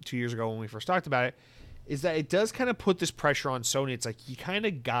deal 2 years ago when we first talked about it, is that it does kind of put this pressure on Sony. It's like, you kind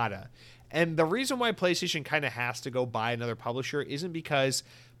of gotta. And the reason why PlayStation kind of has to go buy another publisher isn't because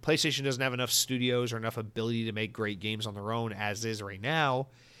PlayStation doesn't have enough studios or enough ability to make great games on their own as is right now.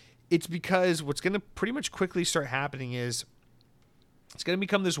 It's because what's going to pretty much quickly start happening is it's going to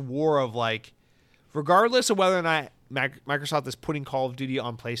become this war of like, regardless of whether or not Microsoft is putting Call of Duty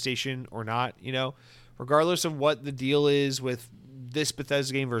on PlayStation or not, regardless of what the deal is with this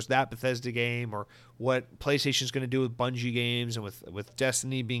Bethesda game versus that Bethesda game, or what PlayStation is going to do with Bungie games and with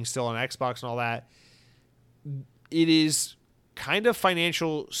Destiny being still on Xbox and all that, it is kind of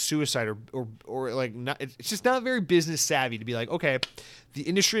financial suicide or like not, it's just not very business savvy to be like, okay, the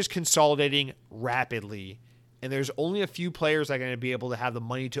industry is consolidating rapidly and there's only a few players that are going to be able to have the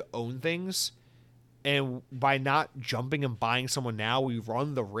money to own things. And by not jumping and buying someone now, we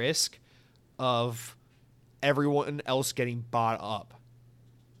run the risk of everyone else getting bought up.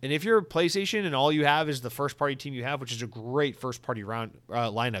 And if you're a PlayStation and all you have is the first party team you have, which is a great first party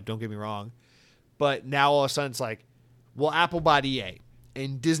lineup, don't get me wrong, but now all of a sudden it's like, well, Apple bought EA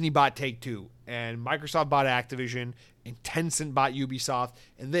and Disney bought Take-Two and Microsoft bought Activision and Tencent bought Ubisoft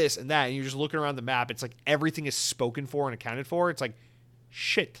and this and that, and you're just looking around the map, it's like everything is spoken for and accounted for. It's like,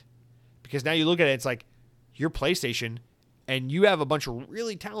 shit. Because now you look at it, it's like, you're PlayStation and you have a bunch of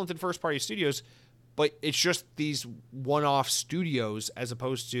really talented first party studios, but it's just these one-off studios as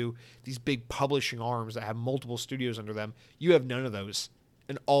opposed to these big publishing arms that have multiple studios under them. You have none of those.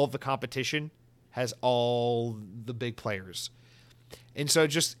 And all of the competition has all the big players. And so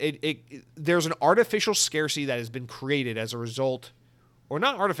just there's an artificial scarcity that has been created as a result, or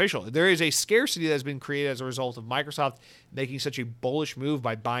not artificial. There is a scarcity that has been created as a result of Microsoft making such a bullish move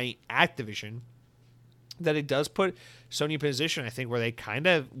by buying Activision, that it does put Sony in a position, I think, where they kind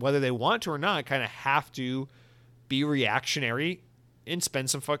of, whether they want to or not, kind of have to be reactionary and spend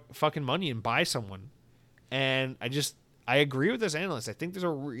some fucking money and buy someone. And I agree with this analyst. I think there's a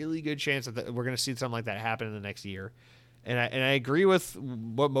really good chance that we're going to see something like that happen in the next year. And I agree with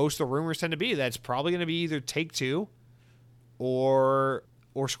what most of the rumors tend to be. That's probably going to be either Take-Two or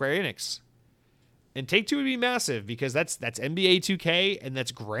Square Enix. And Take-Two would be massive because that's NBA 2K and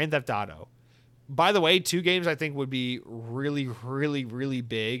that's Grand Theft Auto. By the way, two games I think would be really, really, really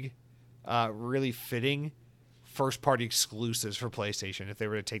big, really fitting first-party exclusives for PlayStation if they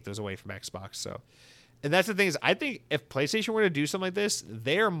were to take those away from Xbox. So, and that's the thing is, I think if PlayStation were to do something like this,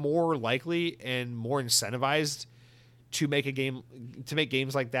 they're more likely and more incentivized to make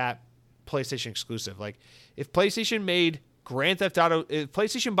games like that PlayStation exclusive. Like if PlayStation made Grand Theft Auto, if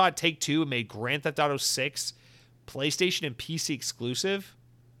PlayStation bought Take-Two and made Grand Theft Auto 6 PlayStation and PC exclusive,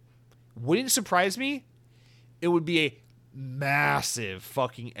 wouldn't surprise me. It would be a massive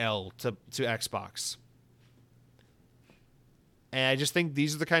fucking L to Xbox. And I just think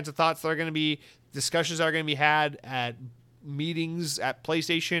these are the kinds of thoughts that are going to be, discussions that are going to be had at meetings at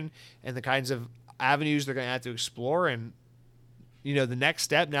PlayStation, and the kinds of avenues they're going to have to explore. And, the next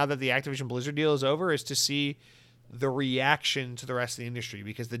step now that the Activision Blizzard deal is over is to see the reaction to the rest of the industry,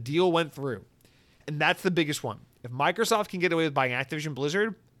 because the deal went through. And that's the biggest one. If Microsoft can get away with buying Activision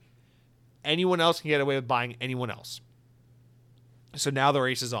Blizzard, anyone else can get away with buying anyone else. So now the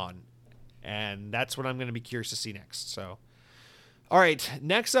race is on. And that's what I'm going to be curious to see next. So, all right,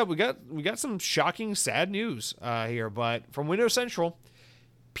 next up, we got some shocking, sad news here. But from Windows Central,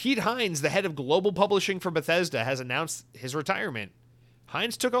 Pete Hines, the head of global publishing for Bethesda, has announced his retirement.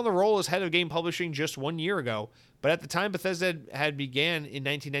 Hines took on the role as head of game publishing just 1 year ago, but at the time Bethesda had began in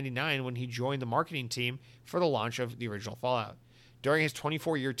 1999 when he joined the marketing team for the launch of the original Fallout. During his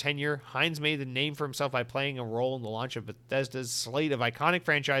 24-year tenure, Hines made a name for himself by playing a role in the launch of Bethesda's slate of iconic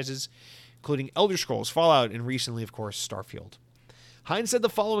franchises, including Elder Scrolls, Fallout, and recently, of course, Starfield. Hines said the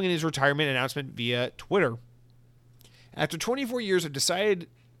following in his retirement announcement via Twitter. After 24 years, I've decided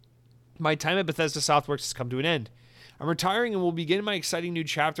my time at Bethesda Softworks has come to an end. I'm retiring and will begin my exciting new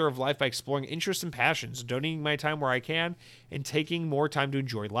chapter of life by exploring interests and passions, donating my time where I can, and taking more time to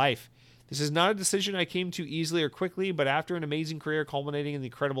enjoy life. This is not a decision I came to easily or quickly, but after an amazing career culminating in the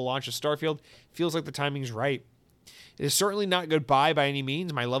incredible launch of Starfield, it feels like the timing is right. It is certainly not goodbye by any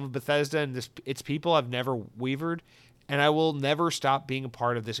means. My love of Bethesda and its people have never wavered, and I will never stop being a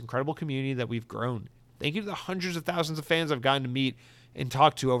part of this incredible community that we've grown. Thank you to the hundreds of thousands of fans I've gotten to meet and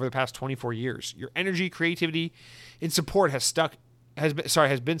talk to over the past 24 years. Your energy, creativity, and support has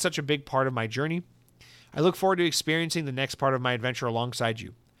been such a big part of my journey. I look forward to experiencing the next part of my adventure alongside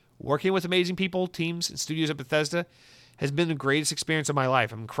you. Working with amazing people, teams, and studios at Bethesda has been the greatest experience of my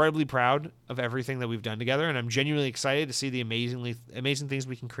life. I'm incredibly proud of everything that we've done together, and I'm genuinely excited to see the amazing things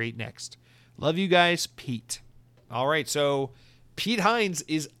we can create next. Love you guys, Pete. All right, so Pete Hines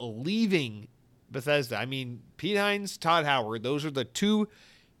is leaving Bethesda. I mean, Pete Hines, Todd Howard, those are the two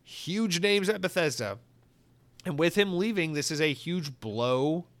huge names at Bethesda. And with him leaving, this is a huge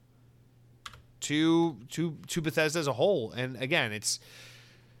blow to Bethesda as a whole. And again,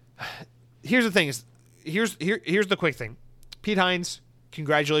 here's the thing. Here's the quick thing. Pete Hines,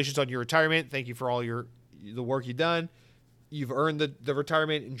 congratulations on your retirement. Thank you for all the work you've done. You've earned the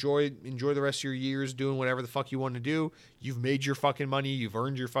retirement. Enjoy the rest of your years doing whatever the fuck you want to do. You've made your fucking money. You've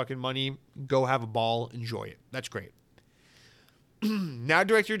earned your fucking money. Go have a ball. Enjoy it. That's great. Now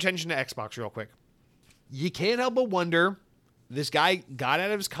direct your attention to Xbox real quick. You can't help but wonder, this guy got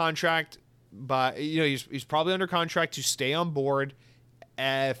out of his contract, but he's probably under contract to stay on board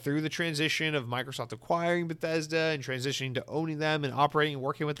through the transition of Microsoft acquiring Bethesda and transitioning to owning them and operating and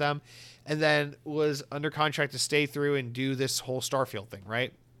working with them, and then was under contract to stay through and do this whole Starfield thing,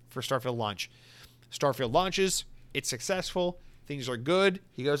 right? For Starfield launch. Starfield launches, it's successful, things are good.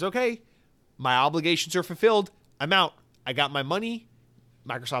 He goes, okay, my obligations are fulfilled. I'm out. I got my money.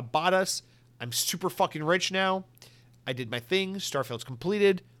 Microsoft bought us. I'm super fucking rich now. I did my thing. Starfield's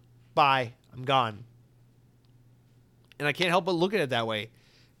completed. Bye. I'm gone. And I can't help but look at it that way.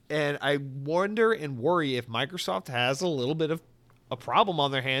 And I wonder and worry if Microsoft has a little bit of a problem on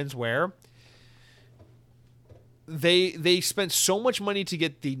their hands where they spent so much money to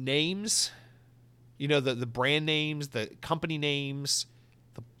get the names, the brand names, the company names,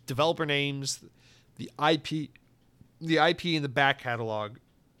 the developer names, the IP in the back catalog.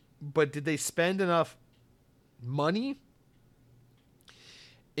 But did they spend enough money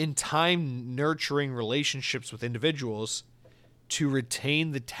in time nurturing relationships with individuals to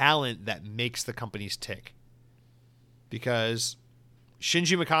retain the talent that makes the companies tick? Because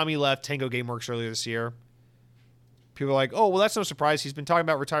Shinji Mikami left Tango Gameworks earlier this year. People are like, oh, well, that's no surprise. He's been talking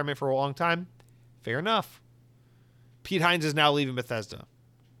about retirement for a long time. Fair enough. Pete Hines is now leaving Bethesda.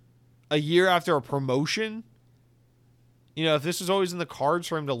 A year after a promotion. If this was always in the cards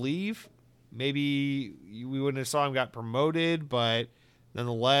for him to leave, maybe we wouldn't have saw him got promoted, but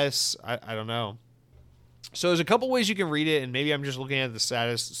nonetheless, I don't know. So there's a couple ways you can read it, and maybe I'm just looking at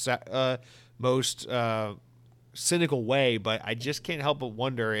the most cynical way, but I just can't help but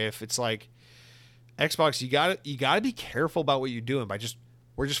wonder if it's like, Xbox, you gotta be careful about what you're doing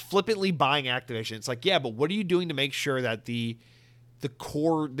we're just flippantly buying Activision. It's like, yeah, but what are you doing to make sure that the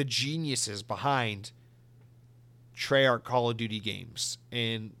geniuses behind Treyarch Call of Duty games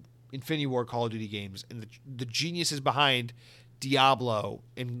and Infinity Ward Call of Duty games and the geniuses behind Diablo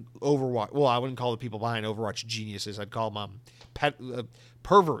and Overwatch. Well, I wouldn't call the people behind Overwatch geniuses. I'd call them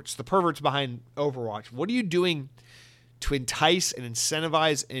perverts. The perverts behind Overwatch. What are you doing to entice and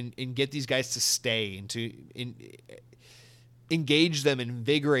incentivize and get these guys to stay and to engage them,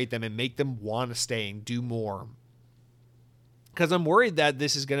 invigorate them, and make them want to stay and do more? Because I'm worried that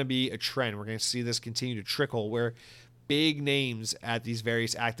this is going to be a trend. We're going to see this continue to trickle where big names at these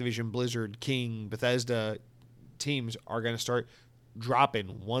various Activision, Blizzard, King, Bethesda teams are going to start dropping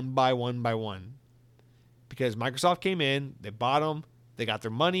one by one. Because Microsoft came in, they bought them, they got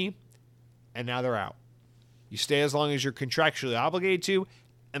their money, and now they're out. You stay as long as you're contractually obligated to,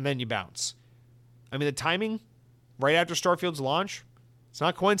 and then you bounce. I mean, the timing, right after Starfield's launch, it's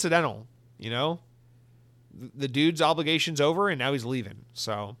not coincidental, The dude's obligation's over, and now he's leaving.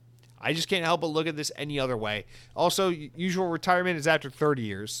 So I just can't help but look at this any other way. Also, usual retirement is after 30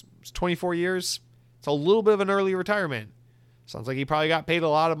 years. It's 24 years. It's a little bit of an early retirement. Sounds like he probably got paid a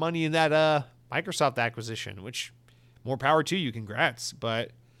lot of money in that Microsoft acquisition, which more power to you. Congrats.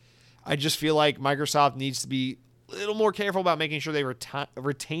 But I just feel like Microsoft needs to be a little more careful about making sure they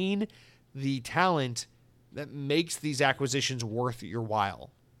retain the talent that makes these acquisitions worth your while.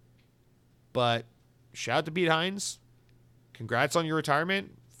 But shout out to Pete Hines. Congrats on your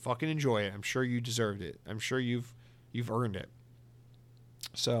retirement. Fucking enjoy it. I'm sure you deserved it. I'm sure you've earned it.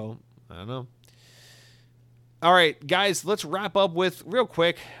 So, I don't know. All right, guys, let's wrap up with, real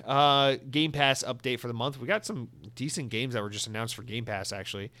quick, Game Pass update for the month. We got some decent games that were just announced for Game Pass,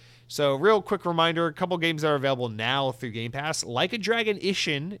 actually. So, real quick reminder, a couple games that are available now through Game Pass. Like a Dragon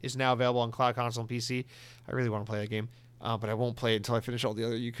Ishin is now available on cloud, console, and PC. I really want to play that game, but I won't play it until I finish all the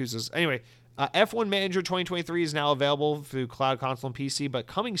other Yakuzas. Anyway, F1 Manager 2023 is now available through cloud, console, and PC, but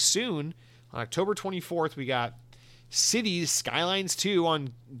coming soon, on October 24th, we got Cities Skylines 2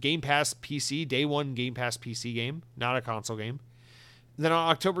 on Game Pass PC, day one Game Pass PC game, not a console game. Then on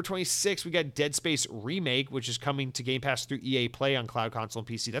October 26th, we got Dead Space Remake, which is coming to Game Pass through EA Play on cloud, console, and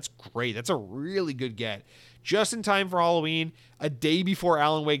PC. That's great. That's a really good get. Just in time for Halloween, a day before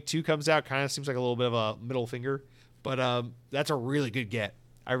Alan Wake 2 comes out. Kind of seems like a little bit of a middle finger, but that's a really good get.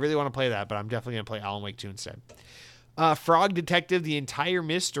 I really want to play that, but I'm definitely going to play Alan Wake 2 instead. Frog Detective, The Entire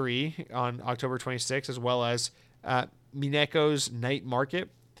Mystery on October 26th, as well as Mineko's Night Market.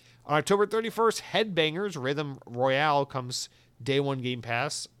 On October 31st, Headbangers Rhythm Royale comes day one Game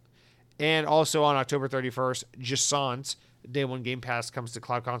Pass. And also on October 31st, Jasant, day one Game Pass comes to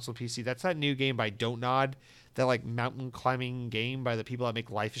Cloud Console PC. That's that new game by Don't Nod, that like mountain climbing game by the people that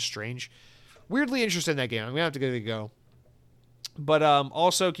make Life is Strange. Weirdly interested in that game. I'm going to have to give it a go. But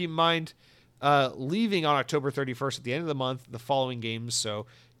also keep in mind, leaving on October 31st at the end of the month, the following games. So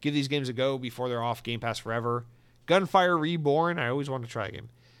give these games a go before they're off Game Pass forever. Gunfire Reborn. I always wanted to try a game.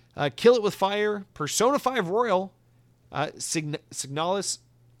 Kill It With Fire. Persona 5 Royal. Signalis.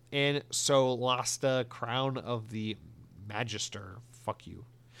 And Solasta, Crown of the Magister. Fuck you.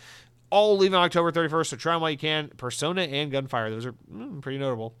 All leaving on October 31st, so try them while you can. Persona and Gunfire. Those are pretty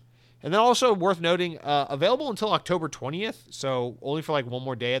notable. And then also worth noting, available until October 20th, so only for like one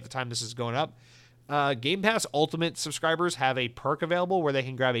more day at the time this is going up. Game Pass Ultimate subscribers have a perk available where they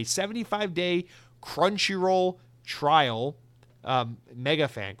can grab a 75-day Crunchyroll trial Mega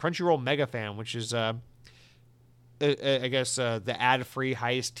Fan. Crunchyroll Mega Fan, which is... I guess the ad-free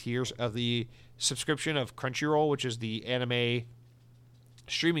highest tiers of the subscription of Crunchyroll, which is the anime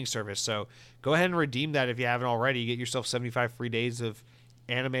streaming service. So go ahead and redeem that if you haven't already. Get yourself 75 free days of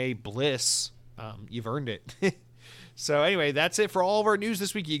anime bliss. You've earned it. So anyway, that's it for all of our news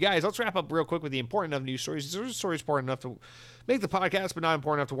this week, you guys. Let's wrap up real quick with the important enough news stories. These are stories important enough to make the podcast, but not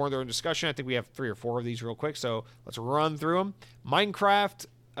important enough to warrant their own discussion. I think we have 3 or 4 of these real quick, so let's run through them. Minecraft...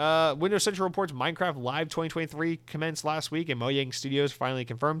 Windows Central reports Minecraft Live 2023 commenced last week, and Mojang Studios finally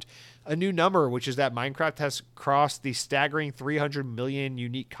confirmed a new number, which is that Minecraft has crossed the staggering 300 million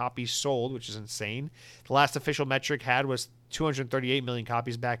unique copies sold, which is insane. The last official metric had was 238 million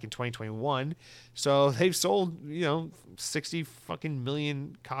copies back in 2021. So they've sold, 60 fucking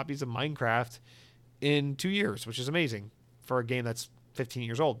million copies of Minecraft in 2 years, which is amazing for a game that's 15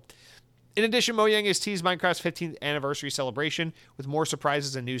 years old. In addition, Mojang has teased Minecraft's 15th anniversary celebration with more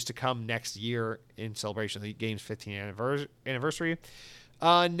surprises and news to come next year in celebration of the game's 15th anniversary.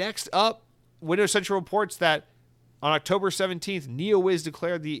 Next up, Windows Central reports that on October 17th, NeoWiz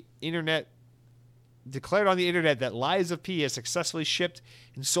declared on the internet that Lies of P has successfully shipped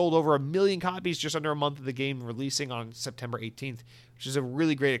and sold over 1 million copies just under a month of the game releasing on September 18th, which is a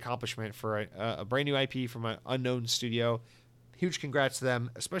really great accomplishment for a brand new IP from an unknown studio. Huge congrats to them,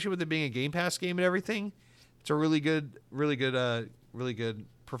 especially with it being a Game Pass game and everything. It's a really good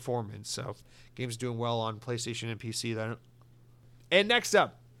performance. So, game's doing well on PlayStation and PC. And next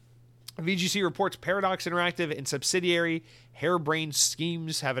up, VGC reports Paradox Interactive and subsidiary Harebrained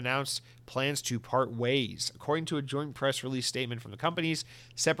Schemes have announced plans to part ways. According to a joint press release statement from the companies,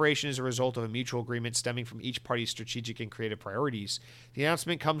 separation is a result of a mutual agreement stemming from each party's strategic and creative priorities. The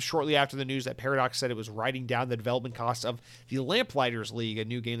announcement comes shortly after the news that Paradox said it was writing down the development costs of the Lamplighters League, a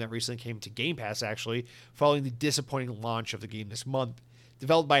new game that recently came to Game Pass, actually, following the disappointing launch of the game this month.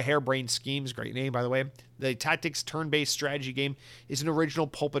 Developed by Harebrained Schemes, great name, by the way, the tactics turn-based strategy game is an original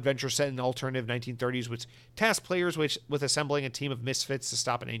pulp adventure set in the alternative 1930s, which tasks players with assembling a team of misfits to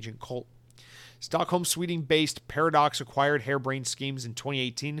stop an ancient cult. Stockholm, Sweden-based Paradox acquired Harebrained Schemes in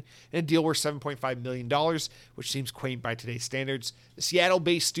 2018 in a deal worth $7.5 million, which seems quaint by today's standards. The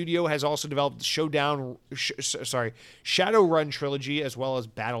Seattle-based studio has also developed the Shadowrun trilogy as well as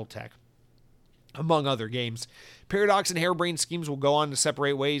BattleTech, among other games. Paradox and Harebrained Schemes will go on to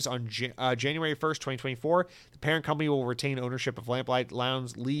separate ways on January 1st, 2024. The parent company will retain ownership of Lamplight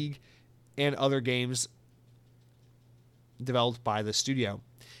Lounge League and other games developed by the studio.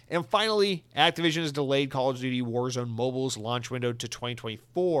 And finally, Activision has delayed Call of Duty Warzone Mobile's launch window to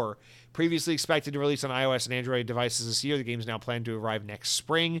 2024. Previously expected to release on iOS and Android devices this year, the game is now planned to arrive next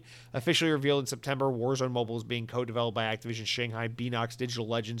spring. Officially revealed in September, Warzone Mobile is being co-developed by Activision Shanghai, Beenox, Digital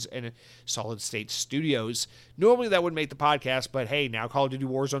Legends, and Solid State Studios. Normally that wouldn't make the podcast, but hey, now Call of Duty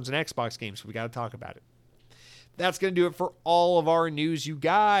Warzone's an Xbox game, so we got to talk about it. That's going to do it for all of our news, you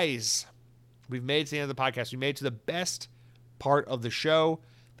guys. We've made it to the end of the podcast. We made it to the best part of the show.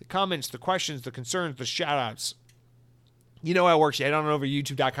 The comments, the questions, the concerns, the shout-outs. You know how it works. You head on over to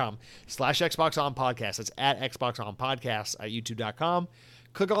youtube.com/XboxOnPodcast. That's at XboxOnPodcast at youtube.com.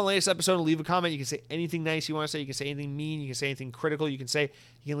 Click on the latest episode and leave a comment. You can say anything nice you want to say. You can say anything mean. You can say anything critical. You can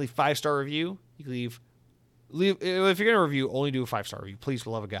leave 5-star review. You can leave if you're going to review, only do a 5-star review. Please, for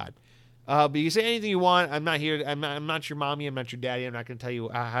the love of God. But you can say anything you want. I'm not here. I'm not your mommy. I'm not your daddy. I'm not going to tell you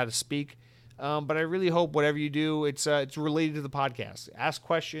how to speak. But I really hope whatever you do, it's related to the podcast. Ask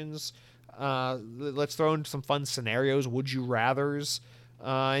questions. Let's throw in some fun scenarios. Would you rathers?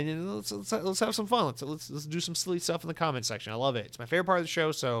 And let's have some fun. Let's do some silly stuff in the comment section. I love it. It's my favorite part of the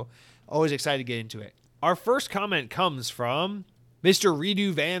show, so always excited to get into it. Our first comment comes from Mr.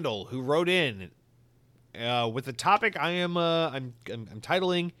 Redo Vandal, who wrote in with the topic I'm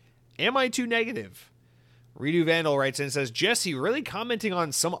titling, "Am I Too Negative?" Redo Vandal writes in and says, "Jesse, really commenting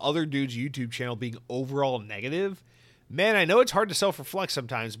on some other dude's YouTube channel being overall negative? Man, I know it's hard to self-reflect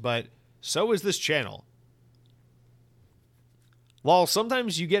sometimes, but so is this channel. While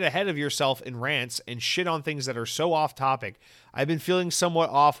sometimes you get ahead of yourself in rants and shit on things that are so off topic, I've been feeling somewhat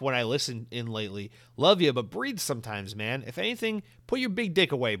off when I listen in lately. Love you, but breathe sometimes, man. If anything, put your big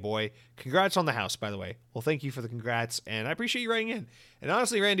dick away, boy. Congrats on the house, by the way." Well, thank you for the congrats, and I appreciate you writing in. And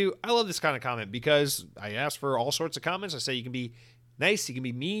honestly, Randu, I love this kind of comment because I ask for all sorts of comments. I say you can be nice, you can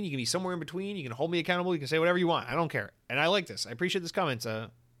be mean, you can be somewhere in between, you can hold me accountable, you can say whatever you want. I don't care. And I like this. I appreciate this comment. It's a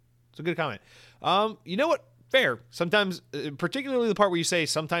good comment. You know what? Fair. Sometimes, particularly the part where you say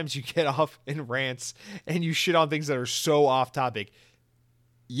sometimes you get off in rants and you shit on things that are so off topic.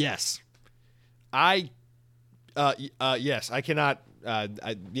 Yes. Yes, I cannot,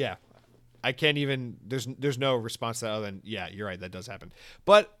 I can't even, there's no response to that other than, yeah, you're right, that does happen.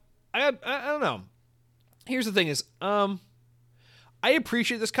 But I don't know. Here's the thing is, I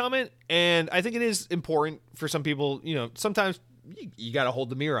appreciate this comment, and I think it is important for some people, sometimes you got to hold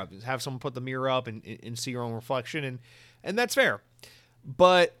the mirror up, have someone put the mirror up and see your own reflection. And that's fair.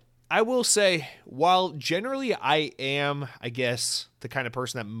 But I will say, while generally I am, I guess, the kind of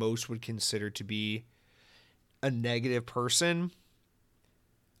person that most would consider to be a negative person,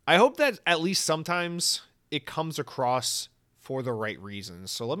 I hope that at least sometimes it comes across for the right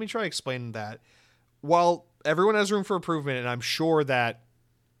reasons. So let me try to explain that. While everyone has room for improvement, and I'm sure that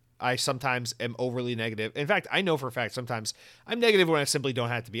I sometimes am overly negative. In fact, I know for a fact sometimes I'm negative when I simply don't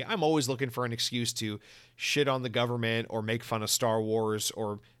have to be. I'm always looking for an excuse to shit on the government or make fun of Star Wars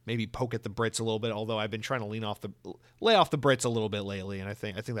or maybe poke at the Brits a little bit, although I've been trying to lay off the Brits a little bit lately, and I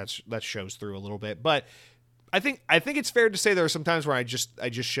think that shows through a little bit. But I think it's fair to say there are some times where I just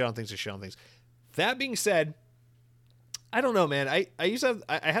shit on things to shit on things. That being said, I don't know, man. I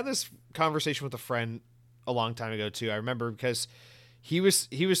had this conversation with a friend a long time ago too. I remember because he was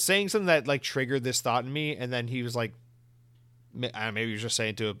saying something that like triggered this thought in me, and then he was like, maybe he was just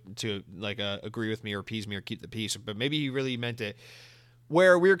saying to like agree with me or appease me or keep the peace, but maybe he really meant it.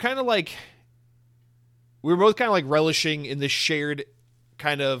 Where we were both kind of like relishing in this shared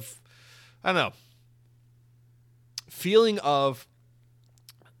kind of, I don't know, feeling of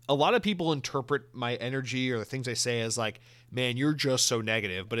a lot of people interpret my energy or the things I say as like, man, you're just so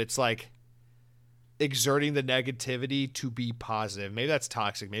negative, but it's like exerting the negativity to be positive. Maybe that's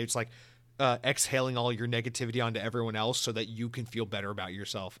toxic. Maybe it's like exhaling all your negativity onto everyone else so that you can feel better about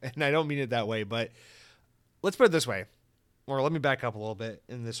yourself. And I don't mean it that way, but let's put it this way, or let me back up a little bit,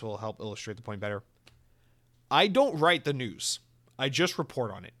 and this will help illustrate the point better. I don't write the news. I just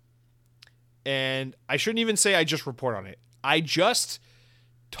report on it. And I shouldn't even say I just report on it. I just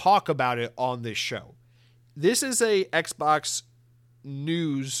talk about it on this show. This is a Xbox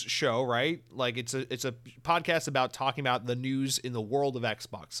news show, right? Like it's a podcast about talking about the news in the world of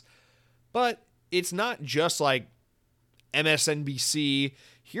Xbox. But it's not just like MSNBC,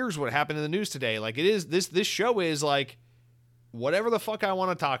 here's what happened in the news today. Like it is this show is like whatever the fuck I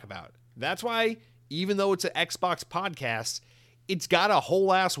want to talk about. That's why even though it's an Xbox podcast, it's got a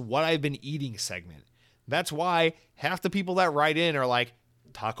whole ass what I've been eating segment. That's why half the people that write in are like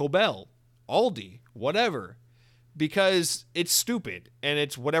Taco Bell, Aldi, whatever. Because it's stupid and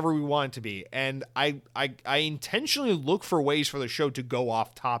it's whatever we want it to be. And I intentionally look for ways for the show to go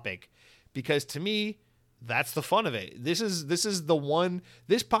off topic because to me, that's the fun of it. This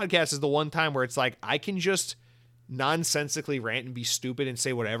podcast is the one time where it's like I can just nonsensically rant and be stupid and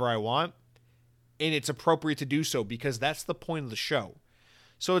say whatever I want. And it's appropriate to do so because that's the point of the show.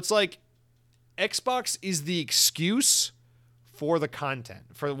 So it's like Xbox is the excuse for the content,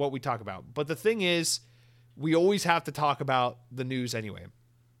 for what we talk about. But the thing is, we always have to talk about the news anyway.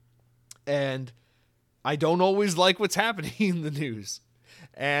 And I don't always like what's happening in the news.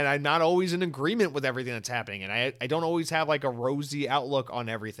 And I'm not always in agreement with everything that's happening. And I don't always have like a rosy outlook on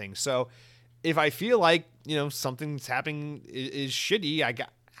everything. So if I feel like, something's happening is shitty,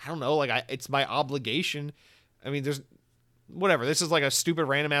 it's my obligation. I mean, there's whatever. This is like a stupid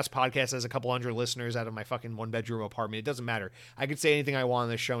random ass podcast that has a couple hundred listeners out of my fucking 1-bedroom apartment. It doesn't matter. I could say anything I want on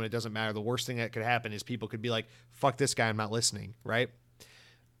this show and it doesn't matter. The worst thing that could happen is people could be like, fuck this guy, I'm not listening. Right.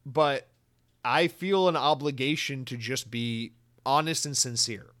 But I feel an obligation to just be honest and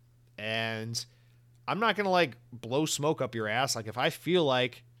sincere. And I'm not going to like blow smoke up your ass. Like if I feel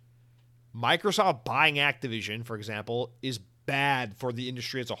like Microsoft buying Activision, for example, is bad for the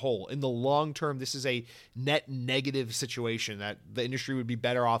industry as a whole. In the long term, this is a net negative situation that the industry would be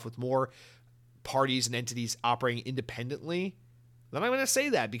better off with more parties and entities operating independently, then I'm going to say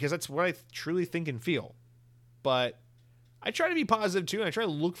that because that's what I truly think and feel. But I try to be positive too, and I try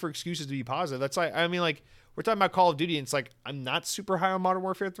to look for excuses to be positive. That's like, I mean, like, we're talking about Call of Duty, and it's like, I'm not super high on Modern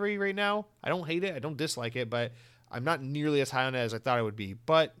Warfare 3 right now. I don't hate it. I don't dislike it, but I'm not nearly as high on it as I thought I would be.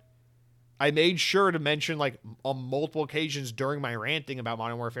 But I made sure to mention, like, on multiple occasions during my ranting about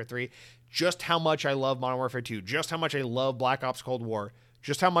Modern Warfare 3, just how much I love Modern Warfare 2, just how much I love Black Ops Cold War,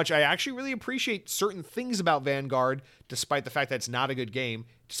 just how much I actually really appreciate certain things about Vanguard, despite the fact that it's not a good game,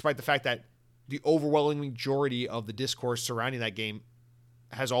 despite the fact that the overwhelming majority of the discourse surrounding that game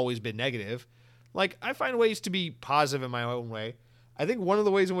has always been negative. Like, I find ways to be positive in my own way. I think one of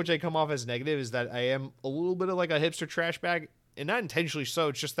the ways in which I come off as negative is that I am a little bit of like a hipster trash bag, and not intentionally so.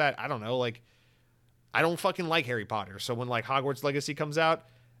 It's just that, I don't know, like, I don't fucking like Harry Potter. So when like Hogwarts Legacy comes out,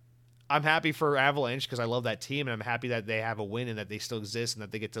 I'm happy for Avalanche because I love that team, and I'm happy that they have a win and that they still exist and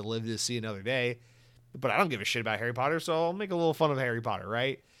that they get to live to see another day. But I don't give a shit about Harry Potter, so I'll make a little fun of Harry Potter,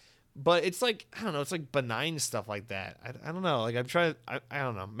 right? But it's like, I don't know, it's like benign stuff like that. I don't know. Like, I'm trying to, I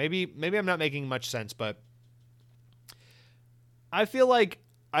don't know. Maybe I'm not making much sense, but I feel like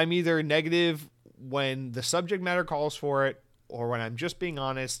I'm either negative when the subject matter calls for it or when I'm just being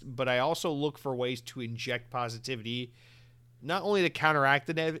honest, but I also look for ways to inject positivity, not only to counteract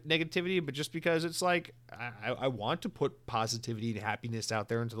the negativity, but just because it's like, I want to put positivity and happiness out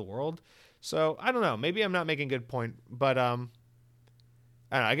there into the world. So I don't know. Maybe I'm not making a good point, but,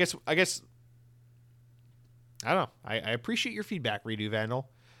 I don't know. I guess, I don't know. I appreciate your feedback, Redo Vandal.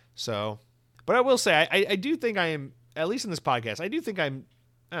 So, but I will say, I do think I am, at least in this podcast, I do think I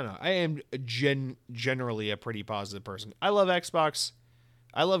don't know, I am generally a pretty positive person. I love Xbox.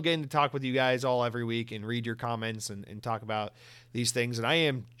 I love getting to talk with you guys all every week and read your comments and talk about these things. And I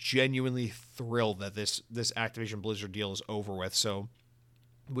am genuinely thrilled that this Activision Blizzard deal is over with. So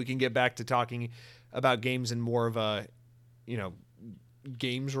we can get back to talking about games in more of a,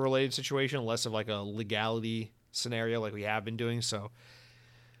 games related situation, less of like a legality scenario like we have been doing. So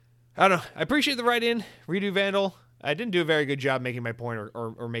I don't know. I appreciate the write-in, Redo Vandal. I didn't do a very good job making my point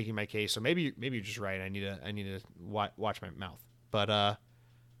or making my case. So maybe you're just right. I need to watch my mouth. But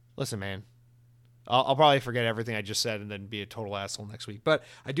listen, man, I'll probably forget everything I just said and then be a total asshole next week. But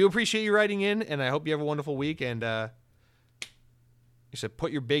I do appreciate you writing in, and I hope you have a wonderful week. And you said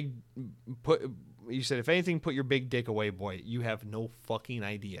you said, if anything, put your big dick away, boy. You have no fucking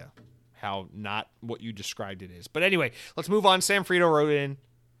idea how not what you described it is. But anyway, let's move on. Sam Frito wrote in,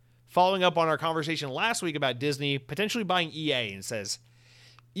 following up on our conversation last week about Disney potentially buying EA, and says,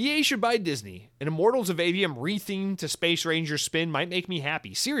 EA should buy Disney. An Immortals of Avium rethemed to Space Ranger spin might make me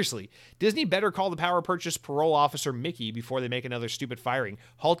happy. Seriously, Disney better call the power purchase parole officer Mickey before they make another stupid firing,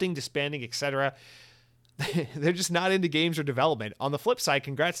 halting, disbanding, etc. They're just not into games or development. On the flip side,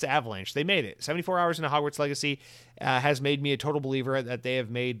 congrats to Avalanche. They made it. 74 Hours into Hogwarts Legacy has made me a total believer that they have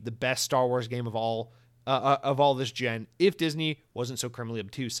made the best Star Wars game of all this gen, if Disney wasn't so criminally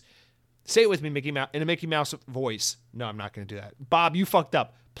obtuse. Say it with me, Mickey Mouse, in a Mickey Mouse voice. No, I'm not going to do that. Bob, you fucked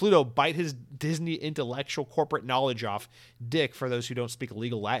up. Pluto, bite his Disney intellectual corporate knowledge off. Dick, for those who don't speak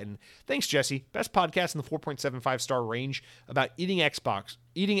illegal Latin. Thanks, Jesse. Best podcast in the 4.75 star range about eating and Xbox.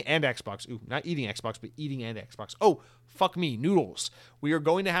 Ooh, not eating Xbox, but eating and Xbox. Oh, fuck me, noodles. We are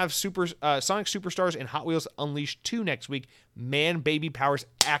going to have Sonic Superstars and Hot Wheels Unleashed 2 next week. Man, baby powers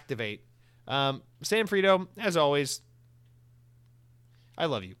activate. Sam Frito, as always, I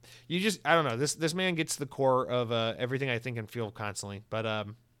love you. I don't know. This man gets the core of everything I think and feel constantly. But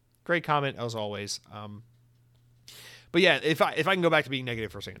great comment as always. But yeah, if I can go back to being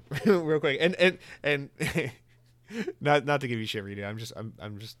negative for a second, real quick, and not to give you shit, Rita.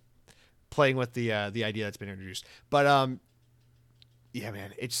 I'm just playing with the idea that's been introduced. But yeah,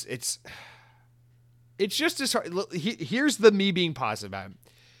 man, it's just as hard. Here's the me being positive about it.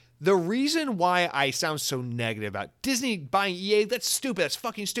 The reason why I sound so negative about Disney buying EA, that's stupid. That's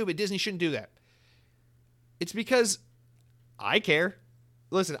fucking stupid. Disney shouldn't do that. It's because I care.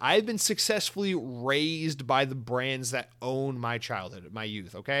 Listen, I've been successfully raised by the brands that own my childhood, my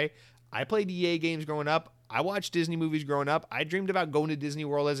youth, okay? I played EA games growing up. I watched Disney movies growing up. I dreamed about going to Disney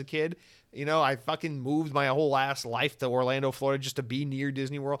World as a kid. I fucking moved my whole ass life to Orlando, Florida just to be near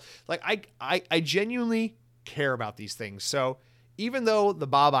Disney World. Like, I genuinely care about these things. So even though the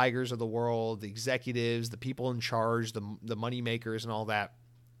Bob Igers of the world, the executives, the people in charge, the money makers and all that,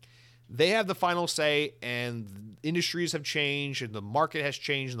 they have the final say, and industries have changed, and the market has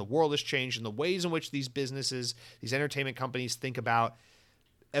changed, and the world has changed, and the ways in which these businesses, these entertainment companies think about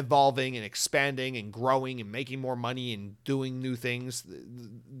evolving and expanding and growing and making more money and doing new things.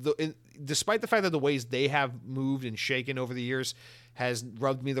 Despite the fact that the ways they have moved and shaken over the years has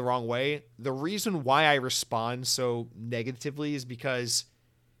rubbed me the wrong way, the reason why I respond so negatively is because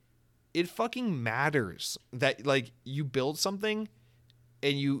it fucking matters that like you build something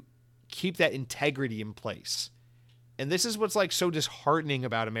and you keep that integrity in place. And this is what's like so disheartening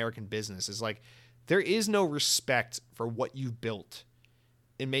about American business is like there is no respect for what you've built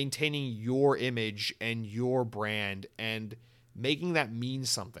in maintaining your image and your brand and making that mean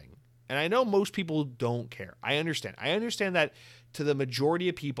something. And I know most people don't care. I understand. I understand that to the majority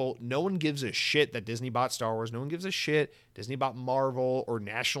of people, no one gives a shit that Disney bought Star Wars. No one gives a shit Disney bought Marvel or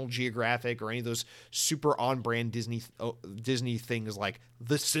National Geographic or any of those super on-brand Disney things like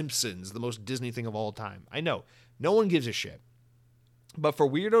The Simpsons, the most Disney thing of all time. I know. No one gives a shit. But for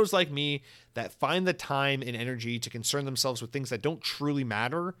weirdos like me that find the time and energy to concern themselves with things that don't truly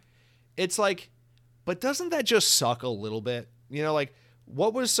matter, it's like, but doesn't that just suck a little bit? You know, like,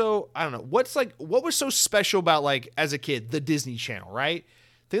 what was so special about, like, as a kid, the Disney Channel, right?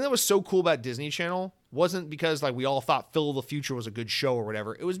 The thing that was so cool about Disney Channel wasn't because, like, we all thought Phil of the Future was a good show or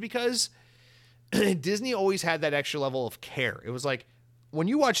whatever. It was because Disney always had that extra level of care. It was like, when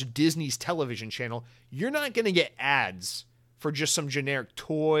you watch Disney's television channel, you're not going to get ads for just some generic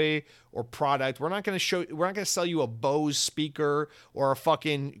toy or product. We're not going to sell you a Bose speaker or a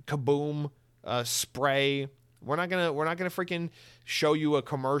fucking Kaboom spray. We're not going to freaking show you a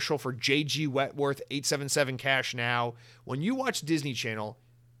commercial for JG Wentworth 877 Cash Now. When you watch Disney Channel,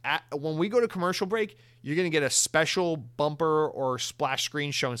 when we go to commercial break, you're going to get a special bumper or splash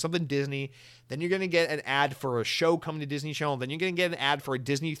screen showing something Disney. Then you're going to get an ad for a show coming to Disney Channel. Then you're going to get an ad for a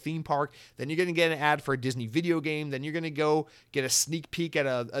Disney theme park. Then you're going to get an ad for a Disney video game. Then you're going to go get a sneak peek at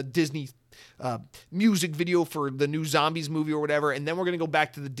a Disney music video for the new Zombies movie or whatever. And then we're going to go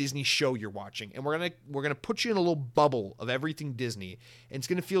back to the Disney show you're watching. And we're going to put you in a little bubble of everything Disney. And it's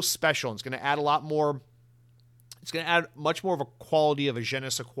going to feel special. It's going to add a lot more. It's going to add much more of a quality of a je ne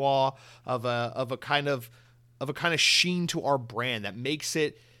sais quoi, of a kind of sheen to our brand that makes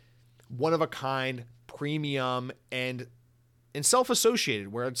it one of a kind, premium, and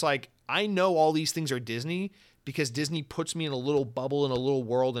self-associated, where it's like, I know all these things are Disney because Disney puts me in a little bubble, in a little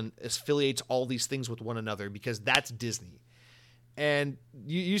world, and affiliates all these things with one another because that's Disney. And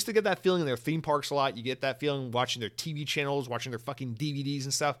you used to get that feeling in their theme parks a lot. You get that feeling watching their TV channels, watching their fucking DVDs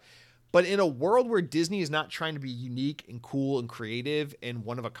and stuff. But in a world where Disney is not trying to be unique and cool and creative and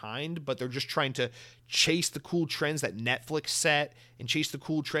one of a kind, but they're just trying to chase the cool trends that Netflix set and chase the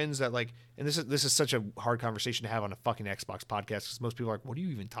cool trends that, like, and this is such a hard conversation to have on a fucking Xbox podcast because most people are like, what are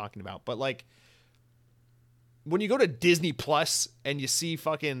you even talking about? But like, when you go to Disney Plus and you see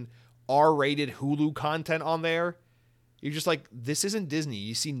fucking R-rated Hulu content on there, you're just like, this isn't Disney.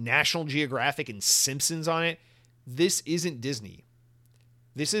 You see National Geographic and Simpsons on it. This isn't Disney.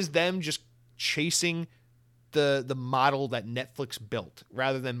 This is them just chasing the model that Netflix built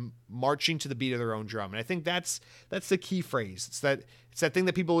rather than marching to the beat of their own drum. And I think that's the key phrase. It's that thing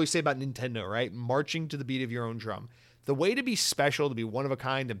that people always say about Nintendo, right? Marching to the beat of your own drum. The way to be special, to be one of a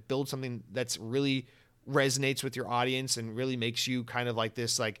kind, and build something that's really resonates with your audience and really makes you kind of like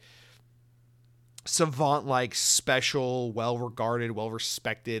this like savant-like, special, well-regarded,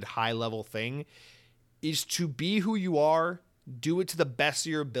 well-respected, high-level thing is to be who you are, do it to the best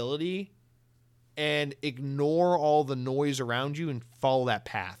of your ability, and ignore all the noise around you and follow that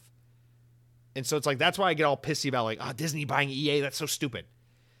path. And so it's like, that's why I get all pissy about like, oh, Disney buying EA, that's so stupid.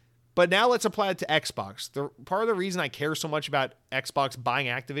 But now let's apply it to Xbox. Part of the reason I care so much about Xbox buying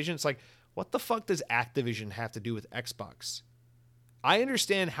Activision, it's like, what the fuck does Activision have to do with Xbox? I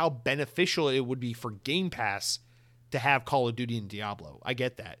understand how beneficial it would be for Game Pass to have Call of Duty and Diablo. I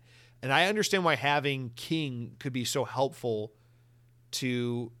get that. And I understand why having King could be so helpful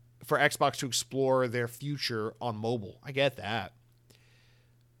for Xbox to explore their future on mobile. I get that.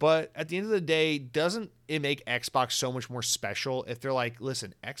 But at the end of the day, doesn't it make Xbox so much more special if they're like,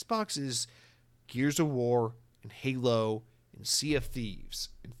 listen, Xbox is Gears of War and Halo and Sea of Thieves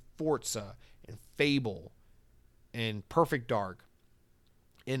and Forza and Fable and Perfect Dark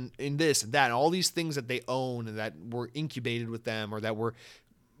and this and that, and all these things that they own and that were incubated with them or that were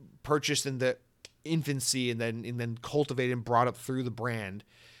purchased in the infancy and then cultivated and brought up through the brand.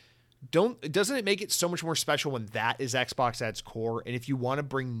 Doesn't it make it so much more special when that is Xbox at its core? And if you want to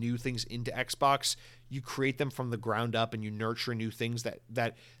bring new things into Xbox, you create them from the ground up and you nurture new things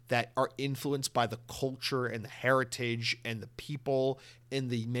that are influenced by the culture and the heritage and the people and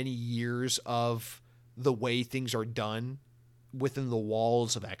the many years of the way things are done within the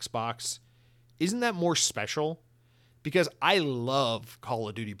walls of Xbox. Isn't that more special? because I love Call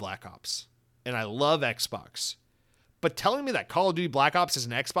of Duty Black Ops and I love Xbox. But telling me that Call of Duty Black Ops is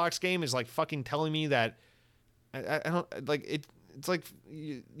an Xbox game is like fucking telling me that I don't like it. It's like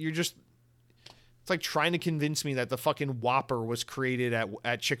you're just. It's like trying to convince me that the fucking Whopper was created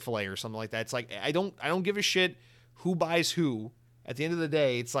at Chick-fil-A or something like that. It's like I don't give a shit who buys who. At the end of the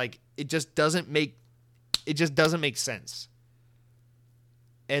day, it's like it just doesn't make sense.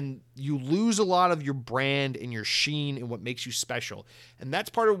 And you lose a lot of your brand and your sheen and what makes you special. And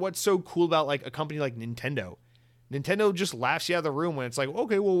that's part of what's so cool about like a company like Nintendo. Nintendo just laughs you out of the room when it's like,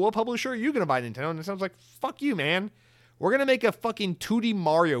 okay, well, what publisher are you going to buy Nintendo? And it sounds like, fuck you, man. We're going to make a fucking 2D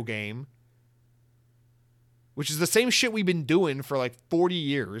Mario game, which is the same shit we've been doing for like 40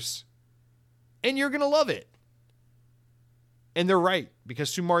 years, and you're going to love it. And they're right, because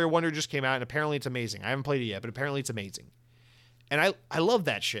Super Mario Wonder just came out, and apparently it's amazing. I haven't played it yet, but apparently it's amazing. And I love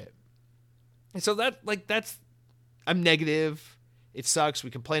that shit. And so I'm negative. It sucks. We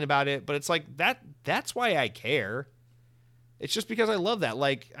complain about it, but it's like that's why I care. It's just because I love that.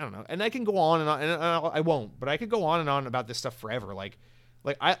 Like, I don't know. And I can go on and on, and I won't, but I could go on and on about this stuff forever. Like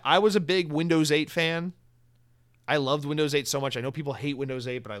I was a big Windows 8 fan. I loved Windows 8 so much. I know people hate Windows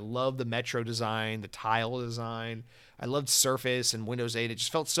 8, but I love the Metro design, the tile design. I loved Surface and Windows 8. It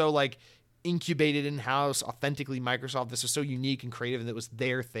just felt so like incubated in-house, authentically Microsoft. This was so unique and creative, and it was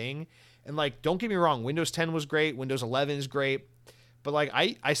their thing. And like, don't get me wrong, Windows 10 was great. Windows 11 is great. But like,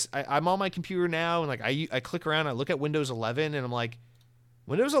 I'm on my computer now, and like I click around, I look at Windows 11, and I'm like,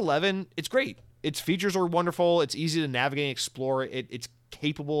 Windows 11, it's great. Its features are wonderful. It's easy to navigate and explore. It's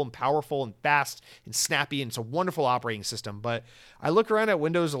capable and powerful and fast and snappy, and it's a wonderful operating system. But I look around at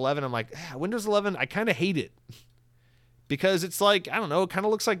Windows 11, I'm like, Windows 11, I kind of hate it because it's like, I don't know, it kind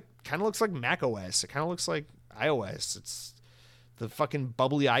of looks like Mac OS. It kind of looks like iOS. It's the fucking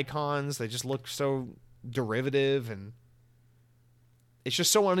bubbly icons. They just look so derivative, and it's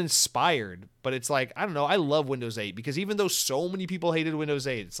just so uninspired. But it's like, I don't know, I love Windows 8 because even though so many people hated Windows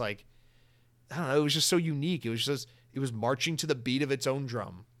 8, it's like, I don't know, it was just so unique. It was marching to the beat of its own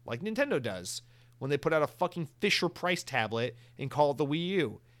drum, like Nintendo does when they put out a fucking Fisher Price tablet and call it the Wii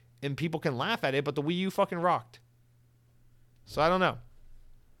U. And people can laugh at it, but the Wii U fucking rocked. So I don't know.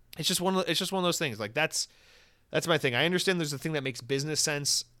 It's just one of those things. Like that's my thing. I understand there's a thing that makes business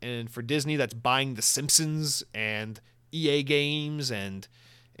sense, and for Disney, that's buying The Simpsons and EA Games and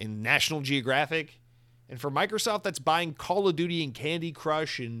National Geographic. And for Microsoft, that's buying Call of Duty and Candy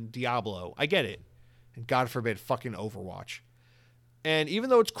Crush and Diablo. I get it. And God forbid, fucking Overwatch. And even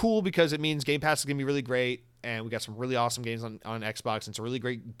though it's cool because it means Game Pass is going to be really great, and we got some really awesome games on Xbox, and it's a really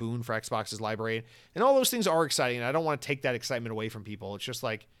great boon for Xbox's library, and all those things are exciting, and I don't want to take that excitement away from people. It's just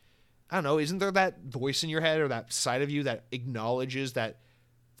like, I don't know, isn't there that voice in your head or that side of you that acknowledges that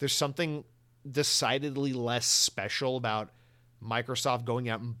there's something decidedly less special about Microsoft going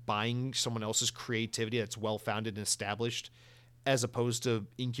out and buying someone else's creativity that's well-founded and established, as opposed to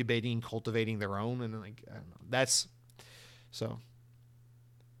incubating and cultivating their own? And like, I don't know. That's what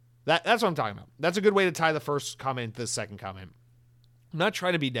I'm talking about. That's a good way to tie the first comment to the second comment. I'm not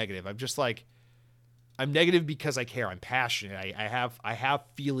trying to be negative. I'm just like, I'm negative because I care. I'm passionate. I have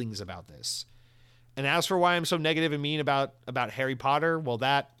feelings about this. And as for why I'm so negative and mean about Harry Potter, well,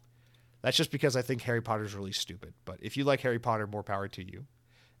 that's just because I think Harry Potter is really stupid. But if you like Harry Potter, more power to you.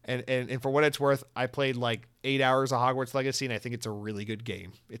 And for what it's worth, I played like 8 hours of Hogwarts Legacy, and I think it's a really good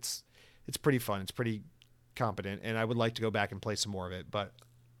game. It's pretty fun. It's pretty competent, and I would like to go back and play some more of it. But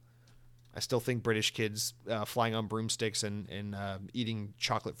I still think British kids flying on broomsticks and eating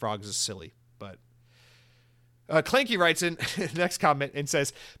chocolate frogs is silly. But Clanky writes in next comment and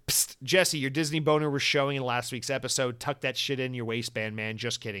says, "Psst, Jesse, your Disney boner was showing in last week's episode. Tuck that shit in your waistband, man.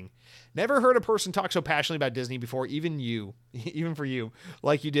 Just kidding. Never heard a person talk so passionately about Disney before, even for you,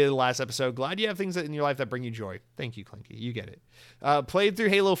 like you did in the last episode. Glad you have things in your life that bring you joy." Thank you, Clanky. You get it. Played through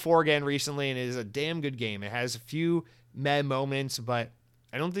Halo 4 again recently, and it is a damn good game. It has a few meh moments, but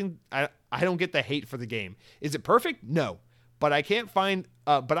I don't get the hate for the game. Is it perfect? No. But I can find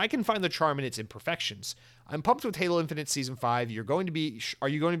the charm in its imperfections. I'm pumped with Halo Infinite Season 5. Are you going to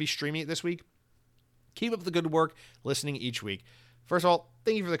be streaming it this week? Keep up the good work, listening each week. First of all,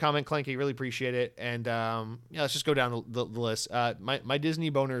 thank you for the comment, Clanky. Really appreciate it. And let's just go down the list. My Disney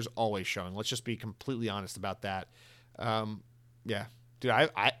boner is always showing. Let's just be completely honest about that. Dude,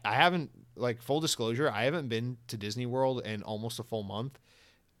 I haven't, like, full disclosure, I haven't been to Disney World in almost a full month.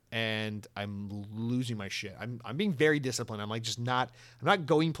 And I'm losing my shit. I'm being very disciplined. I'm like I'm not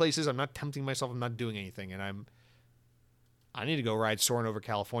going places. I'm not tempting myself. I'm not doing anything. And I need to go ride Soarin' over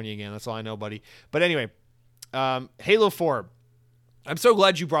California again. That's all I know, buddy. But anyway, Halo 4. I'm so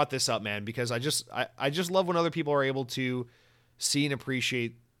glad you brought this up, man, because I just love when other people are able to see and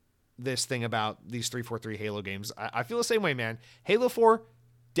appreciate this thing about these 343 Halo games. I feel the same way, man. Halo 4,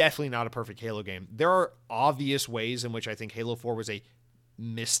 definitely not a perfect Halo game. There are obvious ways in which I think Halo 4 was a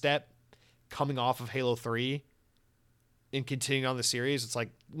misstep coming off of Halo 3 and continuing on the series. It's like,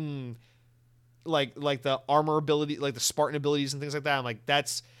 like the armor ability, like the Spartan abilities and things like that. I'm like,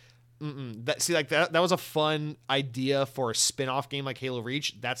 that was a fun idea for a spin-off game like Halo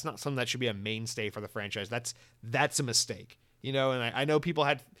Reach. That's not something that should be a mainstay for the franchise. That's a mistake, and I know people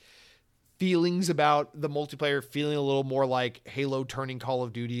had feelings about the multiplayer feeling a little more like Halo turning Call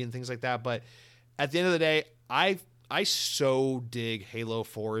of Duty and things like that. But at the end of the day, I so dig Halo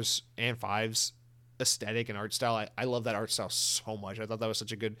 4's and 5's aesthetic and art style. I love that art style so much. I thought that was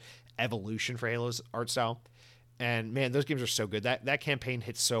such a good evolution for Halo's art style. And man, those games are so good. That campaign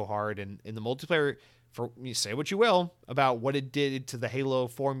hits so hard, and in the multiplayer, for you say what you will about what it did to the Halo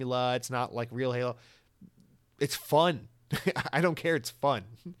formula, it's not like real Halo. It's fun. I don't care. It's fun.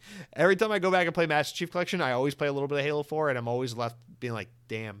 Every time I go back and play Master Chief Collection, I always play a little bit of Halo 4, and I'm always left being like,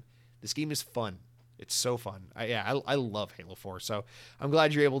 damn, this game is fun. It's so fun. I love Halo 4. So I'm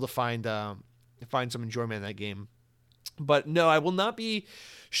glad you're able to find some enjoyment in that game. But no, I will not be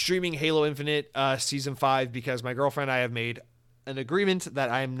streaming Halo Infinite Season 5 because my girlfriend and I have made an agreement that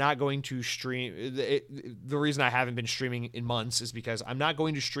I am not going to stream. The reason I haven't been streaming in months is because I'm not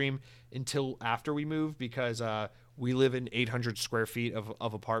going to stream until after we move, because we live in 800 square feet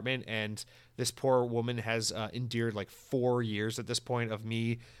of apartment, and this poor woman has endured like 4 years at this point of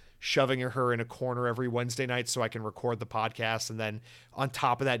me shoving her in a corner every Wednesday night so I can record the podcast, and then on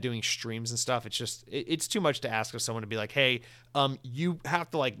top of that doing streams and stuff. It's too much to ask of someone to be like, hey, you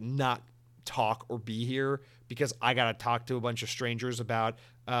have to like not talk or be here because I gotta talk to a bunch of strangers about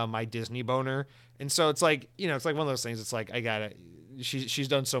my Disney boner. And so it's like, it's like one of those things. It's like she's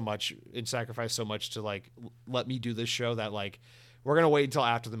done so much and sacrificed so much to like let me do this show that like we're gonna wait until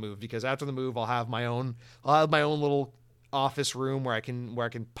after the move, because after the move I'll have my own little office room where I can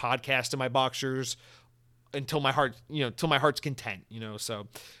podcast in my boxers until my heart's content, So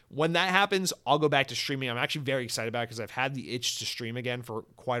when that happens, I'll go back to streaming. I'm actually very excited about it because I've had the itch to stream again for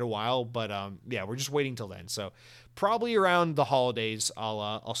quite a while, but we're just waiting till then. So probably around the holidays,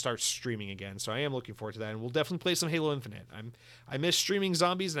 I'll start streaming again. So I am looking forward to that, and we'll definitely play some Halo Infinite. I miss streaming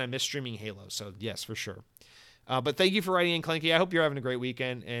zombies and I miss streaming Halo. So yes, for sure. But thank you for writing in, Clanky. I hope you're having a great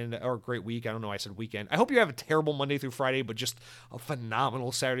weekend or great week. I don't know why I said weekend. I hope you have a terrible Monday through Friday, but just a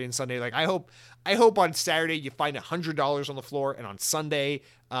phenomenal Saturday and Sunday. Like I hope on Saturday you find $100 on the floor, and on Sunday,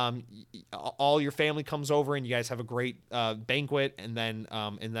 all your family comes over and you guys have a great banquet, and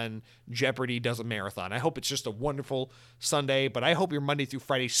then Jeopardy does a marathon. I hope it's just a wonderful Sunday, but I hope your Monday through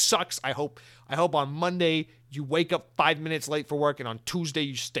Friday sucks. I hope on Monday you wake up 5 minutes late for work, and on Tuesday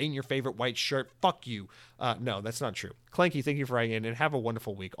you stain your favorite white shirt. Fuck you. No, that's not true. Clanky, thank you for writing in, and have a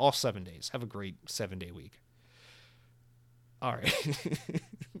wonderful week. All 7 days. Have a great 7-day week. All right.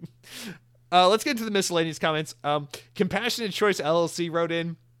 Let's get into the miscellaneous comments. Compassionate Choice LLC wrote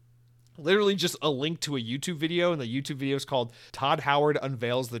in literally just a link to a YouTube video, and the YouTube video is called Todd Howard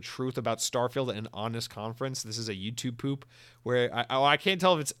Unveils the Truth About Starfield at an Honest Conference. This is a YouTube poop where I can't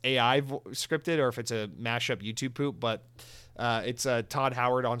tell if it's AI scripted or if it's a mashup YouTube poop, but it's Todd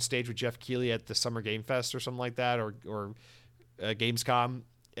Howard on stage with Jeff Keighley at the Summer Game Fest or something like that, or Gamescom,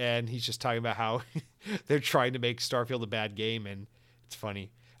 and he's just talking about how they're trying to make Starfield a bad game, and it's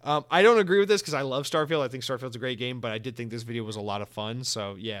funny. I don't agree with this because I love Starfield. I think Starfield's a great game, but I did think this video was a lot of fun.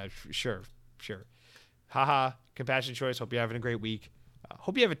 So yeah, sure. Haha, Compassion Choice. Hope you're having a great week.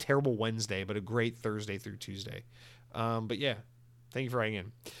 Hope you have a terrible Wednesday, but a great Thursday through Tuesday. But yeah, thank you for writing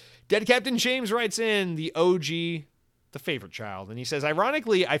in. Dead Captain James writes in, the OG, the favorite child. And he says,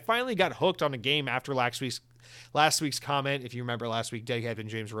 ironically, I finally got hooked on a game after last week's comment. If you remember last week, Dead Captain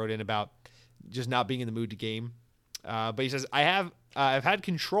James wrote in about just not being in the mood to game. But he says, I've had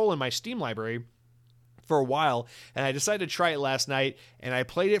Control in my Steam library for a while, and I decided to try it last night, and I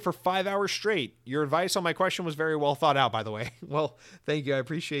played it for 5 hours straight. Your advice on my question was very well thought out, by the way. Well, thank you. I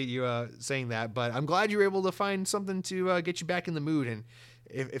appreciate you saying that, but I'm glad you were able to find something to get you back in the mood. And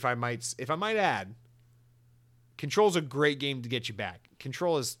if I might add, Control's a great game to get you back.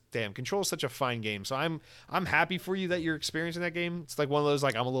 Control is such a fine game. So I'm happy for you that you're experiencing that game. It's like one of those,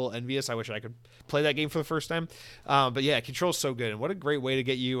 like, I'm a little envious. I wish I could play that game for the first time. But yeah, Control's so good, and what a great way to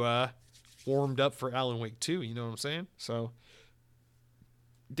get you warmed up for Alan Wake 2. You know what I'm saying? So,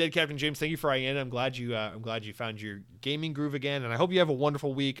 Dead Captain James, thank you for writing in. I'm glad you found your gaming groove again, and I hope you have a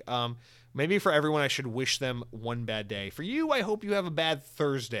wonderful week. Maybe for everyone, I should wish them one bad day. For you, I hope you have a bad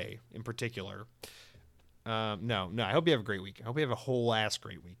Thursday in particular. No. I hope you have a great week. I hope you have a whole ass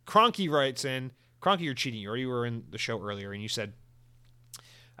great week. Cronky writes in, Cronky, you're cheating. You already were in the show earlier, and you said,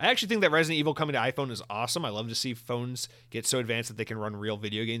 I actually think that Resident Evil coming to iPhone is awesome. I love to see phones get so advanced that they can run real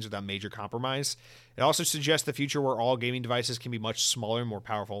video games without major compromise. It also suggests the future where all gaming devices can be much smaller and more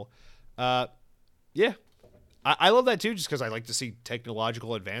powerful. Yeah. I love that too, just because I like to see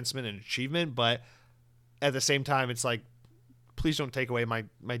technological advancement and achievement, but at the same time, it's like, please don't take away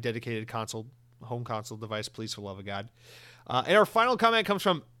my dedicated home console device, please, for the love of God. And our final comment comes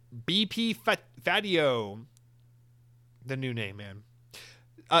from BP Fadio. The new name, man.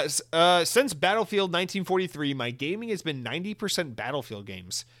 Since Battlefield 1943, my gaming has been 90% Battlefield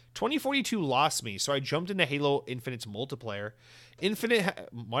games. 2042 lost me, so I jumped into Halo Infinite's multiplayer. Why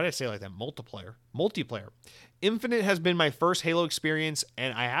did I say it like that? Multiplayer. Infinite has been my first Halo experience,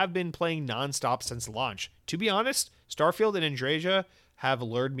 and I have been playing nonstop since launch. To be honest, Starfield and Andreja have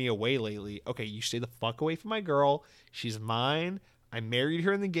lured me away lately. Okay, you stay the fuck away from my girl. She's mine. I married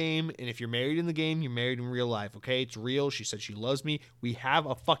her in the game, and if you're married in the game, you're married in real life, okay? It's real. She said she loves me. We have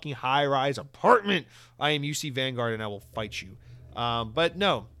a fucking high-rise apartment. I am UC Vanguard, and I will fight you. But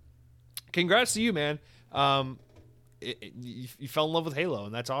no. Congrats to you, man. You fell in love with Halo,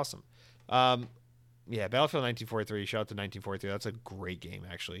 and that's awesome. Yeah, Battlefield 1943. Shout out to 1943. That's a great game,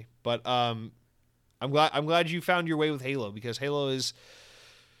 actually. But I'm glad you found your way with Halo, because Halo is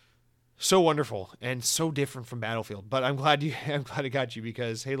so wonderful and so different from Battlefield. But I'm glad I got you,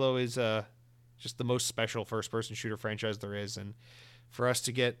 because Halo is just the most special first-person shooter franchise there is, and for us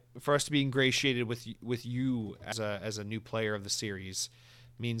to be ingratiated with you as a new player of the series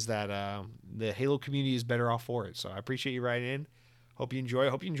means that the Halo community is better off for it. So I appreciate you writing in. Hope you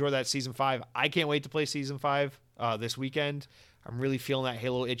enjoy that Season 5. I can't wait to play Season 5 this weekend. I'm really feeling that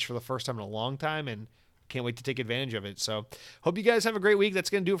Halo itch for the first time in a long time, and can't wait to take advantage of it. So hope you guys have a great week. That's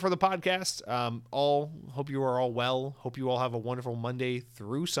going to do it for the podcast. Hope you are all well. Hope you all have a wonderful Monday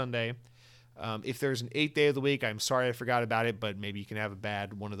through Sunday. If there's an 8th day of the week, I'm sorry I forgot about it, but maybe you can have a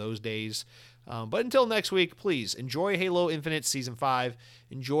bad one of those days. But until next week, please enjoy Halo Infinite Season 5.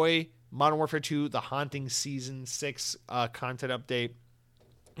 Enjoy Modern Warfare 2, The Haunting Season 6 content update.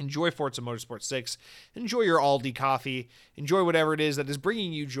 Enjoy Forza Motorsport 6. Enjoy your Aldi coffee. Enjoy whatever it is that is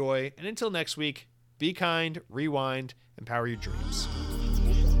bringing you joy. And until next week, be kind, rewind, and power your dreams.